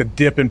on like the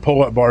dip and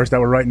pull up bars that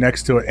were right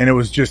next to it, and it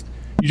was just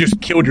you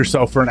just killed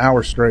yourself for an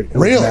hour straight.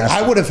 Really,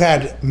 I would have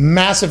had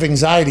massive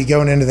anxiety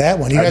going into that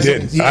one. I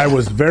did. I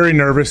was very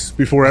nervous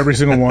before every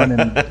single one,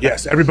 and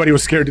yes, everybody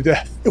was scared to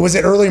death. Was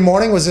it early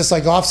morning? Was this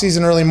like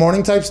off-season early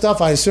morning type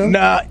stuff, I assume?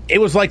 Nah, it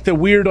was like the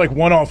weird like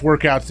one-off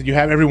workouts that you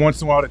have every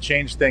once in a while to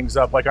change things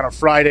up, like on a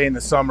Friday in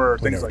the summer or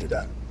things like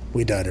that.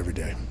 We died every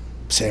day.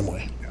 Same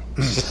way.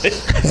 And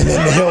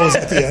then the hill was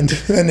at the end.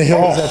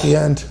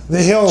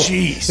 The hill.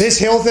 This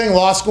hill thing,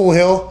 law school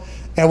hill,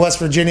 at West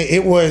Virginia.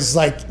 It was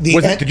like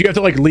did you have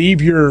to like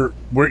leave your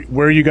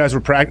where you guys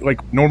were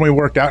normally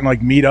worked out and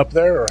like meet up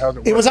there, or how?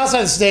 It was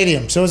outside the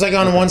stadium, so it was like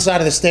on one side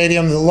of the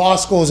stadium. The law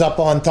school was up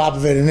on top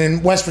of it, and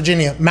in West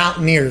Virginia,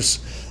 Mountaineers,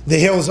 the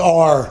hills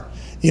are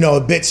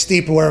a bit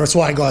steep or whatever. That's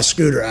why I got a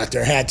scooter out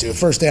there. Had to. The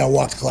first day I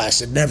walked to class,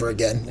 said never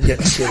again. I'm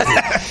getting a scooter.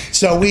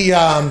 So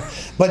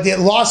but the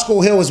law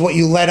school hill is what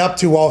you led up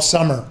to all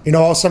summer.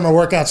 All summer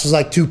workouts was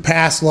like to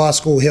pass law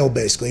school hill.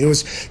 Basically, it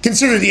was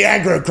considered the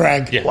aggro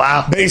crag. Yeah.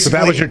 Wow. Basically, so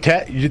that was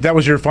your that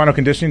was your final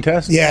conditioning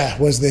test. Yeah,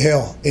 was the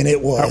hill, and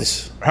it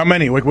was. How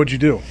many? Like, what'd you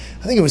do?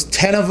 I think it was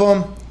 10 of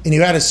them. And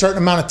you had a certain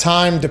amount of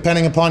time,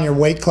 depending upon your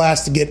weight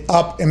class, to get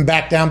up and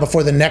back down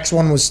before the next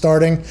one was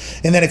starting.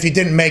 And then if you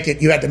didn't make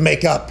it, you had to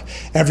make up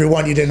every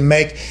one you didn't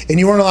make. And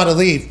you weren't allowed to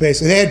leave,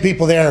 basically. They had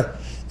people there,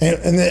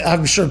 and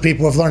I'm sure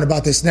people have learned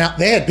about this now.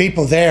 They had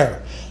people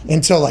there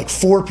until like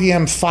 4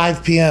 p.m.,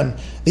 5 p.m.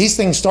 These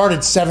things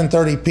started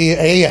 7:30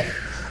 a.m.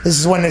 This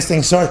is when this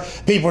thing started.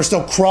 People were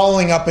still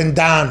crawling up and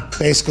down,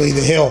 basically, the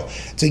hill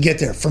to get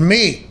there. For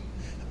me,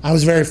 I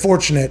was very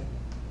fortunate.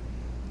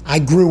 I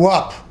grew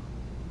up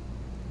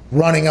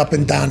running up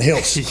and down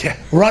hills. Yeah.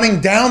 Running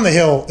down the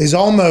hill is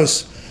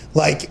almost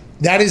like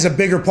that is a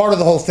bigger part of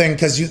the whole thing,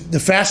 because the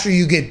faster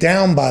you get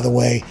down, by the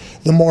way,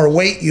 the more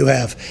weight you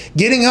have.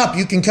 Getting up,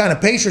 you can kind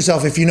of pace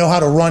yourself if you know how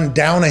to run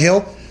down a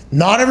hill.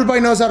 Not everybody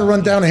knows how to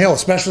run down a hill,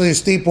 especially a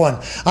steep one.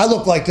 I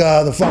look like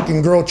the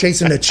fucking girl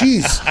chasing the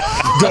cheese.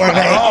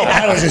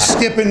 I was just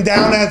skipping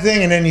down that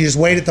thing, and then you just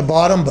wait at the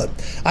bottom. But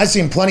I've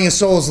seen plenty of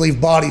souls leave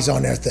bodies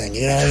on their thing.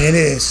 It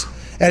is.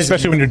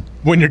 Especially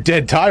when you're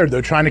dead tired,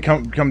 though, trying to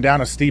come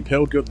down a steep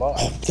hill. Good luck.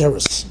 There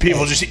was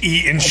people just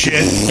eating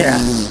shit. Yeah.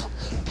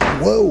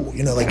 Whoa,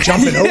 like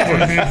jumping over.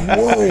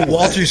 Whoa.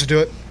 Walter used to do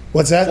it.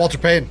 What's that? Walter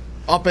Payton,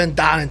 up and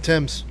down in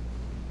Tim's.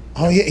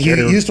 Oh yeah, he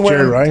used to wear.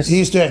 Jerry Rice. He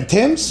used to have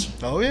Tim's.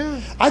 Oh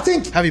yeah. I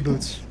think heavy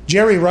boots.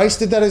 Jerry Rice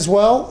did that as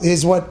well.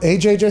 Is what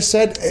AJ just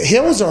said.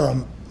 Hills are a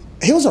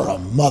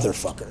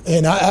motherfucker,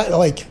 and I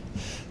like.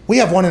 We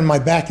have one in my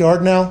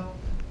backyard now.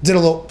 Did a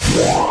little.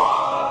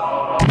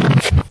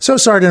 So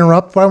sorry to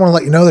interrupt, but I want to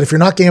let you know that if you're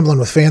not gambling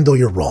with FanDuel,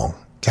 you're wrong.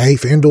 Okay,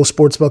 FanDuel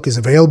Sportsbook is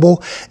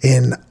available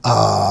in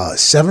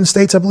 7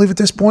 states, I believe, at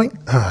this point.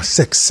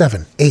 6,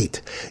 7,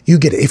 8. You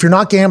get it. If you're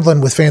not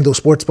gambling with FanDuel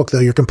Sportsbook, though,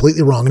 you're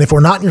completely wrong. And if we're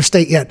not in your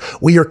state yet,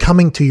 we are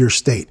coming to your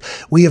state.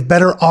 We have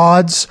better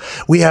odds.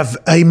 We have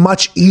a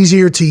much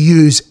easier to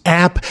use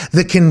app.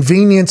 The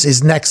convenience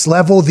is next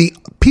level. The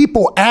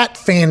people at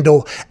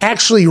FanDuel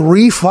actually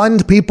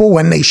refund people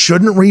when they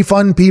shouldn't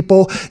refund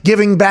people,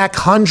 giving back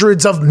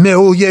hundreds of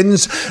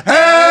millions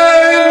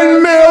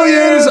and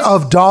millions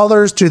of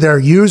dollars to their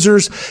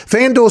users.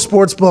 FanDuel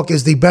Sportsbook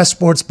is the best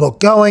sportsbook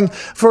going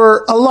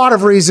for a lot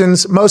of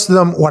reasons, most of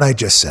them what I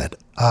just said.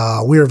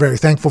 We are very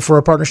thankful for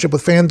our partnership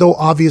with FanDuel,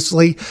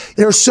 obviously.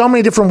 There are so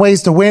many different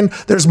ways to win.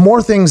 There's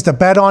more things to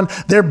bet on.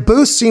 Their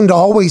boosts seem to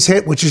always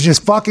hit, which is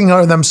just fucking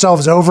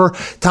themselves over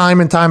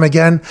time and time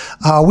again.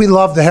 We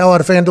love the hell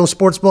out of FanDuel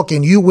Sportsbook,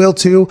 and you will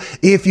too.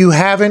 If you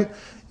haven't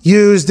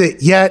used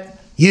it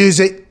yet, use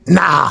it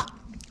now.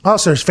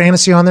 Also, there's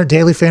fantasy on there,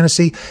 daily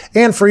fantasy,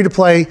 and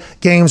free-to-play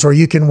games where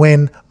you can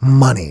win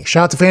money.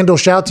 Shout out to FanDuel,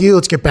 shout out to you.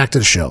 Let's get back to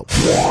the show.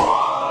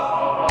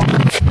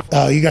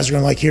 You guys are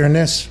going to like hearing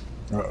this?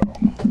 Uh-oh.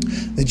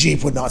 The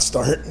Jeep would not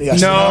start.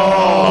 Yes, no.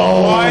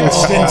 What?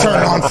 It didn't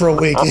turn on for a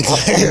week.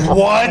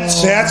 What?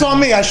 That's on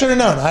me. I should have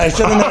known.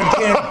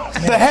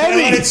 The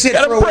Hemi.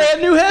 Got a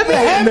brand new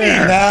Hemi.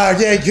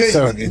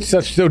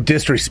 It's so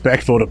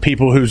disrespectful to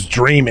people whose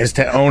dream is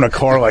to own a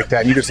car like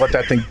that. You just let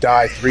that thing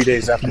die 3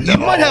 days after. You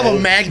might have a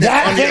magnet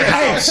on your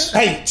house.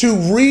 Hey, to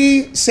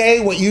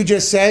re-say what you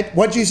just said,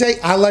 what'd you say?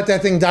 I let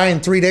that thing die in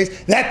 3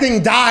 days. That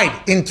thing died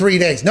in 3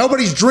 days.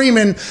 Nobody's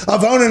dreaming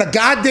of owning a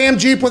goddamn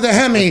Jeep with a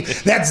Hemi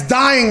that's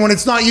dying when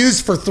it's not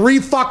used for 3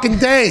 fucking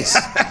days.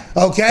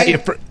 Okay?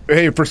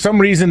 For some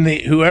reason,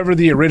 whoever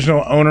the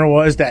original owner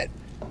was that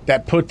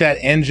put that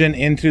engine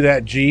into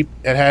that Jeep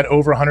that had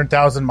over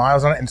 100,000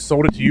 miles on it and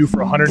sold it to you for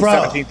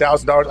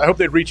 $117,000. I hope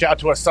they'd reach out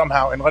to us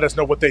somehow and let us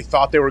know what they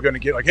thought they were going to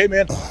get. Like, hey,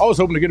 man, I was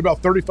hoping to get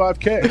about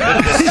 $35K.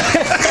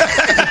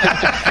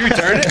 You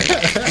turned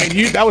it? I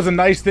mean, that was a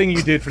nice thing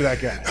you did for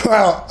that guy.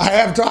 Well, I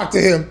have talked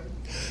to him,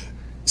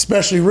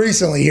 especially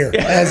recently here.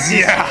 As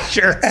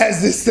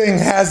this thing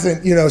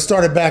hasn't,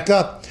 started back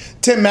up.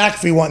 Tim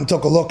McAfee went and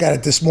took a look at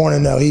it this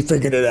morning, though. He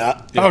figured it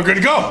out. Oh, good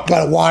to go.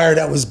 Got a wire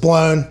that was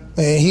blown.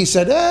 And he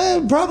said,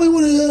 probably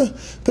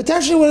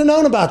potentially would have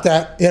known about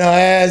that,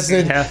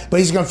 but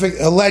he's going to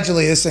fix.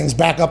 Allegedly, this thing's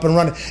back up and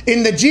running.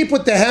 In the Jeep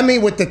with the Hemi,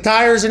 with the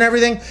tires and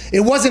everything, it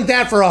wasn't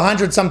that for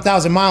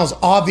 100-some-thousand miles,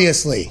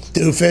 obviously,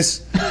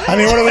 doofus. I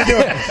mean, what are we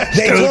doing?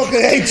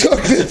 They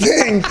took the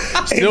thing.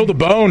 Still the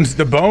bones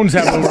have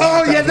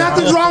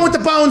nothing's wrong with the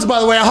bones, by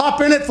the way. I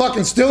hop in it,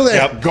 fucking still there.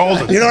 Yep,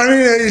 golden. You know what I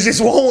mean? It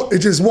just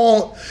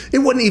won't. It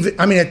wouldn't even,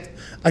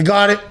 I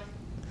got it.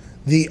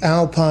 The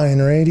Alpine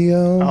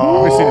radio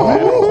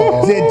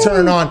did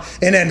turn on,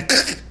 and then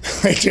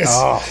it just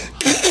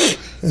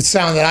the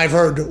sound that I've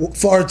heard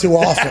far too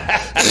often.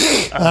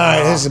 All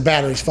right, this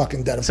battery's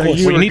fucking dead. Of course.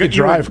 You need to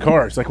drive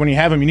cars. Like when you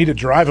have them, you need to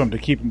drive them to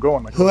keep them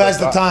going. Like Who has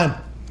the time?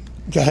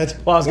 Go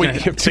ahead. Well, I was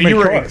gonna, so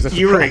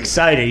you were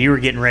excited. You were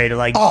getting ready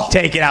to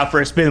take it out for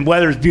a spin. The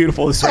weather's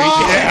beautiful this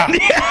weekend.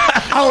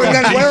 Oh, and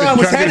then where I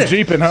was headed.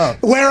 Jeeping, huh?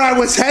 Where I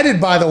was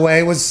headed, by the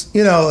way, was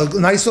a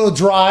nice little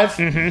drive.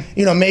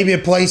 Maybe a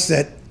place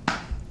that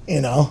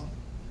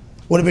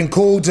would have been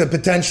cool to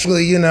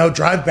potentially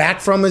drive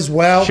back from as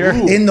well. Sure.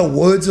 In the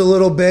woods a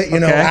little bit,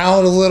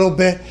 out a little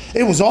bit.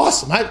 It was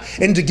awesome.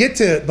 And to get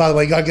to, by the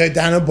way, you got to go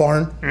down to a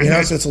barn.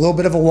 So it's a little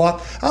bit of a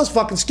walk. I was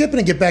fucking skipping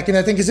to get back in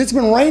that thing because it's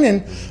been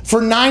raining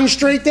for 9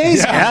 straight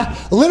days. Yeah.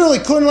 Literally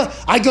couldn't.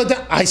 I go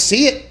down. I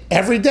see it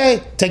every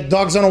day. Take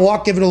dogs on a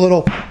walk. Give it a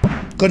little.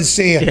 Good to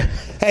see you. Yeah.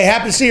 Hey,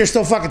 happy to see you're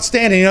still fucking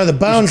standing. The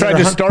bones. Try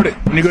to start it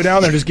when you go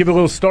down there. Just give it a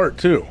little start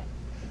too.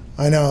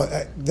 I know.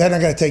 Then I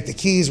got to take the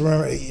keys.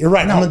 Remember, you're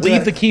right. No,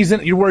 leave the keys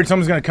in. You're worried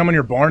someone's going to come in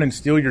your barn and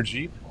steal your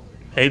Jeep?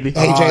 Maybe.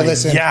 AJ,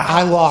 listen. Yeah.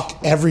 I lock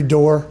every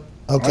door.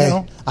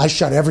 Okay. I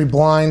shut every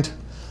blind.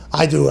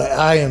 I do.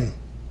 I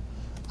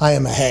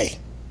am a hay.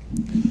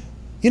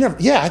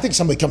 I think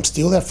somebody come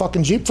steal that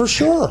fucking Jeep for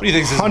sure. What do you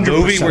think? This is a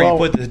movie where you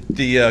put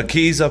the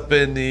keys up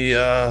in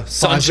the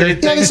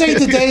sunshade thing? Yeah, this ain't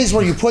the days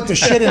where you put the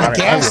shit in the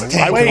gas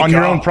tank. On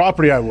your own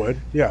property, I would.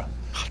 Yeah.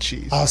 Oh,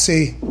 jeez. I'll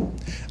see.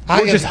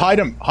 Or just hide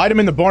them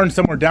in the barn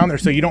somewhere down there,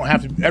 so you don't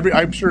have to.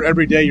 I'm sure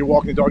every day you're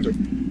walking the dogs. Like,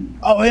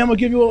 oh, hey, I'm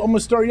gonna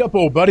start you up,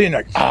 old buddy,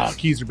 and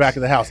keys are back at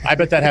the house. I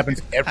bet that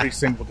happens every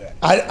single day.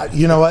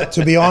 You know what?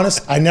 To be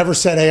honest, I never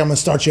said, hey, I'm gonna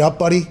start you up,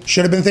 buddy.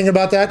 Should have been thinking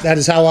about that. That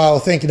is how I'll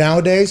think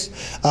nowadays,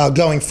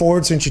 going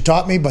forward. Since you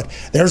taught me, but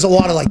there's a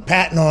lot of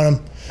patting on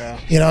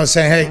them.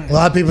 Saying, hey, a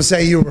lot of people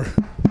say you're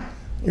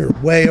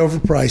way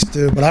overpriced,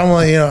 dude. But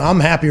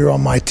I'm happy you're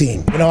on my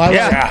team.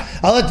 I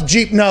let the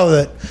Jeep know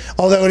that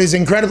although it is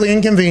incredibly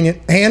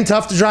inconvenient and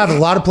tough to drive a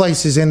lot of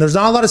places, and there's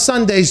not a lot of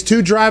Sundays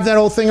to drive that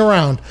whole thing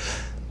around,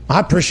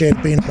 I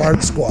appreciate being part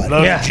of the squad.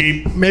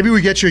 Jeep. Maybe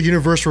we get you a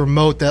universal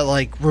remote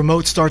that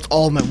remote starts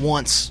all of them at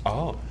once.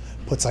 Oh.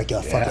 Puts a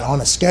fucking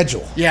on a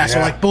schedule. Yeah,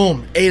 so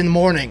boom, 8 in the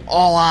morning,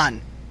 all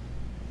on.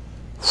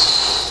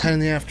 10 in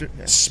the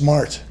afternoon.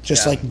 Smart.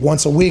 Just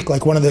once a week,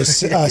 like one of those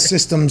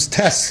systems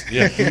tests.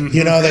 Yeah.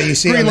 That you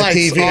see Green on the lights,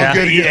 TV. all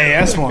good.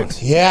 EAS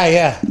ones.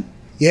 Yeah.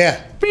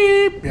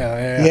 Beep.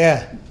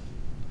 Yeah.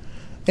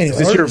 Anyway, Is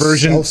this your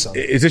version?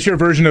 Is this your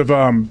version of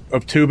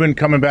Tubin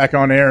coming back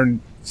on air and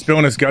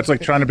spilling his guts,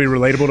 trying to be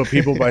relatable to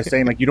people by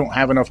saying you don't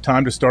have enough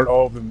time to start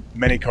all of the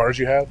many cars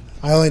you have?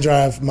 I only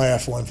drive my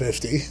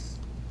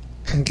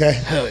F-150. Okay.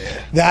 Hell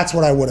yeah. That's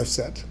what I would have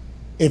said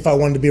if I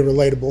wanted to be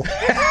relatable.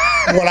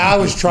 What I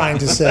was trying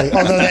to say,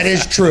 although that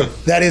is true.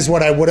 That is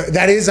what I would have.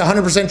 That is a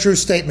 100% true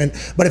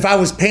statement. But if I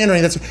was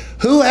pandering, that's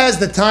who has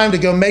the time to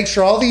go make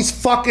sure all these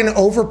fucking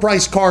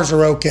overpriced cars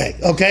are okay.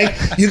 Okay,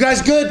 you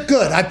guys good?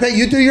 Good. I pay.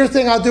 You do your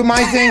thing. I'll do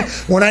my thing.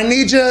 When I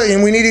need you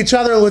and we need each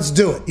other, let's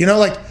do it. These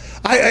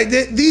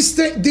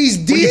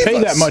divas. When you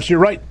pay that much, you're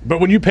right. But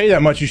when you pay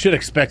that much, you should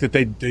expect that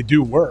they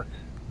do work.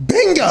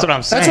 Bingo. That's what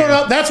I'm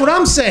saying. That's what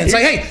I'm saying. It's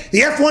hey,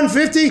 the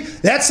F-150,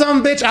 that son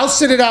of a bitch, I'll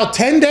sit it out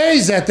 10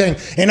 days, that thing,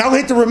 and I'll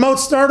hit the remote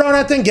start on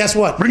that thing. Guess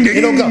what?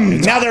 It'll go.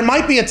 Now, there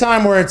might be a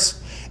time where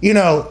it's,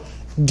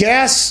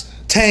 gas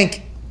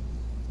tank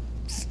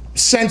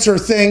sensor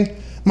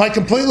thing might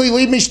completely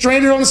leave me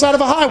stranded on the side of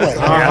a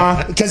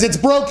highway because it's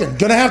broken.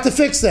 Gonna have to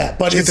fix that.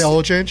 But Did you get the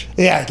oil change?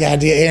 Yeah,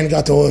 and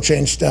got the oil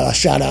change.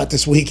 Shout out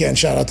this weekend.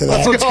 Shout out to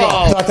that. Let's go.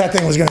 Thought that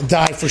thing was gonna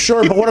die for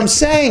sure. But what I'm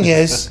saying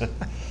is,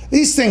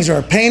 these things are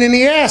a pain in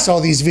the ass,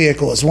 all these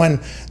vehicles. When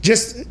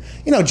just,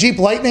 Jeep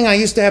Lightning, I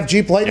used to have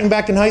Jeep Lightning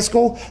back in high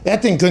school.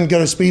 That thing couldn't go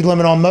to speed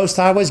limit on most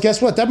highways.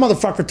 Guess what? That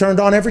motherfucker turned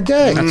on every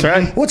day. That's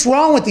right. What's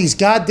wrong with these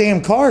goddamn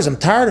cars? I'm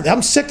tired of it.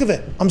 I'm sick of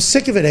it.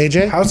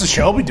 AJ. How's the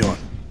Shelby doing?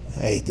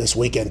 Hey, this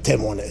weekend,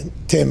 Tim's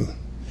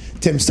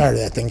tired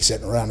of that thing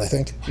sitting around, I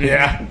think.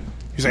 Yeah.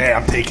 He's like, hey,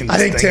 I'm taking this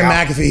thing Tim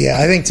out. McAfee,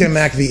 I think Tim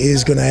McAfee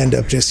is going to end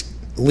up just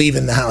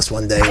leaving the house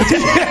one day.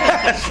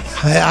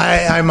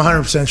 I'm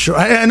 100% sure.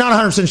 Not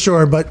 100%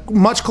 sure, but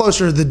much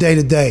closer to the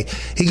day-to-day.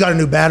 He got a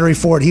new battery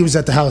for it. He was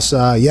at the house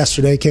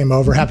yesterday, came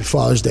over. Happy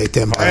Father's Day,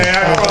 Tim.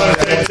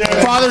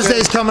 Father's Day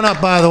is coming up,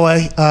 by the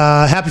way.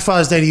 Happy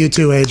Father's Day to you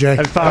too, AJ.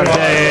 Happy Father's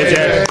Day,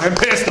 AJ. I'm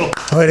pistol.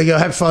 Way to go.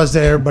 Happy Father's Day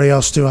to everybody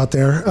else too out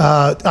there.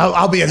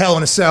 I'll be at Hell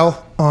in a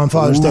Cell on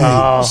Father's Day.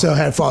 So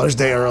had Father's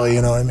Day early,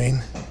 you know what I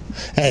mean?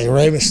 Hey,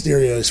 Rey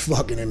Mysterio is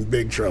fucking in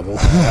big trouble.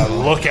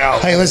 Look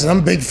out. Hey, listen, I'm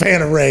a big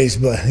fan of Rey's,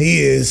 but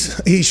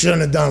he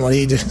shouldn't have done what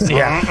he did.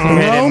 Yeah.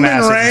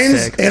 Roman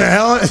Reigns in a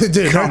hell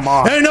dude. Come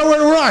on. There ain't nowhere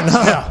to run.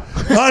 Huh?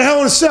 Not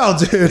Hell in a Cell,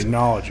 dude.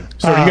 Acknowledge him.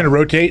 So are you going to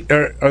rotate,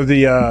 or are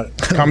the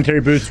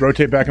commentary booths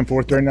rotate back and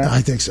forth during that?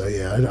 I think so,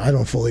 yeah. I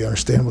don't fully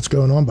understand what's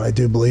going on, but I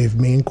do believe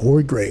me and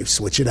Corey Graves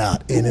switch it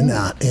out, in and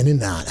out, in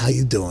and out. How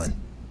you doing?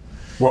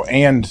 Well,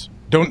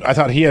 I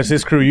thought he has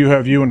his crew, you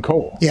have you and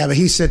Cole. Yeah, but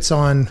he sits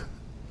on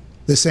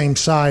the same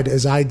side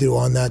as I do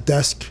on that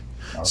desk.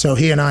 Okay. So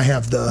he and I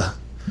have the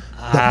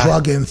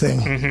plug-in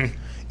thing. Mm-hmm.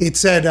 It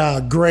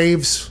said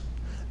Graves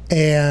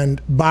and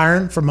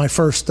Byron for my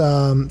first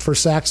for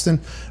Saxton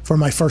for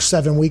my first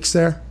 7 weeks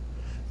there.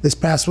 this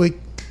past week,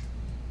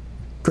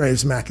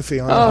 Graves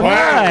McAfee. Oh,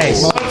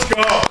 nice. Let's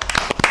go.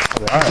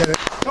 I did it.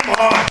 Come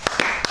on.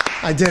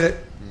 I did it.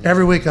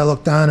 Every week I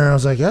looked down there and I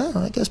was like,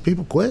 I guess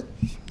people quit.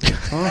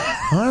 All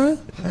right,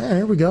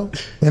 here we go.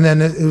 And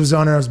then it was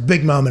on there. It was a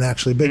big moment,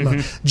 actually. Big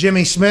moment.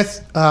 Jimmy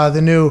Smith,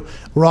 the new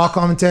Raw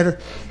commentator,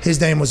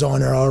 his name was on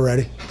there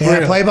already.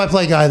 Yeah,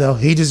 play-by-play guy, though.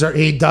 He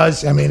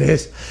does. I mean,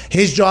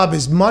 his job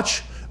is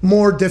much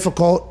more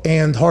difficult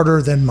and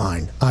harder than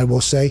mine, I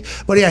will say.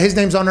 But yeah, his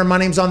name's on there. My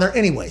name's on there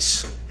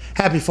anyways.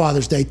 Happy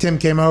Father's Day. Tim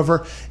came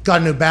over,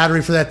 got a new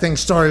battery for that thing,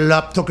 started it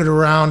up, took it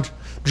around,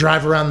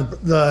 drive around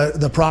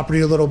the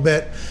property a little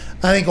bit.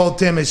 I think old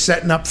Tim is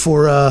setting up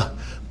for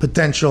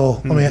potential.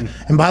 I mean,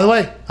 and by the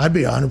way, I'd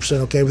be 100%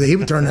 okay with it. He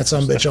would turn that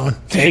son of a bitch on.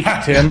 Take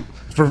it, Tim.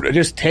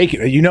 Just take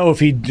it. You know, if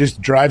he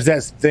just drives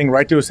that thing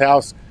right to his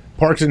house,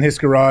 parks in his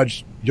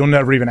garage, you'll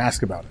never even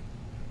ask about it.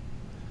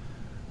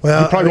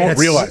 Well, you probably won't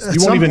realize.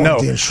 You won't even know.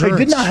 Hey,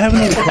 didn't I have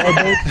another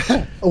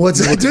car?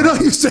 What's that? Did I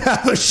used to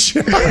have a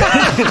shit?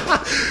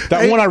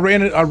 That one I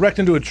wrecked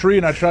into a tree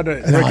and I tried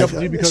to break up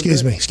with you because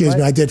excuse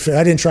me. I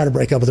didn't try to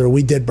break up with her.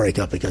 We did break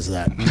up because of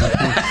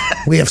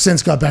that. We have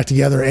since got back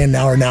together and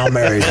are now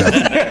married.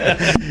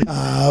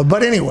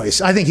 But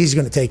anyways, I think he's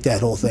going to take that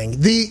whole thing.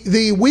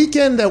 The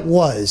weekend that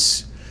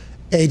was,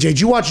 AJ, did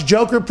you watch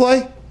Joker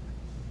play?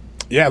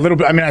 Yeah, a little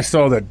bit. I mean, I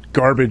saw the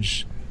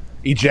garbage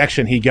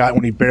ejection he got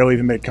when he barely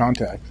even made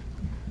contact.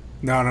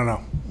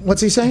 No.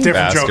 What's he saying?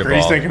 Different Joker.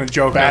 He's thinking of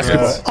Joker.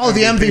 Basketball.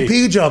 The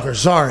MVP Joker.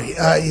 Sorry.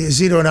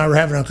 Zito and I were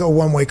having a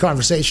one-way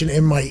conversation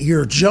in my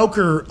ear.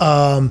 Joker,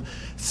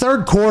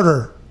 third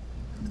quarter,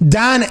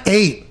 down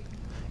 8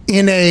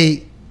 in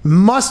a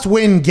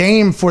must-win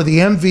game for the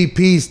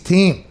MVP's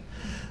team.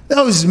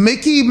 Those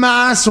Mickey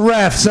Mouse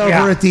refs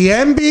over at the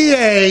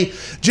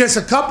NBA, just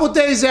a couple of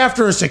days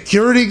after a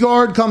security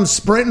guard comes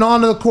sprinting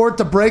onto the court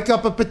to break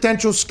up a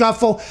potential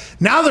scuffle,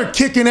 now they're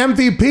kicking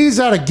MVPs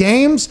out of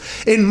games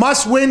in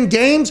must-win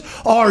games.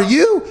 Are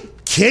you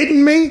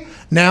kidding me?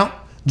 Now,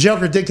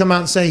 Joker did come out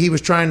and say he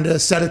was trying to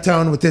set a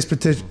tone with this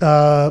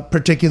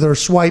particular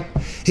swipe.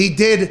 He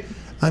did.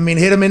 I mean,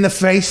 hit him in the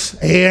face,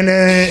 and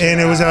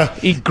it was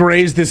He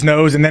grazed his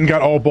nose and then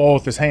got all ball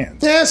with his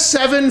hands. Yeah,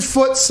 7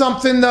 foot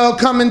something, though,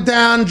 coming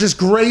down, just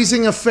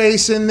grazing a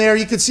face in there.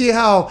 You could see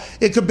how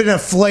it could have been a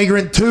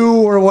flagrant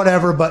 2 or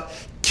whatever, but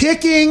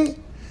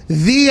kicking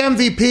the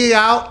MVP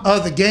out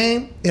of the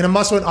game in a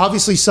must-win.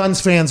 Obviously,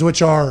 Suns fans,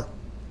 which are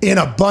in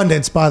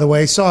abundance, by the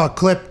way, saw a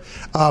clip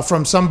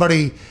from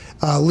somebody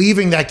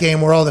leaving that game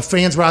where all the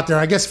fans were out there.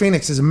 I guess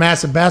Phoenix is a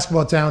massive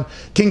basketball town.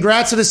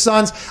 Congrats to the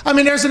Suns. I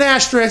mean, there's an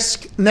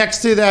asterisk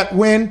next to that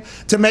win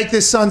to make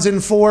this Suns in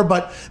 4,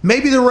 but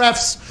maybe the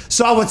refs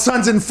saw what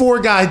Suns in 4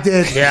 guy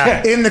did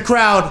in the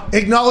crowd,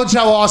 acknowledge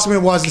how awesome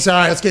it was, and said,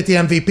 all right, let's get the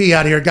MVP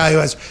out of here, a guy who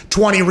has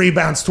 20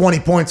 rebounds, 20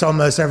 points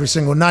almost every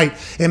single night,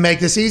 and make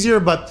this easier.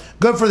 But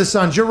good for the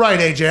Suns. You're right,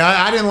 AJ.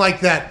 I didn't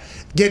like that,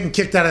 getting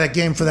kicked out of that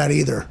game for that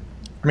either.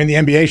 I mean, the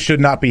NBA should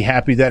not be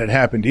happy that it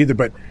happened either,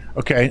 but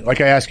okay, like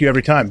I ask you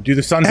every time, do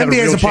the Suns have a real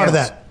chance? NBA is a part of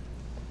that.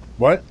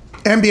 What?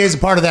 NBA is a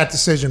part of that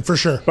decision, for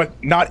sure.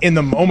 But not in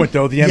the moment,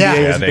 though. The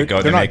NBA is. They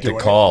go. They make the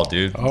call,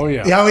 dude. Oh,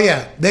 yeah. Oh,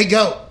 yeah. They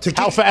go.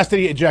 How fast did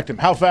he eject him?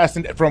 How fast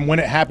from when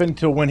it happened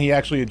to when he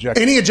actually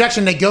ejected him? Any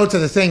ejection, they go to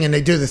the thing and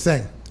they do the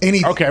thing.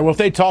 Okay, well, if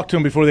they talk to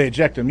him before they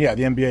eject him, yeah,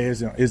 the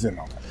NBA is in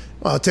on that.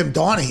 Well, Tim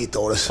Donaghy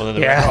told us. Well,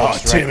 then the ref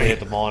looks directly at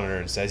the monitor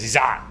and says, he's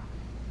on.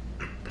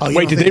 Oh,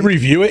 wait, did they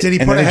review it? Did he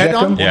put a head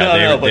on?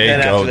 Yeah,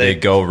 they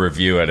go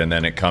review it, and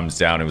then it comes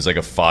down. It was like a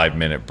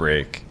 5-minute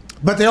break.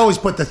 But they always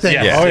put the thing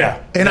on. Oh,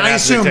 yeah. And I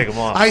assume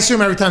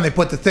every time they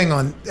put the thing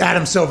on,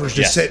 Adam Silver's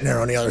just sitting there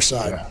on the other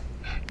side. Yeah.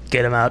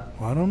 Get him out.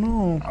 I don't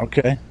know.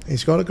 Okay.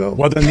 He's got to go.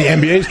 Well, then the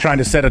NBA is trying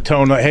to set a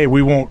tone like, hey,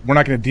 we're not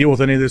going to deal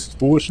with any of this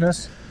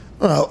foolishness.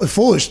 Well, the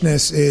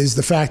foolishness is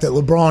the fact that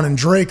LeBron and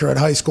Drake are at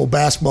high school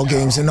basketball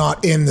games and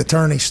not in the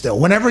tourney still.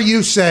 Whenever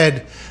you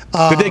sasaid...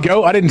 did they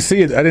go? I didn't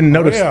see it. I didn't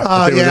notice.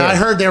 I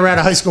heard they were at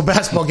a high school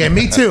basketball game.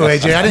 Me too,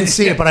 AJ. I didn't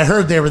see it, but I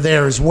heard they were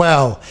there as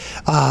well.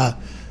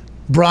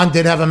 Bron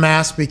did have a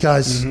mask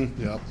because...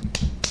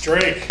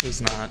 Drake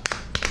He's not.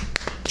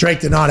 Drake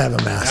did not have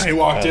a mask. he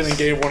walked in and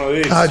gave one of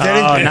these. Did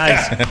he?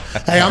 Nice.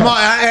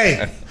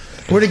 Hey,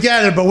 we're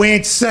together, but we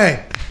ain't the same.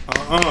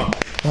 All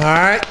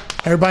right?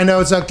 Everybody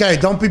knows it's okay.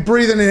 Don't be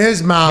breathing in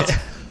his mouth.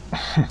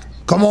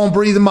 Come on,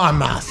 breathe in my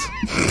mouth.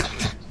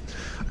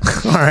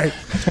 All right.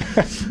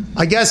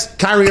 I guess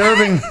Kyrie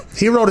Irving,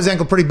 he rolled his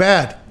ankle pretty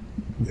bad.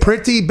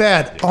 Pretty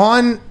bad.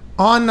 On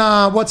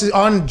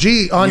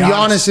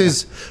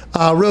Giannis's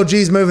real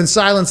G's moving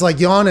silence like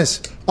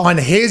Giannis on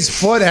his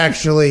foot,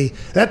 actually.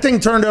 That thing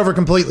turned over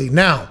completely.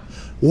 Now,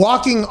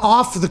 walking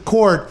off the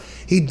court,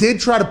 he did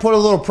try to put a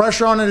little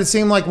pressure on it, it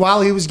seemed like,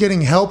 while he was getting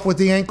help with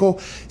the ankle.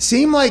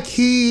 Seemed like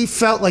he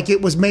felt like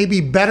it was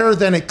maybe better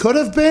than it could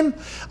have been.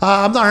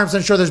 I'm not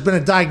 100% sure there's been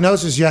a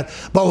diagnosis yet,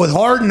 but with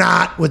Harden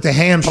out with the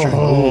hamstring,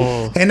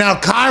 and now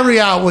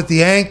Kyrie out with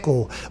the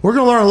ankle, we're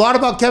going to learn a lot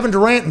about Kevin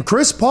Durant and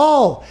Chris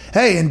Paul.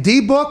 Hey, and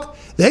D-Book,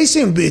 they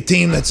seem to be a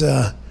team that's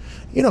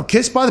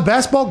kissed by the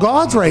basketball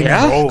gods right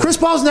now. Chris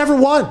Paul's never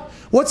won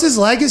What's his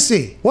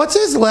legacy? What's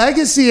his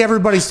legacy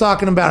everybody's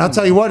talking about? I'll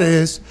tell you what it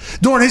is.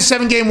 During his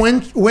 7-game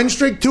win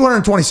streak,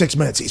 226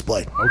 minutes he's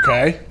played.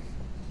 Okay.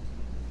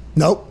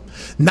 Nope.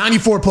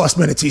 94-plus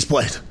minutes he's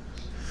played.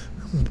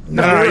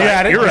 No,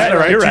 you're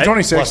right.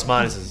 226. Plus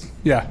minuses.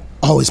 Yeah.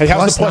 Oh, he's Hey,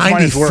 how's plus the plus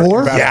minus work?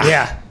 94?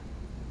 Yeah.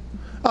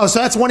 Oh, so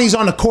that's when he's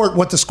on the court,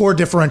 what the score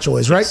differential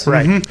is, right?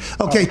 Right.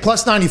 Mm-hmm. Okay,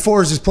 plus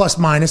 94 is his plus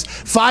minus.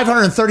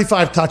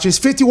 535 touches,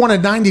 51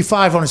 and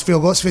 95 on his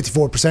field goal. It's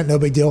 54%, no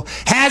big deal.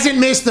 Hasn't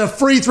missed a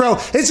free throw.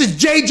 This is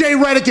J.J.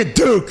 Redick at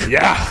Duke.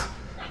 Yeah.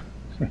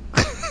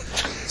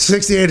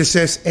 68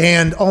 assists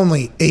and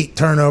only 8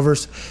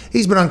 turnovers.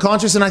 He's been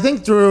unconscious, and I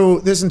think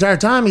through this entire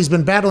time he's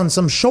been battling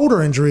some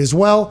shoulder injury as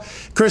well.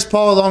 Chris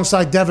Paul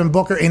alongside Devin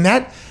Booker. In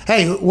that,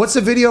 hey, what's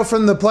the video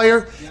from the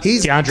player?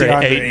 He's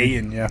DeAndre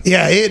Ayton.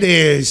 Yeah, it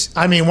is.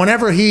 I mean,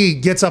 whenever he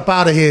gets up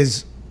out of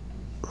his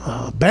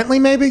Bentley,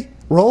 maybe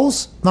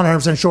rolls, not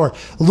 100% sure.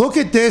 Look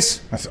at this.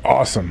 That's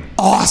awesome.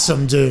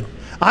 Awesome, dude.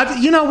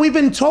 We've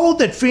been told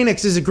that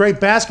Phoenix is a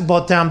great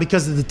basketball town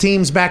because of the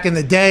teams back in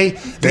the day.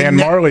 Dan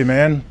Marley,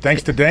 man.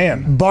 Thanks to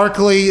Dan.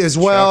 Barkley as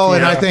well,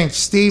 and I think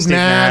Steve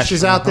Nash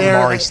is out there.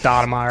 Amari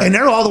Stoudemire. And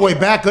they're all the way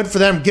back. Good for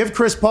them. Give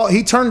Chris Paul.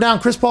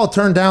 Chris Paul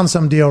turned down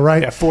some deal,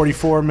 right? Yeah,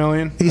 $44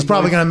 million. He's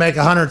probably going to make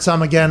 100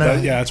 some again.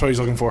 Yeah, that's what he's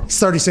looking for. He's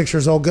 36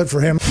 years old. Good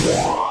for him.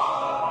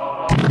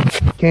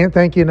 Can't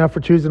thank you enough for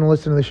choosing to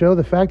listen to the show.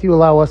 The fact you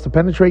allow us to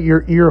penetrate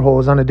your ear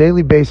holes on a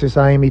daily basis,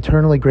 I am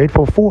eternally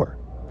grateful for.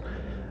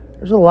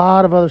 There's a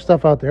lot of other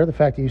stuff out there. The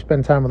fact that you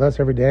spend time with us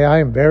every day, I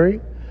am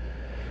very,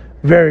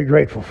 very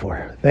grateful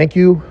for. Thank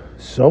you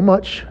so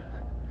much.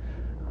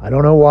 I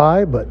don't know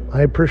why, but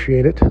I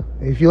appreciate it.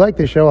 If you like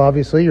this show,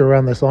 obviously, you're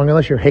around this long,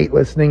 unless you hate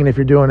listening, and if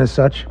you're doing as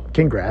such,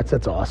 congrats.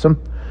 That's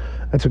awesome.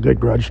 That's a good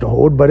grudge to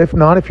hold. But if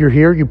not, if you're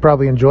here, you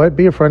probably enjoy it.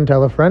 Be a friend,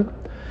 tell a friend.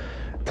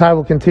 Ty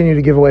will continue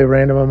to give away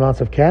random amounts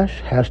of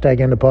cash.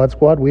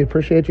 #EndOfPodSquad. We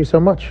appreciate you so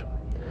much.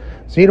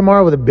 See you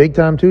tomorrow with a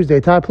big-time Tuesday.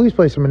 Ty, please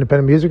play some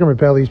independent music and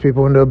repel these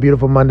people into a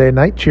beautiful Monday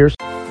night. Cheers.